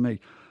told to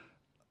me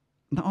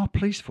that our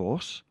police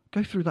force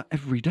go through that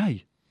every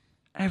day,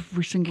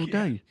 every single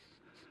day.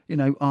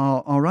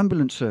 Our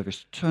ambulance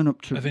service turn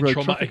up to As in road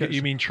traumatic. traffic.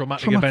 You mean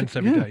traumatic events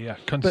every day? Yeah,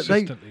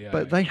 consistently.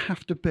 But they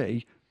have to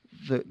be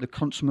the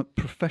consummate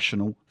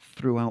professional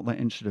throughout that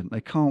incident.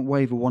 They can't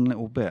waver one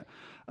little bit,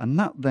 and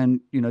that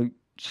then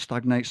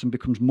stagnates and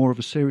becomes more of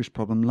a serious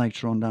problem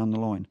later on down the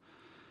line.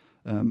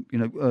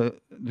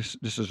 This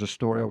is a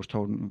story I was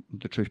told.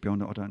 The truth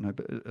behind it, I don't know,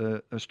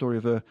 but a story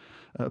of a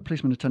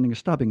policeman attending a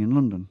stabbing in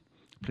London.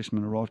 A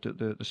policeman arrived at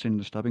the scene of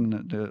the stabbing,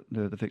 and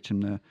the victim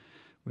there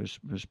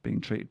was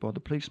being treated by the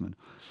policeman.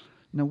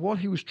 Now, while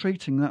he was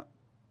treating that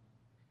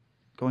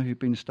guy who'd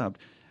been stabbed,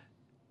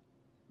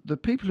 the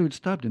people who had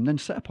stabbed him then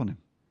set upon him,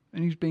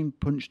 and he's being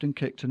punched and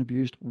kicked and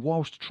abused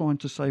whilst trying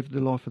to save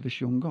the life of this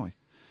young guy.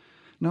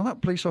 Now,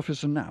 that police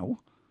officer now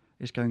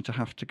is going to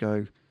have to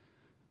go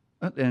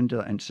at the end of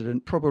that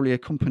incident, probably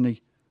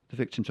accompany the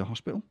victim to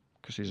hospital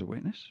because he's a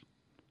witness.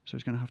 So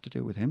he's going to have to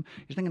deal with him.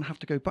 He's then going to have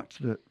to go back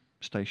to the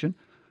station,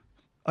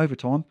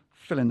 overtime,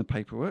 fill in the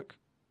paperwork,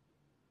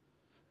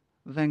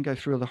 then go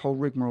through the whole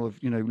rigmarole of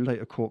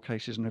later court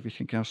cases and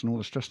everything else and all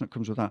the stress that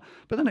comes with that.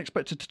 But then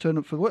expected to turn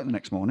up for work the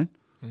next morning,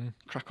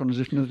 crack on as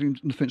if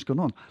nothing's gone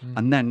on,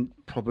 and then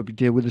probably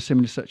deal with a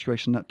similar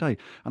situation that day.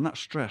 And that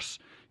stress,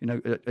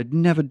 it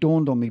never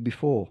dawned on me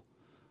before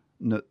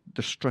that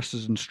the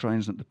stresses and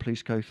strains that the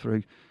police go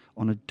through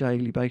on a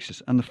daily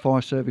basis, and the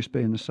fire service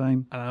being the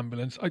same. An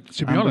ambulance.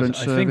 To be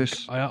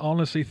honest, I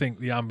honestly think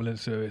the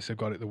ambulance service have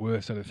got it the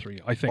worst out of three.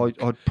 I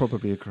think I'd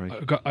probably agree.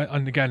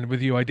 And again,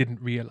 with you, I didn't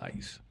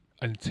realise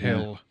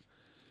until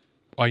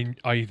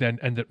I then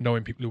ended up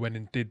knowing people who went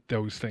and did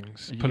those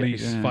things: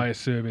 police, fire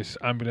service,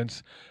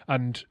 ambulance,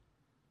 and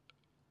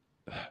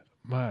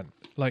man,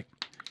 like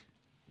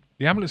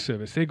the ambulance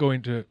service,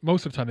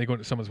 most of the time they go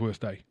into someone's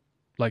worst day.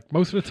 Like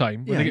most of the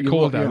time, when they get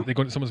called out, they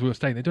go into someone's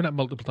worst day. And they do that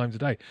multiple times a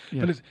day.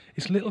 Yeah. But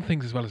it's little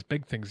things as well as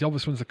big things. The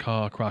obvious ones are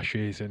car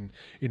crashes and,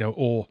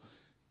 or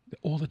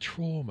all the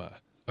trauma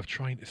of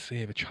trying to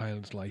save a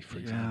child's life, for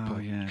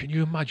example. Yeah. Can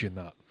you imagine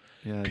that?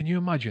 Yeah. Can you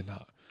imagine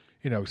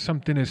that?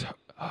 Something as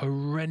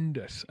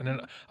horrendous. And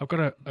then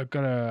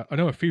I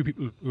know a few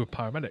people who are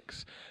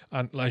paramedics,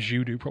 and as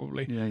you do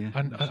probably. Yeah.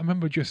 And I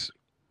remember just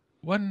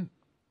one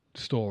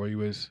story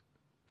was,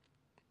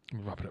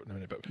 we'll wrap it up in a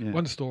minute, but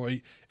one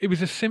story, it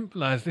was as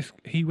simple as this.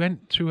 He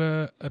went to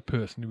a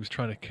person who was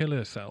trying to kill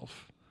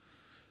herself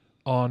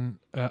on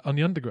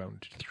the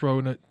underground,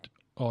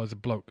 as a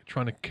bloke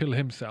trying to kill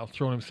himself,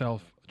 trying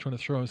to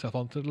throw himself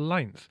onto the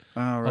lines,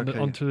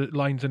 onto the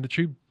lines in the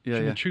tube,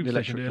 the tube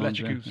station, to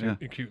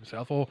electrocute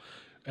himself, or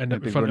end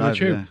up in front of the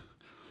tube.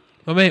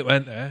 My mate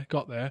went there,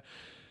 got there.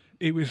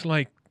 It was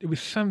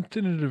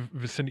something in the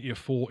vicinity of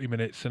 40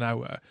 minutes, an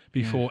hour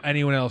before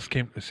anyone else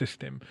came to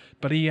assist him.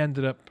 But he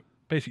ended up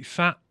basically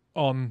sat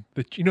on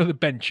the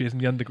benches in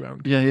the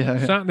underground.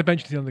 Sat on the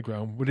benches in the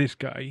underground with this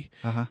guy,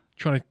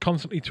 trying to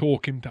constantly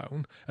talk him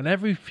down. And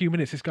every few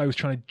minutes, this guy was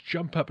trying to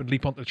jump up and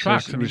leap onto the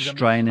tracks. So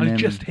restraining him.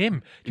 Just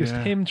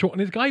him talking.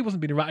 This guy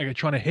wasn't being erratic,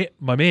 trying to hit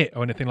my mate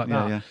or anything like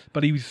that. Yeah.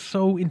 But he was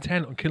so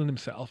intent on killing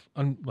himself.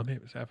 And my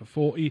mate was there for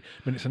 40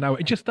 minutes an hour.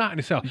 And just that in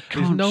itself,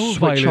 there's no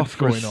violence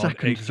going on.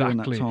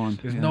 Exactly.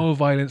 There's no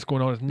violence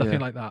going on. There's nothing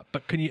like that.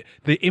 But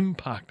the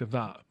impact of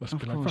that must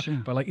be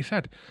like, but like you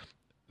said,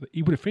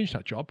 he would have finished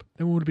that job,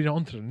 then we would have been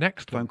on to the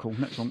next phone call.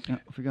 Next one,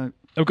 off we go.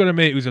 I've got a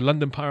mate who's a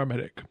London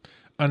paramedic,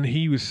 and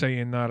he was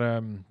saying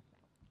that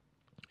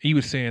He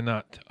was saying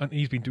that, and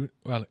he's been doing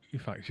well. In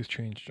fact, he's just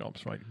changed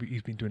jobs, right? But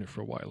he's been doing it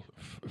for a while,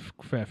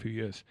 a fair few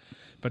years.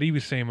 But he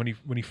was saying when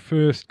he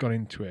first got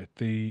into it,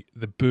 the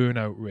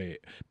burnout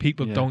rate,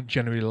 people Yeah. don't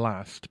generally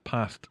last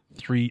past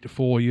 3 to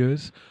 4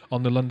 years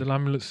on the London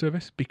Ambulance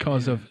Service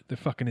because of the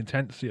fucking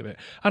intensity of it.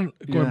 And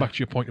going Yeah. back to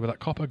your point about that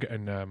copper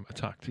getting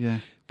attacked,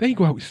 Yeah. they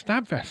go out with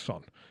stab vests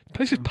on.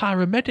 This is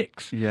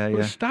paramedics Yeah, with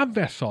yeah. stab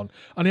vests on,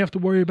 and they have to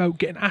worry about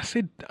getting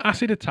acid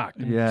attacked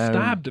and Yeah.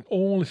 stabbed and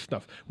all this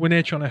stuff when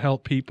they're trying to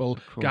help people,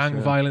 course, gang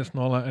yeah. violence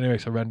and all that. Anyway,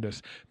 it's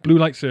horrendous. Blue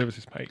Light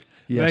Services, mate.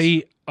 Yes.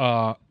 They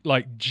are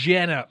like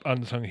gen up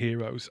unsung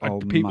heroes.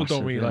 Oh, People massive,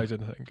 don't yeah. realise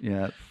anything.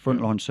 Yeah,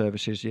 frontline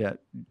services, yeah,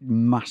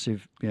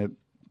 massive, and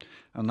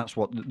that's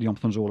what the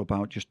Ombudsman's all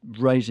about, just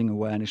raising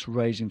awareness,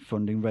 raising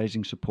funding,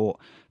 raising support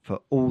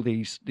for all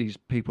these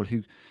people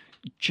who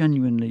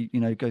genuinely,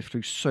 go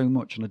through so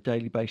much on a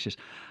daily basis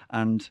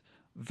and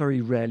very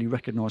rarely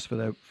recognised for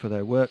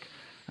their work,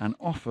 and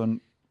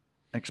often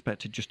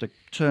expected just to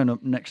turn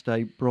up next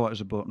day, bright as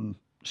a button,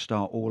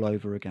 start all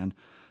over again.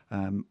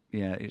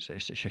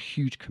 It's a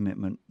huge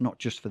commitment, not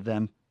just for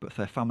them, but for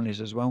their families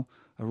as well,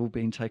 are all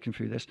being taken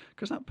through this,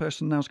 because that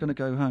person now is going to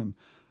go home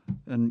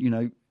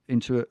and,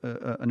 into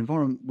an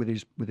environment with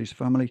his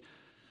family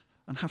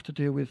and have to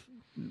deal with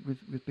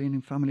being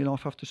in family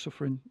life after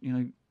suffering,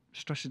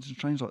 stresses and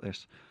strains like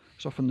this.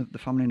 It's often the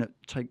family that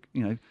take,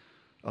 a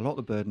lot of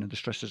the burden of the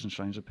stresses and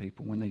strains of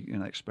people when they,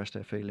 express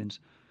their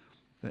feelings.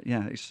 But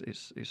yeah, it's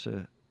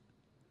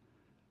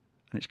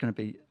going to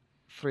be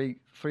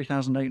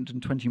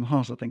 3,820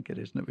 miles, I think it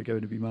is, that we're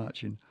going to be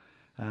marching.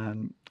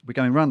 We're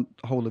going around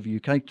the whole of the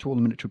UK to all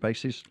the military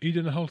bases. Are you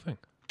doing the whole thing?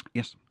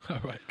 Yes. Oh,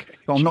 right, okay.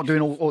 But I'm not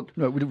doing all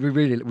no, we're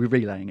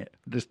relaying it.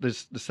 There's the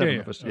seven Yeah,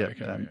 of us. yeah. Oh,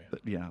 okay,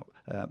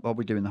 But I'll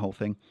be doing the whole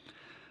thing.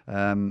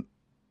 Going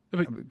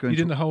You're doing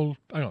to- the whole.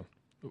 Hang on.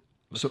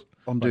 So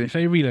I'm Right, doing. you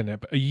say you're relaying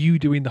it, but are you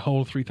doing the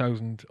whole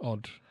 3,000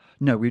 odd?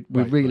 No, we're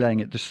Right, relaying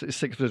it. The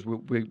six of us,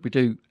 we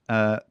do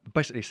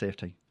basically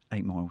CFT,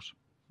 8 miles,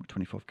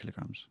 25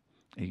 kilograms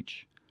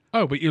each,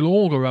 Oh, but you'll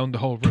all go around the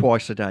whole route.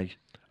 twice a day.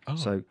 Oh.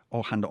 So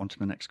I'll hand it on to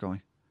the next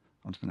guy.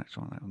 And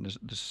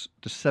there's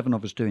 7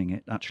 of us doing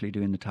it, actually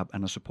doing the tab,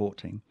 and a support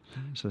team.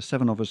 So there's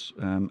 7 of us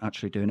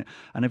actually doing it,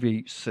 and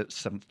every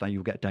 7th day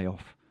you'll get a day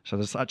off. So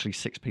there's actually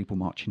 6 people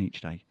marching each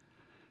day,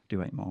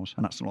 do 8 miles,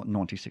 and that's like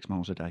 96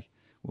 miles a day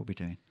we'll be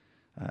doing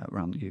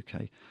around the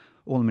UK.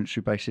 All the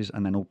military bases,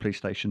 and then all police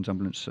stations,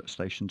 ambulance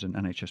stations, and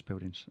NHS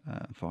buildings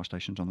and fire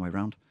stations on the way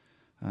around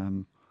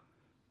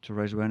to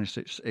raise awareness.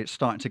 It's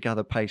starting to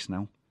gather pace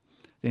now.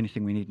 The only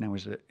thing we need now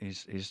is to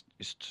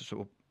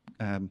sort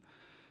of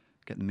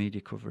get the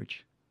media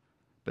coverage,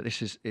 but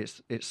this is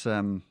it's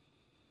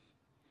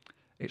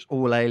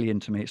all alien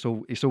to me. It's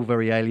all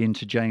very alien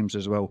to James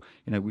as well.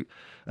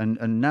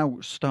 And now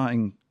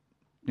starting,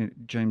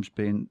 James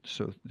being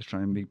sort of the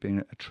training, me being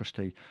a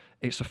trustee,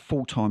 it's a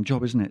full-time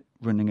job, isn't it?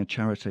 Running a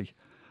charity,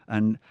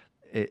 and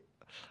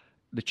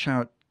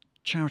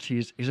charity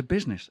is a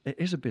business. It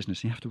is a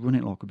business. You have to run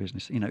it like a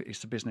business.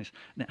 It's a business,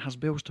 and it has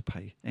bills to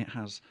pay. It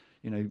has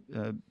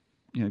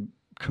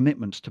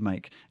commitments to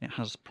make. It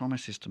has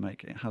promises to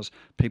make. It has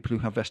people who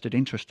have vested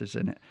interests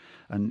in it,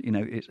 and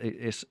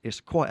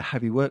it's quite a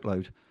heavy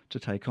workload to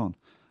take on.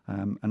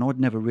 And I'd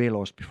never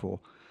realised before.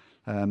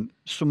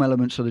 Some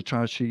elements of the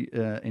charity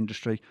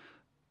industry,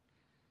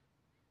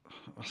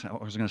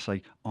 I was going to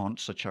say, aren't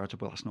so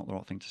charitable. That's not the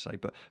right thing to say,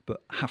 but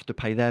have to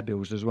pay their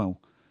bills as well.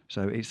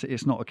 So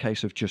it's not a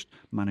case of just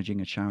managing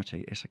a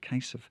charity. It's a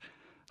case of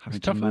having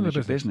It's to tougher than the manage a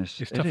business.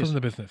 business. It's It tougher is. than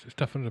the business. It's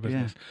tougher than the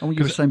business. Yeah. And what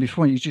you were 'Cause- saying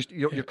before,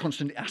 you're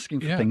constantly asking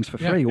for things for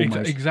free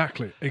almost.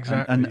 Exactly.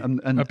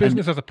 And a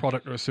business has a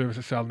product or a service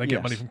to sell, and they get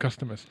Yes. money from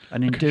customers.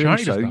 And in A doing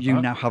charity so, doesn't have you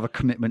that. now have a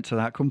commitment to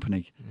that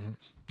company. And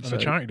So- a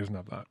charity doesn't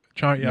have that.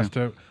 Charity has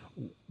to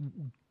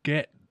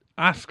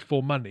ask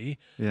for money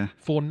Yeah.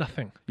 for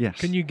nothing. Yes.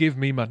 Can you give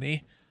me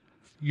money?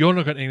 You're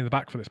not getting any of the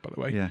back for this, by the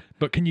way. Yeah.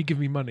 But can you give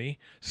me money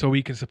so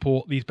we can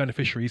support these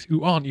beneficiaries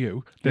who aren't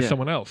you? There's Yeah.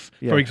 someone else,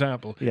 Yeah. for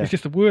example. Yeah. It's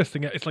just the worst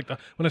thing. It's like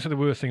when I say the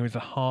worst thing, it's the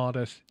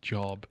hardest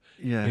job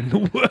Yeah. in the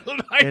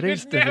world. I It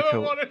is would never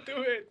difficult. want to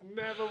do it.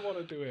 Never want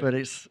to do it. But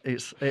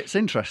it's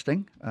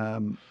interesting.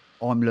 I'm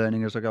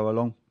learning as I go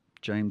along.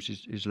 James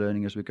is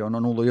learning as we go on,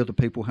 and all the other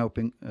people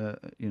helping.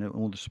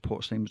 All the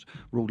support teams,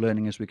 we're all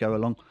learning as we go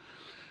along.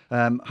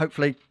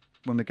 Hopefully,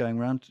 when we're going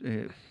around,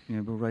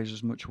 we'll raise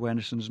as much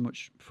awareness and as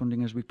much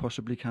funding as we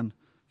possibly can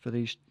for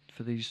these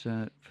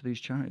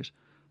charities.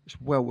 It's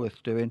well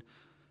worth doing.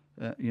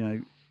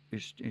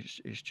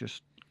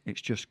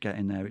 It's just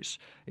getting there.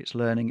 It's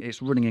learning.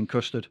 It's running in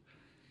custard.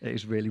 It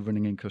is really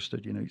running in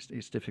custard.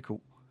 It's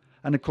difficult,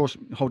 and of course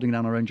holding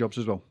down our own jobs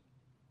as well.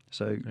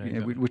 So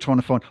exactly. we're trying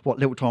to find what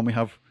little time we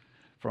have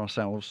for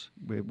ourselves.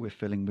 We're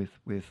filling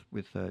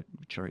with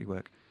charity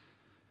work.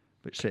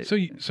 But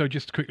So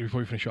just quickly before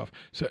we finish off,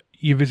 so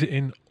you're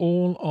visiting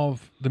all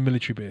of the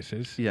military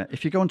bases. yeah,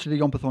 if you go onto the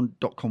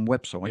ombudsman.com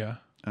website,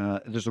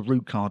 there's a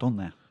route card on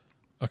there.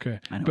 Okay.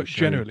 And it will But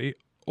show you. generally,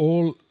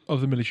 all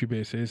of the military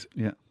bases,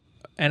 Yeah,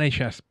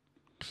 NHS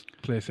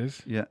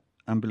places, yeah,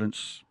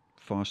 ambulance,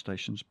 fire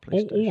stations,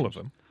 police All of stations.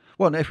 them?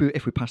 Well, no, if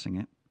we're passing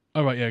it.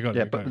 Oh, right, yeah, got it.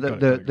 Yeah, got but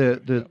it,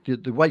 got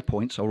it. the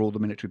waypoints are all the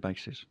military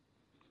bases.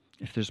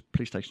 If there's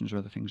police stations or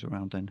other things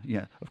around, then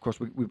yeah, of course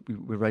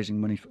we're raising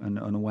money and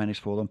awareness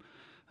for them.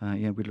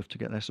 Yeah, we'd love to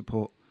get their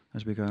support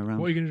as we go around.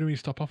 What are you going to do when you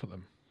stop off at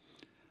them?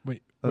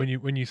 Wait,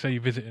 when you say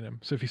you're visiting them,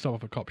 so if you stop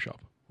off a cop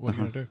shop, what are you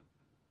going to do?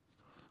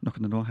 Knock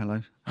on the door.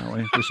 Hello, how are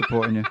you? We're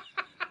supporting you.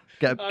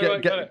 Get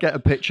Right, got it. get a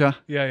picture.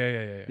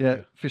 Yeah.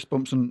 Fist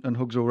bumps and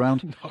hugs all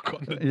round. Knock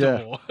on the Yeah.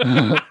 door.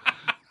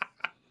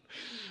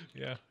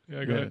 yeah,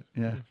 I got Yeah, it.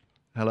 yeah.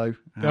 Hello. They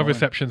how have are you?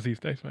 receptions these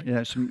days, right?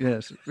 Yeah,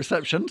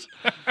 receptions.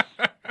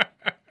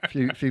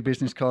 few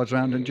business cards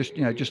around and just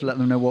let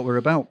them know what we're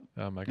about.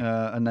 Oh my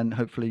God. And then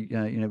hopefully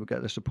we'll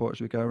get the support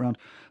as we go around.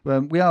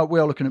 We are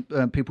looking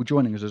at people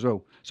joining us as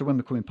well. So when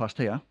we're coming past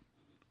here,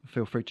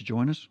 feel free to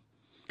join us.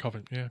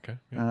 Covent, yeah, okay.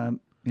 Yeah.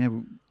 Yeah,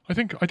 I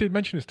think I did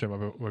mention this to him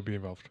about we'd be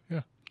involved.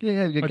 Yeah.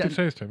 yeah. I did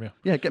say this to him, yeah.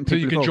 Yeah, getting So people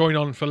you can involved. join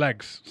on for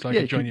legs. So I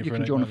can join you for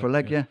can an join egg for a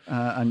leg, yeah.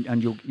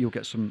 and you'll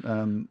get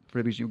some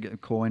freebies. You'll get a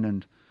coin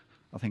and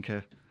I think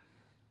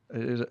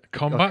is it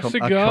Combat a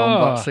Cigar.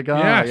 Combat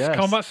Cigar. Yes,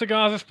 Combat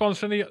Cigars are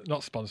supporting the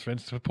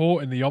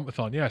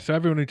Yompathon. Yeah, so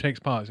everyone who takes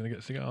part is going to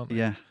get a cigar. Aren't they?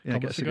 Yeah,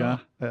 Combat get a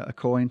cigar, a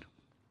coin.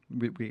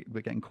 We're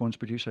getting coins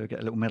produced, so we get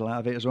a little medal out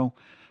of it as well.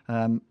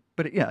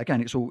 But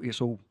again, it's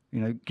all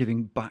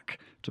giving back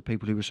to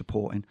people who are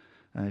supporting.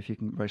 If you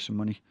can raise some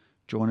money,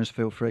 join us.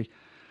 Feel free.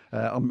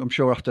 I'm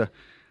sure after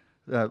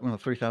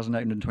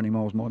 3,820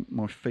 miles,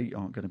 my feet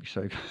aren't going to be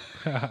so.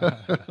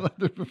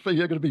 The feet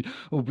are going to be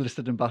all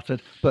blistered and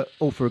battered, but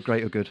all for a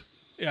greater good.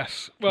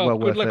 Yes. Well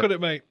good worth luck it. with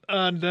it, mate.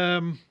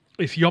 And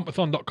it's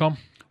yompathon.com.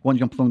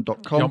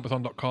 OneJumpathon.com.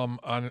 Yompathon.com.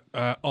 And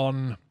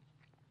on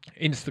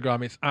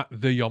Instagram, it's at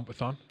the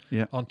Yompathon.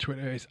 Yeah. On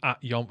Twitter, it's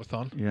at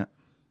Yompathon. Yeah.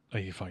 Oh,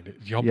 you find it.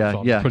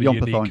 Yompathon. Yeah, Pretty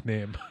Yompathon. unique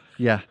name.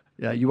 Yeah.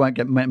 You won't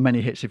get many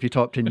hits if you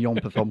typed in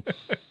Yompathon.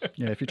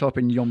 If you type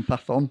in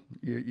Yompathon,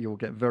 you'll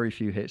get very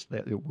few hits.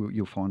 There,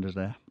 you'll find us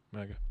there.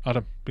 There you go.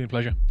 Adam, been a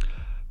pleasure.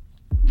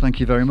 Thank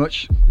you very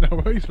much. No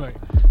worries, mate.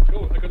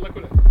 Cool. Good luck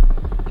with it.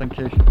 Thank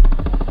you.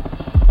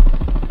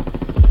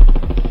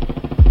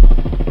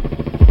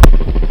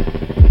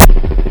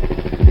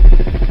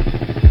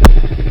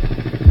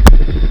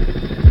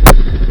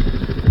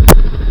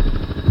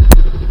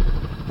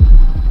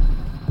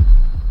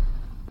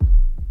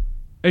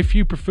 If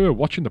you prefer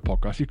watching the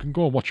podcast, you can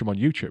go and watch them on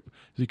YouTube.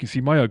 So you can see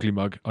my ugly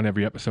mug on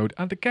every episode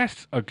and the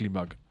guest's ugly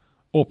mug,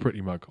 or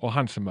pretty mug, or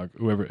handsome mug,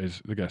 whoever it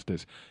is the guest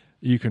is.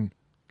 You can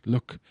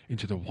look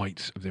into the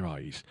whites of their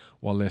eyes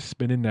while they're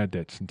spinning their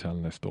dits and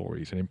telling their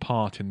stories and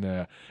imparting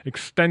their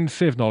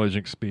extensive knowledge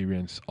and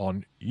experience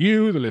on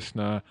you, the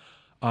listener,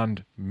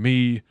 and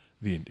me,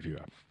 the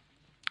interviewer.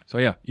 So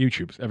yeah,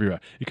 YouTube's everywhere.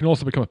 You can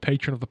also become a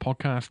patron of the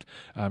podcast,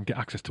 get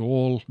access to a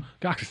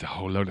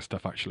whole load of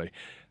stuff actually.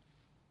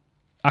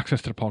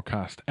 Access to the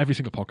podcast, every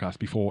single podcast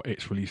before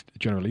it's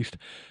general release.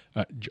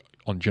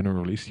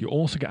 You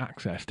also get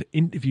access to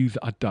interviews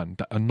that are done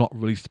that are not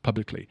released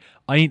publicly.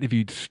 I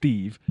interviewed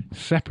Steve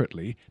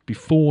separately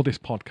before this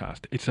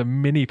podcast. It's a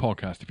mini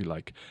podcast, if you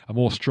like, a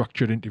more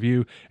structured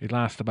interview. It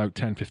lasts about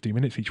 10-15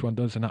 minutes, each one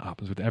does, and that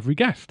happens with every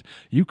guest.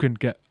 You can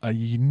get a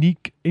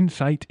unique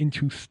insight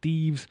into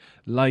Steve's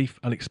life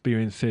and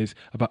experiences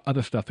about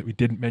other stuff that we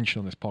didn't mention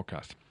on this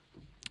podcast.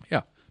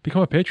 Yeah,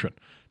 become a patron.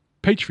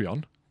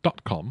 Patreon.com/HK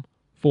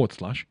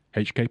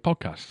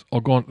Podcasts, or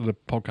go onto the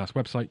podcast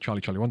website,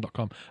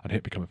 charliecharlie1.com, and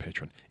hit become a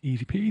patron.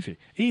 Easy peasy.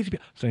 I'm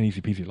saying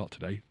easy peasy a lot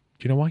today.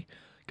 Do you know why?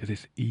 Because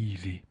it's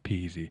easy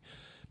peasy.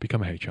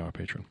 Become a HR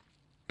patron.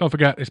 Don't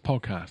forget, this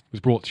podcast was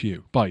brought to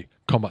you by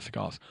Combat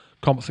Cigars.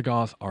 Combat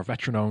Cigars are a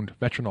veteran-owned,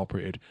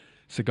 veteran-operated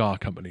cigar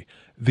company.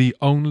 The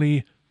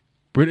only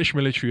British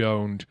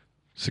military-owned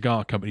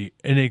cigar company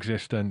in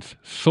existence,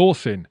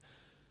 sourcing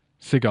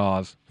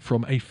cigars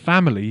from a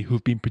family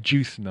who've been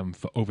producing them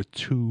for over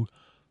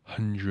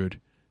 200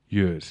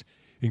 years.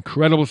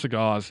 Incredible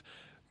cigars.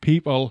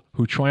 People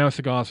who try our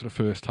cigars for the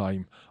first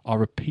time are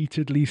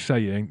repeatedly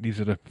saying these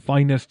are the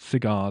finest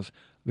cigars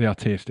they are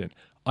tasting.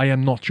 I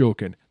am not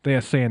joking. They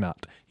are saying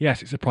that.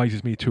 Yes, it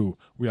surprises me too.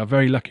 We are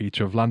very lucky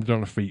to have landed on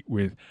our feet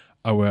with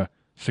our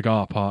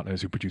cigar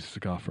partners who produce a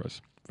cigar for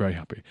us. Very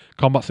happy.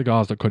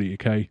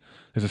 CombatCigars.co.uk.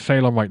 There's a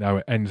sale on right now.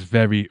 It ends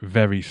very,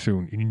 very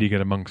soon. You need to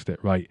get amongst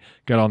it, right?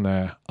 Get on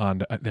there.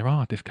 And there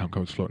are discount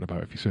codes floating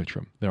about if you search for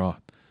them. There are.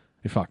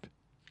 In fact,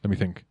 let me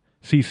think.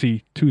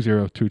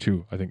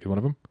 CC2022, I think, is one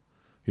of them.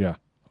 Yeah,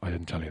 I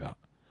didn't tell you that.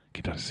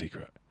 Keep that a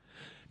secret.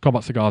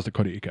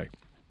 CombatCigars.co.uk.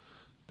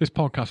 This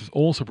podcast was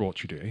also brought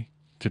to you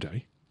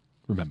today,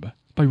 remember,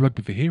 by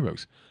Rugby for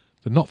Heroes,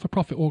 the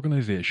not-for-profit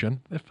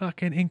organisation, the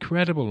fucking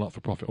incredible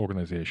not-for-profit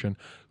organisation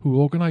who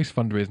organise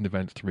fundraising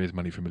events to raise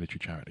money for military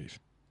charities.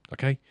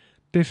 Okay?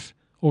 This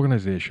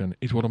organisation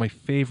is one of my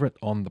favourite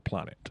on the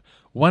planet.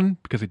 One,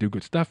 because they do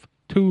good stuff.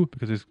 Two,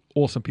 because there's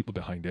awesome people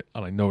behind it,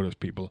 and I know those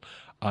people,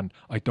 and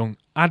I don't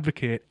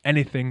advocate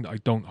anything that I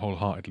don't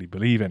wholeheartedly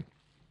believe in.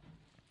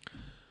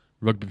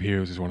 Rugby for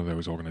Heroes is one of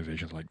those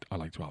organisations I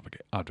like to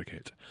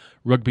advocate.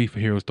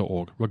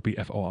 Rugbyforheroes.org. Rugby,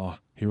 F-O-R,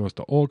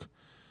 heroes.org.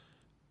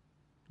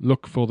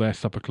 look for their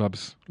supper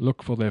clubs,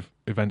 look for their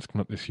events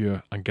coming up this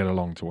year, and get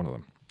along to one of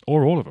them.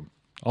 Or all of them.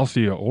 I'll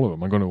see you at all of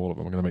them. I'm going to all of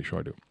them. I'm going to make sure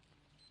I do.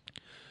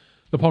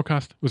 The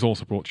podcast was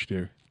also brought to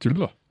you.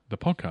 The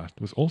podcast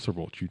was also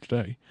brought to you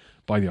today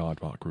by the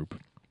Aardvark Group.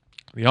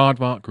 The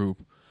Aardvark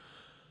Group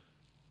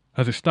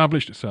has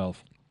established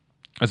itself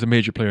as a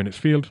major player in its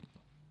field,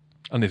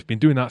 and they've been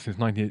doing that since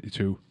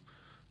 1982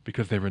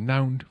 because they're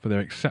renowned for their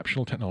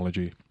exceptional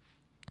technology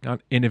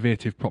and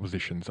innovative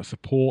propositions that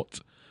support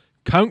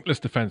countless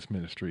defence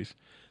ministries,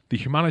 the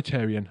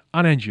humanitarian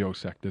and NGO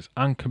sectors,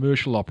 and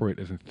commercial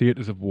operators in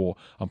theatres of war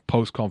and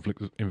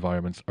post-conflict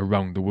environments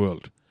around the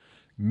world.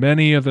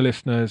 Many of the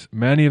listeners,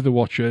 many of the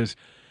watchers,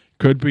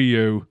 could be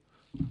you,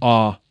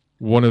 are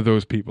one of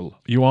those people.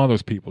 You are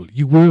those people.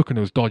 You work in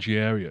those dodgy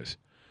areas.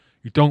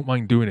 You don't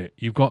mind doing it.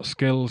 You've got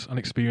skills and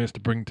experience to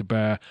bring to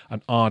bear,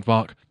 and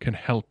Aardvark can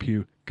help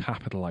you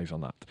capitalise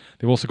on that.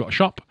 They've also got a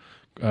shop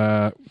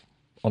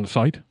on the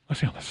side. I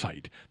say on the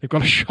side. They've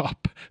got a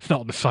shop. It's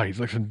not on the side. It's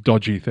like some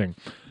dodgy thing.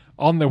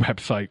 On their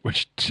website,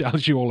 which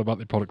tells you all about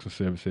their products and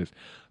services,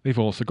 they've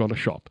also got a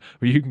shop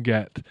where you can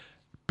get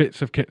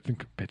bits of kit.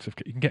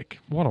 You can get,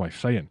 what am I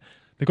saying?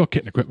 They've got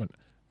kit and equipment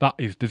that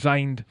is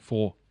designed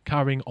for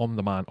carrying on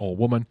the man or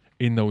woman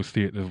in those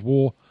theatres of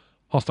war,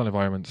 hostile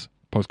environments,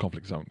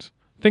 post-conflict zones.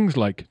 Things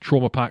like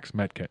trauma packs,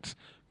 med kits.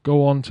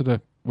 Go on to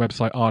the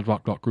website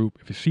aardvark.group.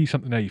 If you see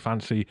something there you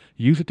fancy,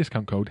 use the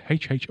discount code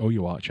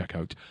HHOUR at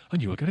checkout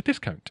and you will get a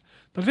discount.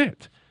 That's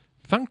it.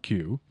 Thank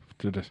you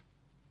to the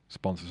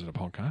sponsors of the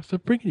podcast for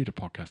bringing you the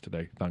podcast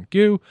today. Thank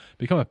you.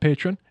 Become a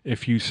patron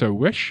if you so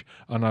wish,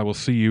 and I will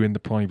see you in the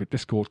private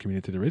Discord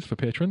community there is for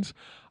patrons.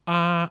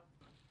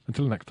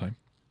 Until next time,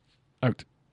 out.